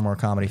annual Baltimore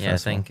Comedy Yeah,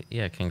 Festival. I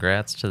think,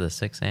 congrats to the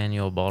 6th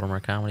annual Baltimore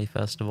Comedy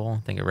Festival.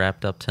 I think it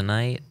wrapped up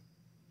tonight.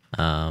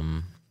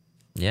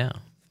 Yeah.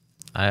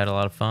 I had a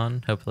lot of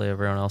fun. Hopefully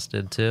everyone else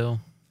did too.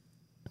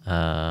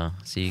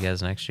 See you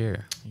guys next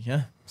year.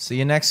 Yeah. See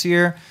you next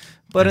year.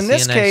 But And in see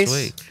this you next case,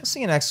 week. we'll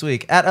see you next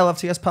week at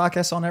LFTS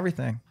Podcast on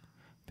everything.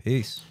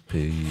 Peace.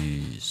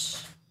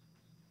 Peace.